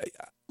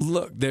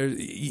 look, there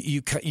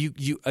you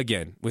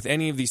again, with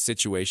any of these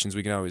situations,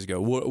 we can always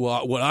go,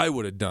 what I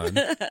would have done.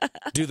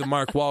 Do the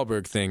Mark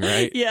Wahlberg thing,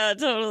 right? Yeah,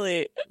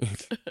 totally.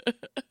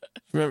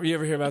 Remember, you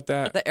ever hear about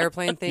that? The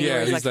airplane thing? Yeah, where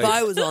he's he's like, like- if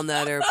I was on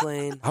that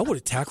airplane. I would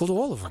have tackled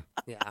all of them.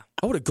 Yeah.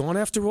 I would have gone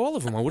after all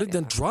of them. I would have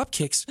done drop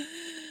kicks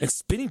and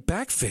spinning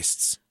back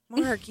fists.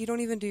 Mark, you don't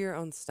even do your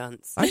own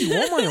stunts. I do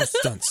all my own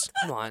stunts.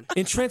 Come on.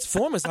 In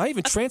Transformers, I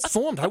even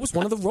transformed. I was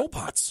one of the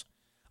robots.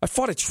 I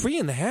fought a tree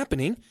in The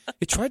Happening.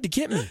 It tried to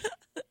get me.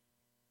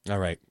 All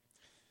right.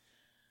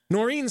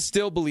 Noreen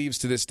still believes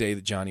to this day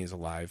that Johnny is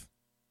alive.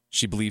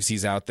 She believes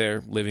he's out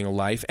there living a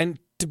life. And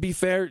to be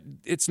fair,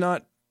 it's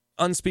not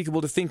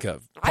unspeakable to think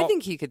of. I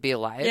think he could be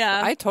alive.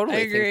 Yeah, I totally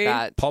I agree. think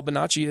that. Paul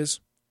Bonacci is.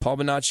 Paul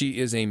Bonacci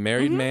is a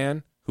married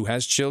man who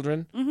has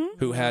children,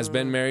 who has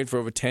been married for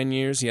over 10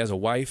 years. He has a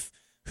wife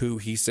who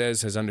he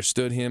says has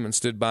understood him and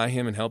stood by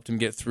him and helped him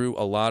get through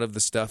a lot of the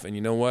stuff. And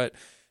you know what?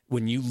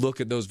 When you look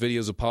at those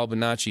videos of Paul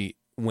Bonacci,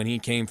 when he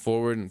came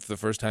forward and for the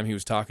first time he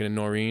was talking to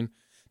Noreen,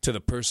 to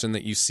the person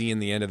that you see in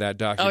the end of that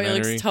Oh, documentary.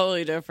 he looks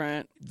totally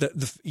different.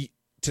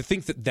 To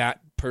think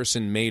that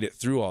person made it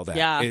through all that,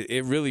 Yeah.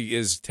 it really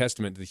is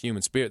testament to the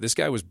human spirit. This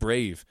guy was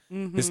brave.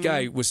 This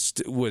guy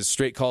was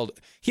straight called.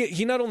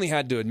 He not only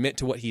had to admit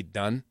to what he'd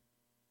done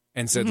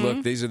and said,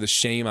 look, these are the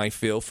shame I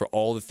feel for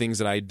all the things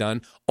that I had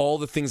done, all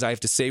the things I have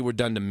to say were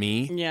done to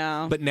me.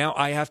 Yeah. But now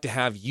I have to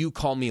have you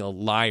call me a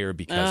liar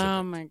because of it.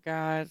 Oh my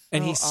God.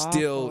 And he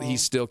so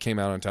still came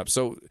out on top.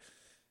 So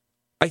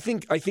I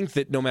think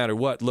that no matter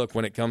what, look,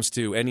 when it comes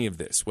to any of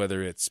this,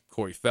 whether it's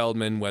Corey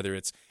Feldman, whether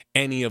it's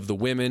any of the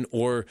women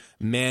or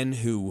men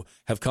who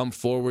have come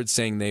forward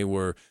saying they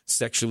were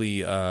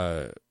sexually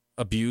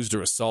abused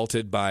or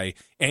assaulted by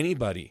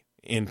anybody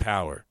in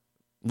power.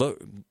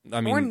 Look,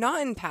 I mean, or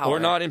not in power. Or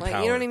not in like,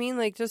 power. You know what I mean?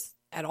 Like, just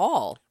at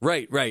all.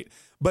 Right.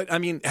 But I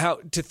mean, how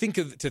to think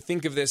of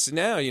this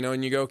now, you know,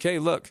 and you go, okay,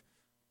 look,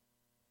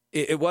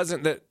 it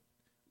wasn't that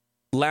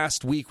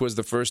last week was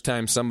the first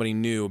time somebody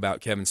knew about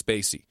Kevin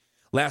Spacey.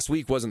 Last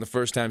week wasn't the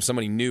first time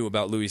somebody knew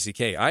about Louis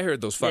C.K. I heard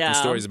those fucking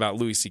stories about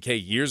Louis C.K.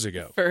 years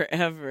ago.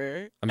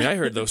 Forever. I mean, I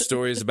heard those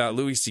stories about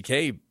Louis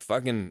C.K.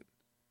 fucking,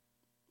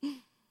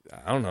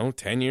 I don't know,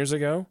 10 years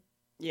ago.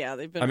 Yeah,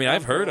 they've been. I mean, around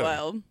I've heard for a of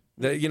while. them.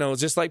 You know,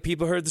 just like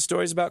people heard the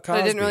stories about Cosby.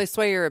 But it didn't really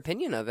sway your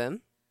opinion of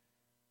him.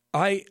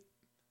 I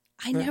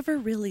never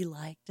really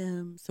liked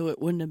him, so it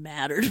wouldn't have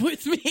mattered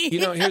with me. You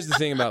know, here's the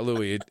thing about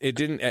Louis. It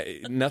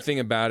didn't. Nothing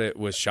about it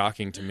was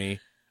shocking to me.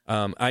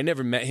 I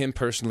never met him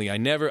personally. I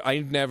never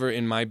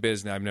in my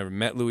business. I've never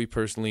met Louis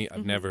personally.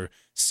 I've never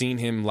seen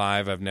him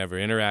live. I've never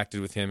interacted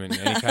with him in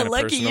any kind of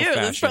Lucky personal you.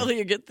 fashion. That's probably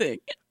a good thing.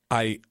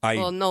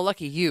 Well, no,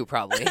 lucky you,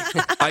 probably.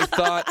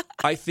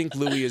 I think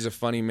Louis is a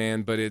funny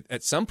man, but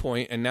at some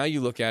point, and now you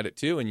look at it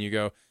too, and you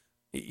go,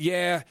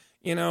 yeah,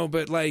 you know,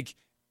 but like,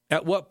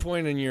 at what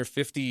point in your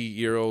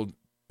 50-year-old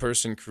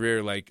person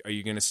career, like, are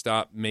you going to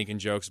stop making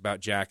jokes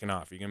about jacking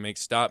off? Are you going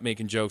to stop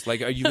making jokes?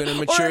 Like, are you going to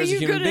mature as a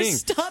human being?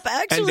 Stop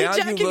actually and now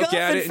jacking you look off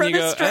at in it and front you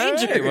go, of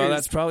strangers? all right, well,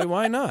 that's probably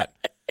why not.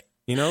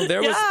 You know, there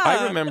was. Yeah.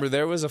 I remember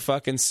there was a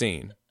fucking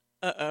scene.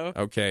 Uh-oh.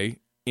 Okay,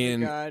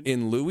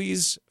 in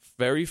Louis'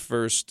 very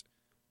first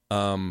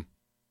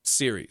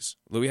series.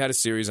 Louis had a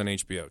series on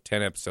HBO,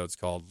 10 episodes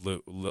called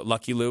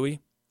Lucky Louie.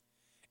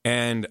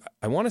 And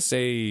I want to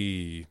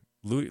say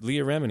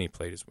Leah Remini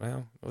played his,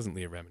 well, it wasn't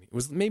Leah Remini. It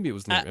was Leah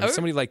Remini,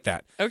 somebody like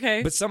that.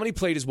 Okay. But somebody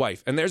played his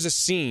wife. And there's a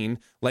scene,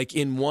 like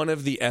in one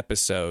of the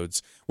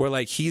episodes, where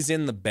like he's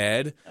in the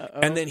bed,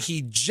 and then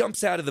he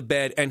jumps out of the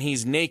bed, and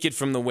he's naked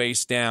from the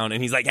waist down,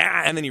 and he's like,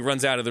 ah, and then he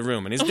runs out of the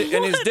room, and his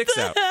dick's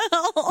out.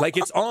 Like,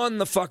 it's on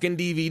the fucking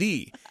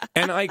DVD.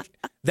 And like,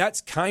 that's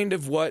kind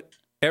of what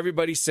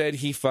everybody said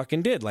he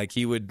fucking did. Like,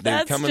 they'd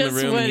come in the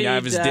room and he'd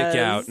have his dick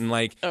out, and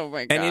like, oh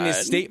my God. and in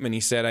his statement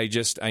he said, I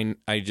just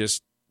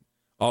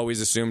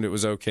always assumed it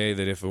was okay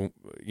that if,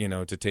 you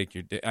know, to take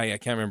your dick. I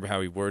can't remember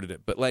how he worded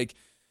it, but like,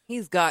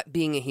 He's got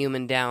being a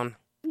human down.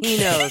 He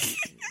knows.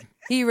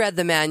 He read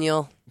the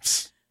manual.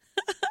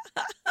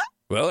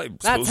 well, I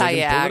That's suppose how I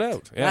you can pull act. it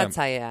out. Yeah. That's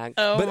how you act.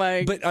 Oh but,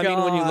 my but God. I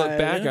mean, when you look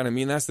back on it, I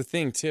mean, that's the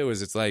thing too,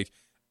 is it's like,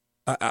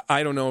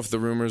 I don't know if the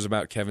rumors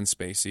about Kevin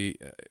Spacey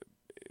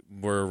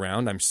were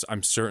around.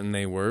 I'm certain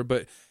they were,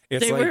 but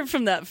it's They like, were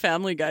from that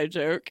Family Guy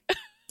joke.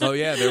 oh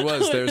yeah,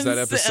 there's that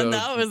episode. And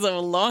that was a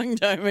long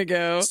time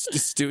ago.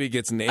 Stewie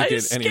gets I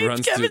naked and he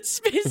runs Kevin to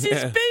Spacey's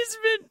Yeah.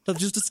 basement. I've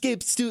just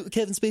escaped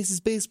Kevin Spacey's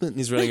basement, and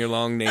he's running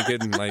along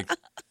naked and like.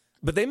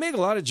 But they made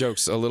a lot of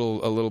jokes a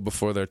little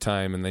before their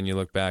time, and then you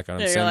look back on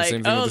them. You're Same like,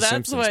 thing oh, with the that's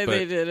Simpsons. why but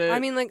they did it. I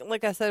mean,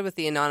 like I said with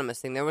the anonymous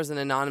thing, there was an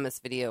anonymous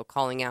video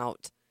calling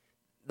out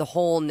the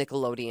whole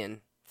Nickelodeon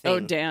thing. Oh,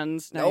 Dan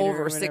Snyder.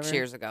 Over or 6 whatever.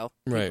 years ago.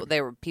 Right.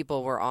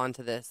 People were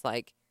onto this,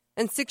 like,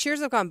 and 6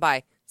 years have gone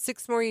by.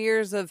 6 more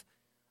years of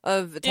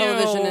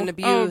television and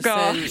abuse Oh,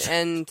 gosh.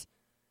 and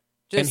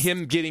just, and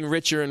him getting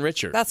richer and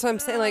richer. That's what I'm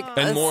saying. Like,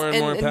 And more and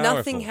more and powerful.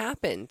 nothing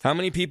happened. How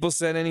many people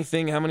said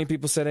anything? How many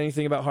people said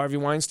anything about Harvey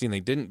Weinstein? They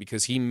didn't,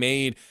 because he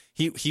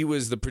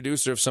was the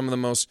producer of some of the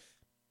most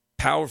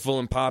powerful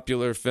and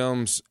popular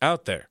films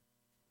out there.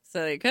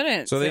 So they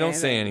couldn't. So they don't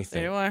say anything.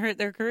 They don't want to hurt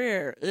their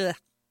career. Ugh,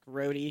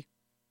 grody.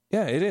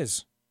 Yeah, it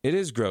is. It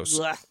is gross.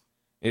 Ugh.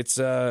 It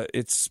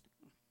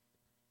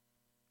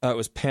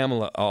was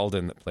Pamela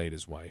Alden that played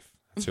his wife.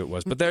 That's who it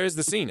was. But there is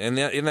the scene in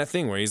that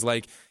thing where he's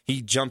like,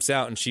 he jumps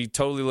out and she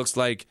totally looks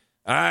like,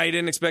 I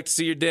didn't expect to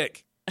see your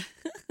dick.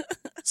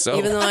 So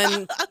Even though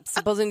I'm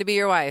supposing to be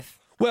your wife.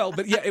 well,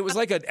 but yeah, it was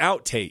like an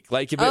outtake.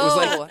 Like if it was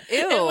like ew.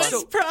 It was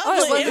So- probably. Oh,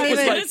 it wasn't I was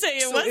even- going to say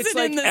it so wasn't it's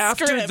like in the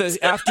after script.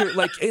 after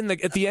like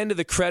at the end of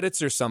the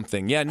credits or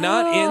something. Yeah,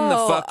 not in the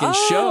fucking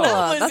show.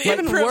 That was That's even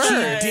improvised.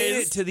 worse. He did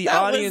it to the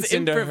That was audience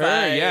and to her.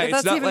 improvised. Yeah, But it's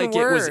that's not even like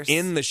it was worse.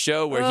 in the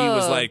show where he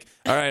was Ugh. like,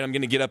 "All right, I'm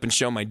going to get up and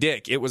show my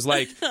dick." It was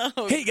like,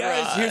 Oh, "Hey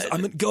guys,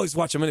 God. guys,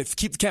 watch. I'm going to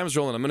keep the cameras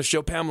rolling. I'm going to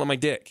show Pamela my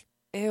dick."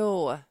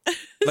 Ew.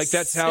 Like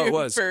that's how it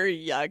was. Super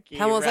yucky.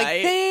 Pamela was like,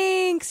 right?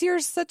 thanks, you're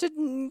such a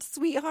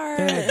sweetheart.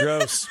 Yeah,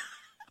 gross.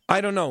 I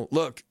don't know.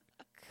 Look,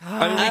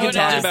 I mean, I we would've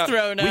just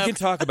thrown up. can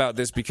talk about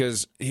this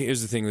because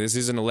here's the thing. This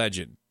isn't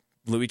alleged.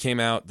 Louis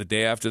came out the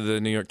day after the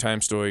New York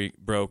Times story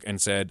broke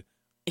and said,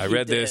 I He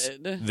read this.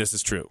 did. This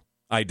is true.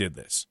 I did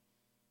this.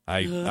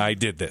 I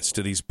did this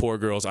to these poor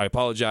girls. I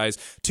apologize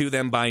to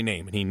them by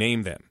name. And he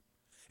named them.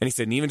 And he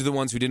said, and even to the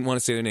ones who didn't want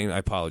to say their name, I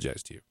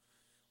apologize to you.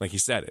 Like he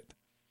said it.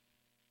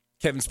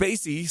 Kevin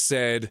Spacey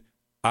said,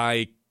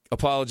 I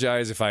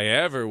apologize if I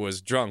ever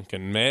was drunk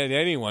and made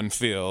anyone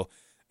feel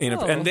and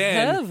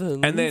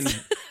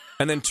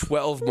then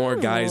 12 more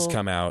guys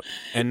come out,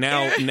 and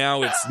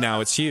now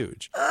it's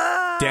huge.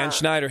 Dan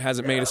Schneider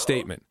hasn't made a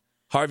statement.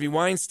 Harvey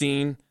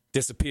Weinstein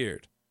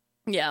disappeared.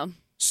 Yeah.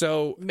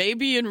 So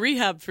Maybe in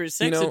rehab for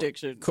sex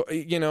addiction.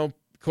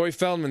 Corey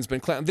Feldman's been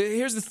clown.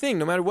 Here's the thing: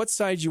 no matter what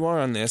side you are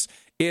on this,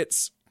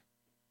 it's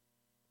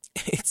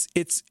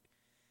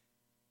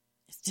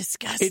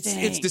disgusting.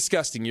 it's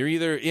disgusting. You're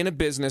either in a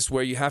business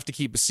where you have to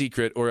keep a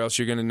secret, or else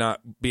you're going to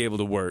not be able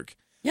to work.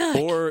 Yuck.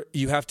 Or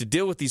you have to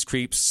deal with these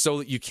creeps so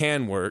that you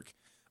can work,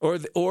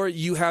 or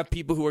you have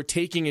people who are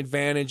taking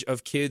advantage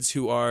of kids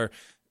who are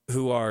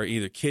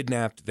either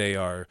kidnapped, they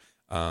are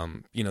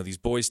these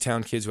Boys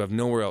Town kids who have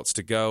nowhere else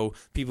to go,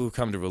 people who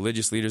come to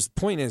religious leaders. The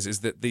point is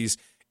that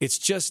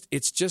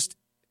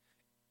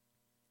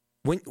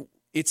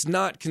it's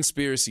not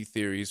conspiracy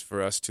theories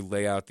for us to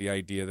lay out the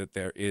idea that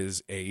there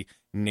is a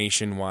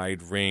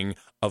nationwide ring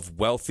of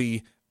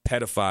wealthy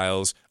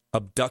pedophiles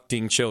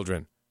abducting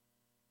children.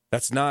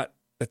 That's not.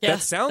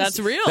 That sounds. That's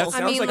real. That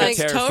sounds like a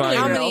terrifying. totally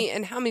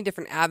real. How many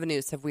different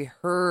avenues have we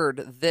heard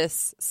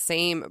this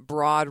same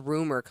broad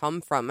rumor come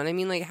from? And I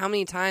mean, like, how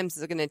many times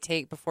is it going to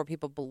take before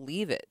people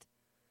believe it?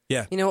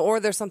 Yeah. Or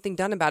there's something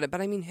done about it.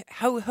 But I mean,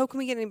 how can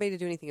we get anybody to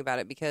do anything about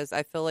it? Because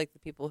I feel like the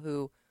people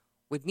who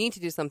would need to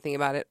do something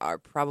about it are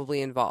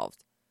probably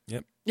involved.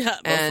 Yep. Yeah,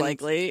 most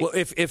likely. Well,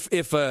 if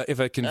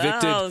a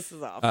convicted, this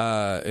is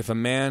awful. if a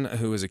man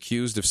who is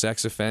accused of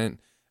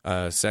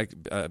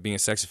being a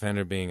sex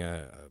offender, being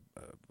a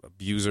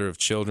abuser of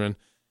children,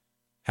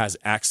 has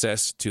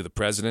access to the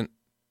president,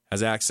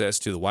 has access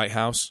to the White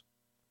House,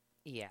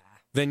 Yeah.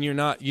 then you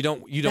don't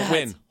That's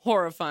win.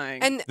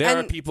 horrifying. And There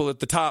are people at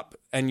the top,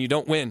 and you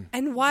don't win.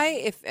 And why,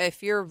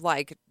 if you're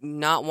like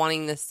not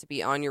wanting this to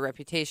be on your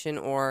reputation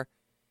or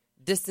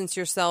distance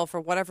yourself or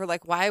whatever,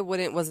 like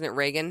wasn't it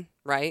Reagan,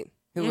 right?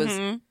 Who was,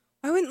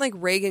 why wouldn't like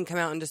Reagan come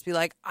out and just be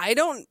like, I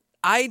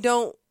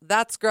don't,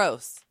 that's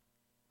gross.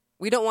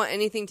 We don't want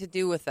anything to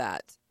do with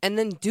that. And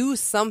then do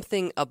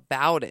something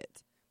about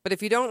it. But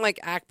if you don't like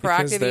act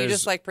Because proactive, and you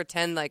just like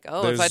pretend like, oh,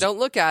 if there's I don't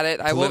look at it,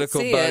 I won't see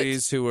Political it.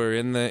 buddies who are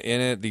in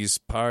it, these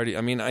party.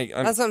 I mean,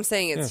 That's what I'm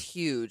saying. It's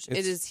huge.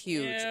 It is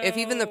huge. If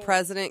even the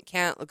president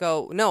can't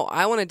go, no,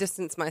 I want to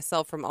distance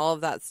myself from all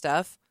of that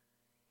stuff.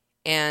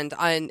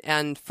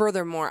 And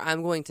furthermore,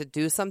 I'm going to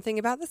do something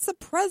about it. That's the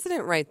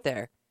president right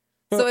there.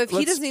 So if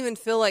he doesn't even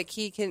feel like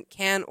he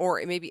can,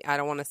 or maybe I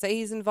don't want to say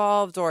he's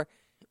involved,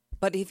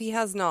 but if he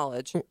has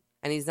knowledge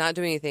and he's not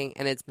doing anything,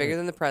 and it's bigger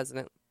than the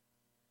president,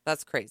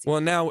 that's crazy.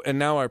 Well, now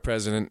our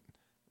president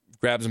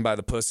grabs him by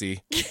the pussy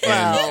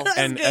Well,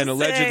 and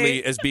allegedly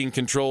is being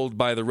controlled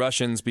by the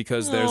Russians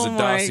because there's Oh a my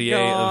dossier,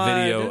 God.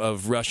 a video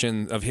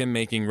of him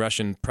making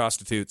Russian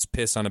prostitutes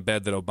piss on a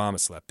bed that Obama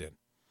slept in.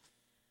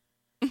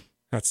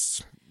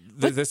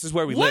 This is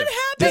where we live.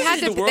 they This had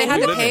is to the world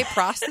we live pay in.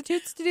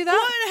 prostitutes to do that.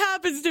 What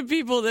happens to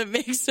people that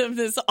makes them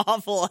this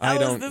awful? How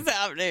is this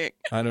happening?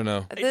 I don't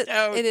know.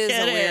 don't It is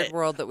get a weird it.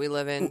 world that we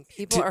live in.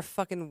 People are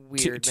fucking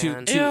weird,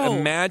 man. To Ew.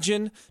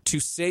 imagine, to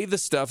say the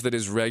stuff that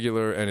is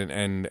regular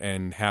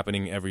and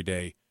happening every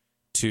day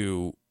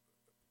to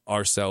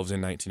ourselves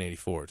in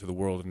 1984, to the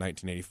world in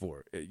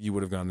 1984, you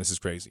would have gone, this is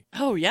crazy.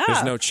 Oh, yeah.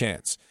 There's no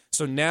chance.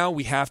 So now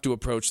we have to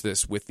approach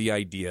this with the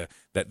idea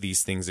that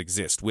these things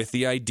exist, with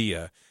the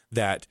idea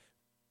that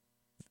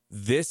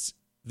this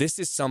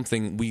is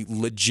something we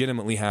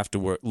legitimately have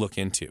to look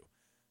into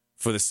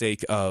for the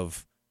sake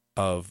of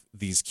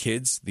these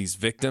kids, these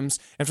victims,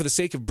 and for the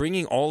sake of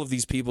bringing all of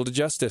these people to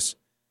justice.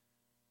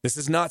 This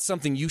is not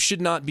something you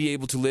should not be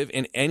able to live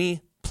in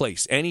any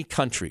place, any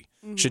country.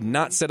 Should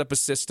not set up a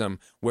system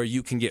where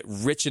you can get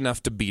rich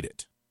enough to beat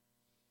it.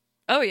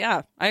 Oh,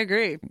 yeah, I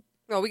agree.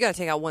 Well, we got to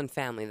take out one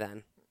family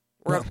then.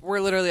 We're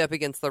literally up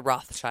against the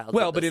Rothschilds.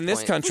 Well, but in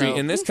this country,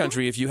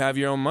 so. if you have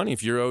your own money,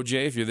 if you're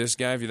OJ, if you're this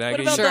guy, if you're that What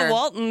guy, about Sure. the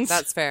Waltons?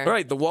 That's fair.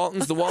 right? The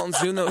Waltons, who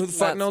the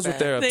fuck That's knows what fair.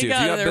 they're up They to? If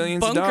got you got their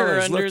billions of bunker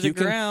dollars, under look, the you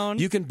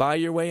ground. you can buy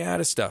your way out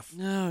of stuff.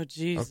 Oh,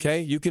 jeez. Okay,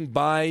 you can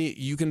buy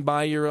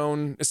your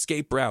own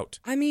escape route.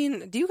 I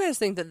mean, do you guys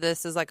think that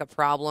this is like a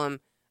problem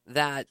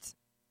that,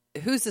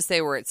 who's to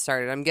say where it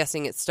started? I'm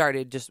guessing it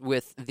started just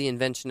with the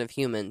invention of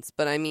humans.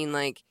 But I mean,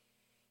 like,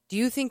 do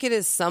you think it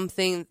is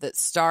something that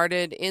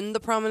started in the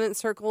prominent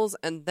circles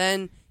and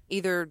then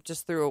either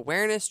just through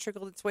awareness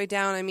trickled its way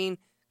down? I mean,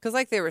 because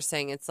like they were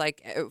saying, it's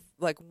like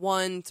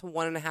 1 to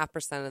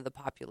 1.5% of the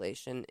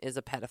population is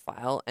a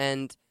pedophile,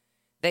 and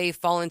they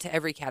fall into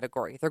every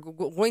category. They're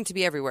going to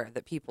be everywhere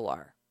that people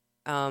are.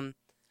 Well,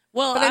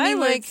 But I mean,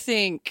 would like-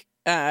 think,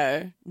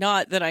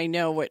 not that I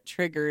know what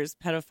triggers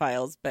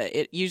pedophiles, but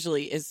it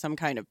usually is some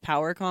kind of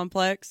power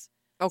complex.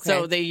 Okay.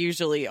 So they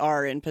usually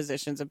are in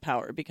positions of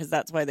power because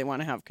that's why they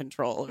want to have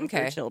control of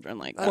their children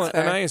like that. That's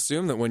And fair. I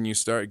assume that when you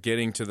start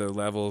getting to the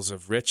levels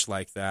of rich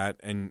like that,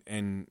 and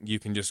you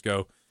can just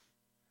go,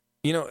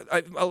 you know,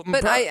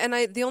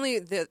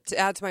 to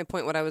add to my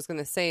point, what I was going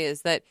to say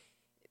is that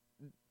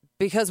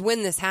because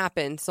when this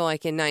happened, so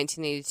like in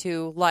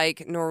 1982,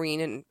 like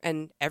Noreen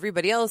and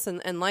everybody else,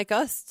 and like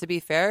us, to be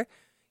fair,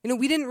 you know,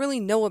 we didn't really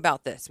know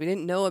about this. We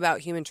didn't know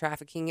about human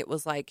trafficking. It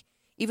was like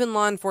even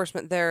law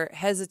enforcement, their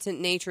hesitant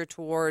nature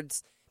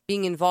towards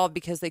being involved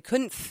because they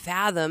couldn't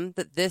fathom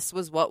that this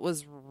was what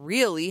was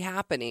really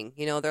happening.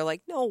 You know, they're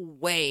like, no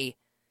way.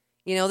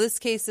 You know, this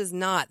case is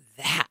not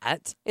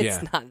that.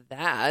 It's not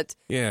that.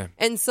 yeah.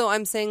 And so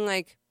I'm saying,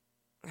 like,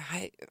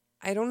 I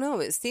don't know.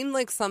 It seemed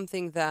like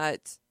something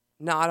that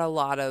not a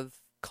lot of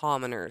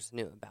commoners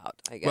knew about,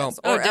 I guess. Well-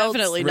 Oh, Or else-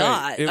 definitely Right.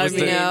 not. It I was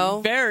mean,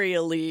 the- very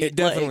elite. It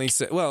definitely like,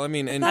 said. Well, I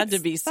mean, and had to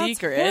be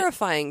secret. That's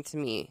horrifying to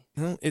me.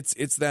 well, it's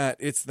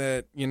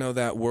that you know,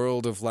 that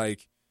world of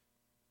like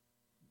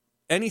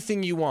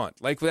anything you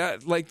want, like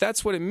that, like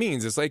that's what it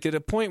means. It's like at a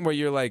point where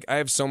you're like, I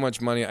have so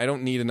much money, I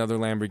don't need another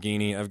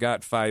Lamborghini. I've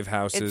got 5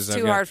 houses. It's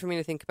too hard for me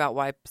to think about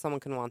why someone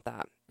can want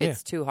that.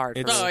 It's too hard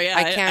for me. Oh yeah,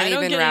 I can't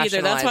don't even get it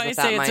either. That's rationalize why I with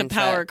say that it's a mindset.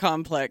 power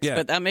complex. Yeah.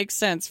 But that makes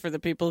sense for the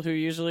people who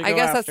usually. Go I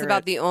guess that's after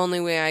about it. the only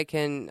way I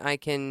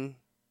can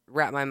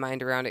wrap my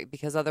mind around it,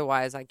 because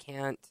otherwise I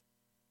can't.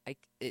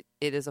 It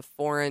is a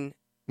foreign.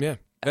 Yeah,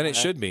 and it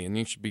should be, and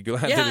you should be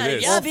glad Yeah, that it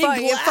is. yeah. Well, be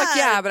fuck glad,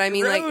 yeah, but I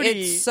mean, like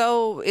Brody. it's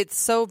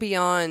so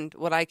beyond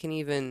what I can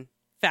even.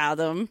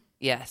 fathom.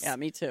 Yes. Yeah,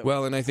 me too.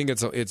 Well, and I think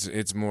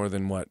it's more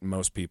than what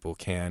most people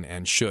can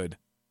and should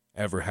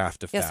ever have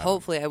to Yes, fathom.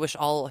 hopefully. I wish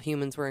all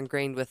humans were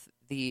ingrained with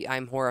the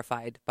 "I'm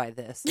horrified by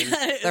this." And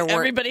there weren't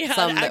Everybody had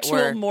some that actual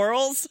were.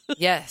 morals.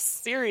 Yes,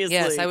 Seriously.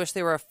 yes. I wish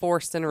they were a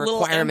forced and a Little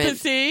requirement.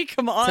 empathy.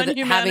 Come to on, having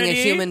a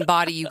humanity. human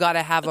body, you got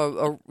to have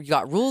you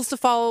got rules to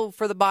follow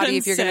for the body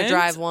if you're going to Consent,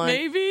 drive one.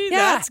 Maybe Yeah.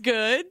 that's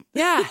good.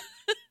 Yeah,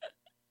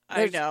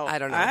 I know. I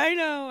don't know. I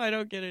know. I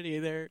don't get it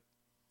either.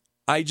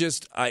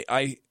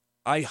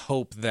 I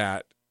hope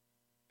that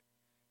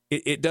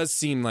it does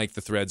seem like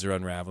the threads are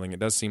unraveling. It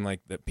does seem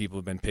like that people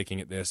have been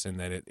picking at this, and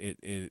that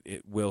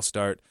it will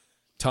start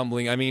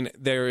tumbling. I mean,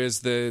 there is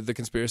the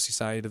conspiracy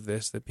side of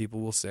this that people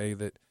will say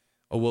that,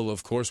 oh, well,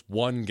 of course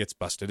one gets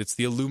busted. It's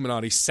the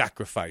Illuminati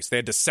sacrifice. They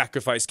had to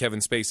sacrifice Kevin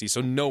Spacey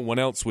so no one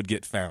else would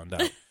get found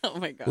out. Oh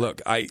my god.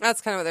 Look,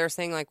 that's kind of what they were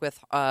saying, like with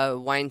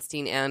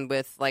Weinstein and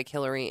with like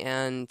Hillary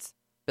and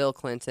Bill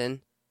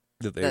Clinton.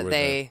 that they that were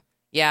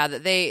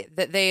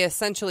they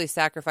essentially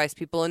sacrifice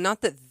people, and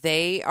not that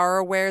they are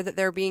aware that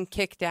they're being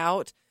kicked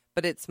out,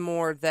 but it's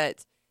more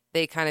that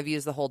they kind of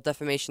use the whole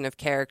defamation of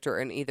character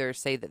and either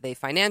say that they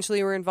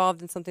financially were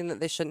involved in something that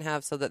they shouldn't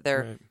have, so that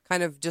they're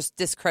kind of just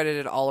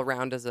discredited all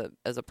around as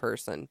a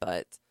person.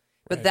 But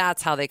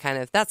that's how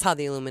that's how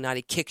the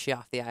Illuminati kicks you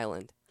off the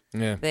island.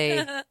 Yeah.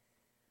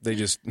 They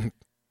just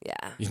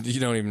Yeah. you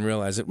don't even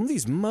realize it.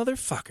 These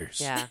motherfuckers.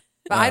 Yeah.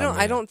 But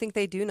I don't think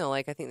they do know.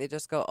 Like, I think they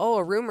just go, oh,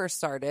 a rumor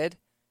started.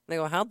 And they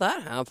go, how'd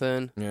that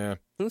happen? Yeah.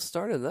 Who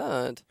started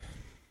that?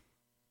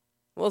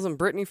 It wasn't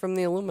Brittany from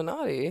the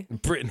Illuminati.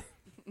 Brittany.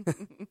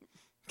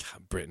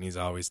 God, Brittany's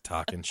always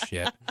talking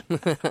shit.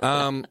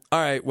 All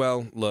right.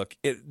 Well, look,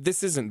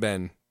 this isn't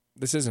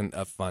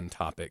a fun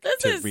topic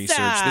This to is research.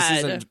 sad. This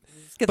isn't.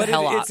 Let's get the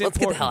hell out. Let's get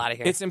the hell out of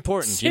here. It's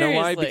important. You know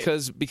why?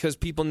 Seriously. Because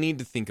people need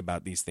to think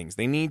about these things.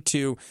 They need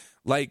to,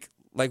 like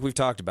we've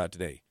talked about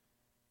today.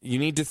 You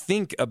need to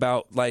think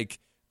about, like,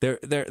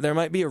 there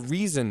might be a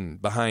reason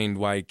behind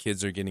why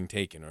kids are getting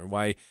taken, or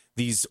why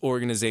these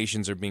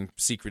organizations are being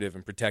secretive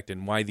and protected,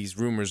 and why these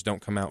rumors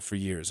don't come out for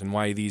years, and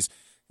why these,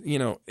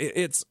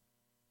 it's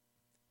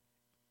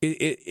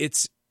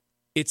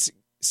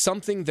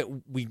something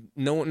that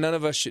none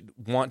of us should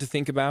want to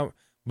think about,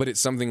 but it's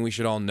something we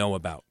should all know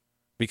about,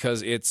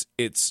 because it's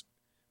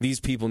these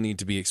people need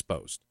to be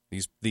exposed.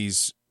 This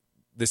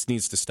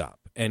needs to stop.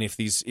 And if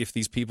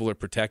these people are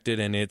protected,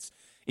 and it's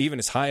even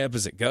as high up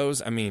as it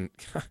goes, I mean,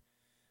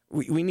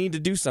 we need to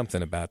do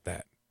something about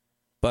that.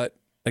 But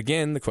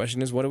again, the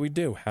question is, what do we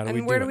do? How do we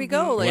do where do we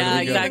go? Like, yeah,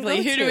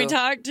 exactly. Who do we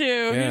talk to?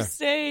 Yeah. Who's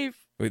safe?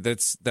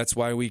 That's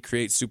why we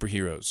create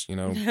superheroes,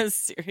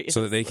 Seriously.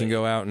 so that they can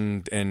go out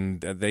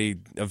and they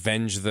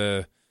avenge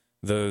the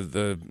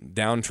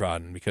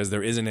downtrodden, because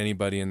there isn't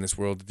anybody in this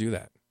world to do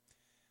that.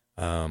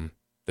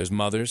 There's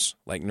mothers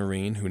like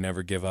Noreen who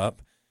never give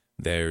up.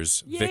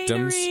 There's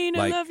victims Noreen,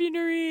 like I love you,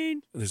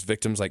 Noreen. There's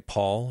victims like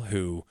Paul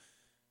who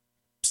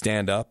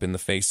stand up in the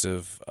face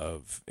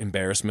of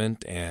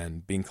embarrassment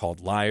and being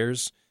called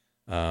liars.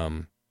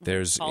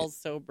 There's Paul's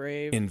so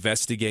brave.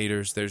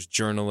 Investigators, there's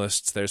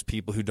journalists, there's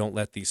people who don't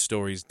let these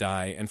stories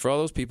die. And for all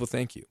those people,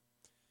 thank you.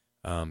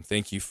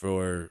 Thank you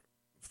for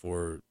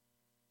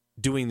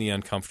doing the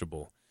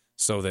uncomfortable,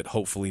 so that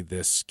hopefully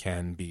this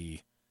can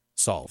be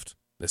solved.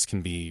 This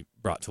can be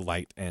brought to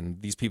light,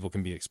 and these people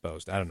can be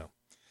exposed. I don't know.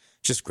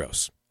 Just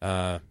gross.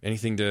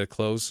 Anything to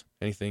close?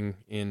 Anything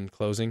in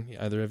closing,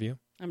 either of you?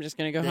 I'm just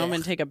going to go home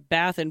and take a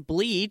bath in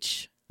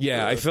bleach.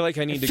 Yeah, I feel like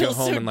I need to go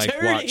home and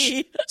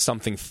watch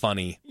something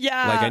funny.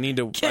 Yeah, like I need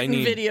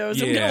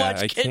videos. I'm gonna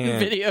watch kitten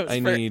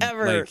videos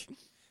forever.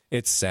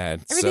 It's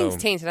sad. Everything's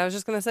tainted. I was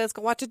just gonna say, let's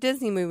go watch a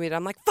Disney movie, and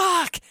I'm like,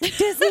 fuck,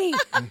 Disney.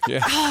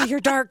 Yeah. Oh, you're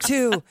dark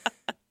too.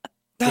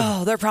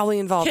 Oh, they're probably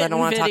involved. Kitten I don't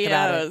want to talk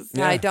about it.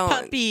 videos. I don't.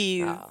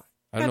 Puppies. Oh.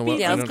 I don't know what.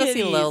 Yeah, let's go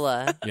see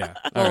Lola. Yeah,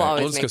 Lola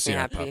always let's go makes see me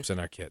our happy. pups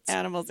and our kids.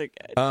 Animals are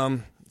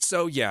good.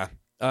 So yeah,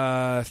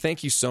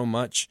 thank you so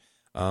much.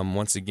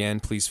 Once again,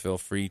 please feel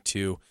free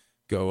to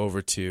go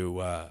over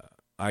to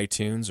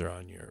iTunes or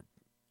on your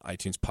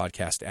iTunes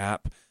podcast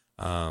app.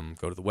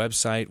 Go to the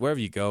website, wherever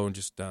you go, and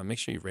just make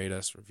sure you rate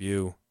us,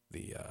 review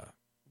the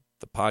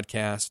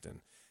podcast,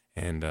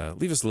 and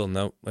leave us a little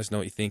note. Let us know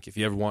what you think. If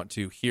you ever want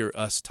to hear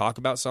us talk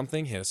about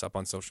something, hit us up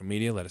on social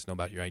media. Let us know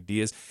about your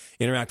ideas.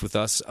 Interact with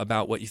us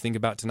about what you think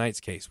about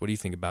tonight's case. What do you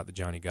think about the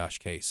Johnny Gosch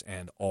case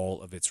and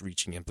all of its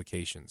reaching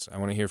implications? I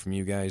want to hear from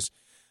you guys.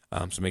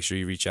 So make sure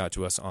you reach out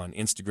to us on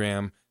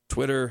Instagram,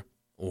 Twitter,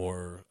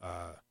 or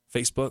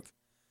Facebook.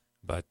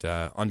 But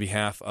on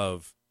behalf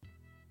of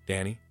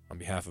Danny, on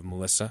behalf of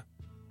Melissa,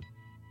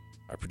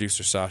 our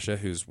producer Sasha,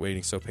 who's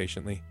waiting so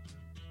patiently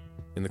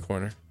in the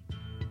corner,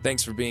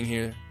 thanks for being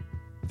here.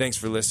 Thanks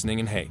for listening,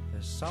 and hey,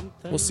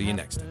 we'll see you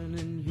next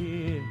time.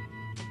 Here.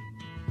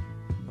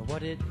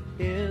 What it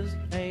is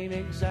ain't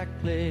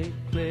exactly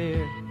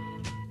clear.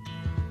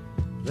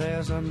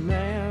 There's a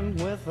man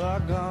with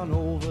a gun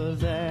over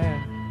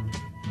there,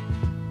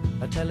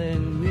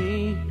 telling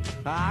me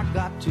I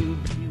got to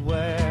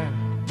beware.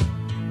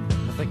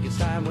 I think it's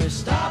time we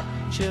stop,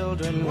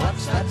 children.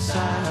 What's that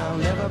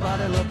sound?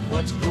 Everybody look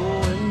what's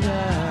going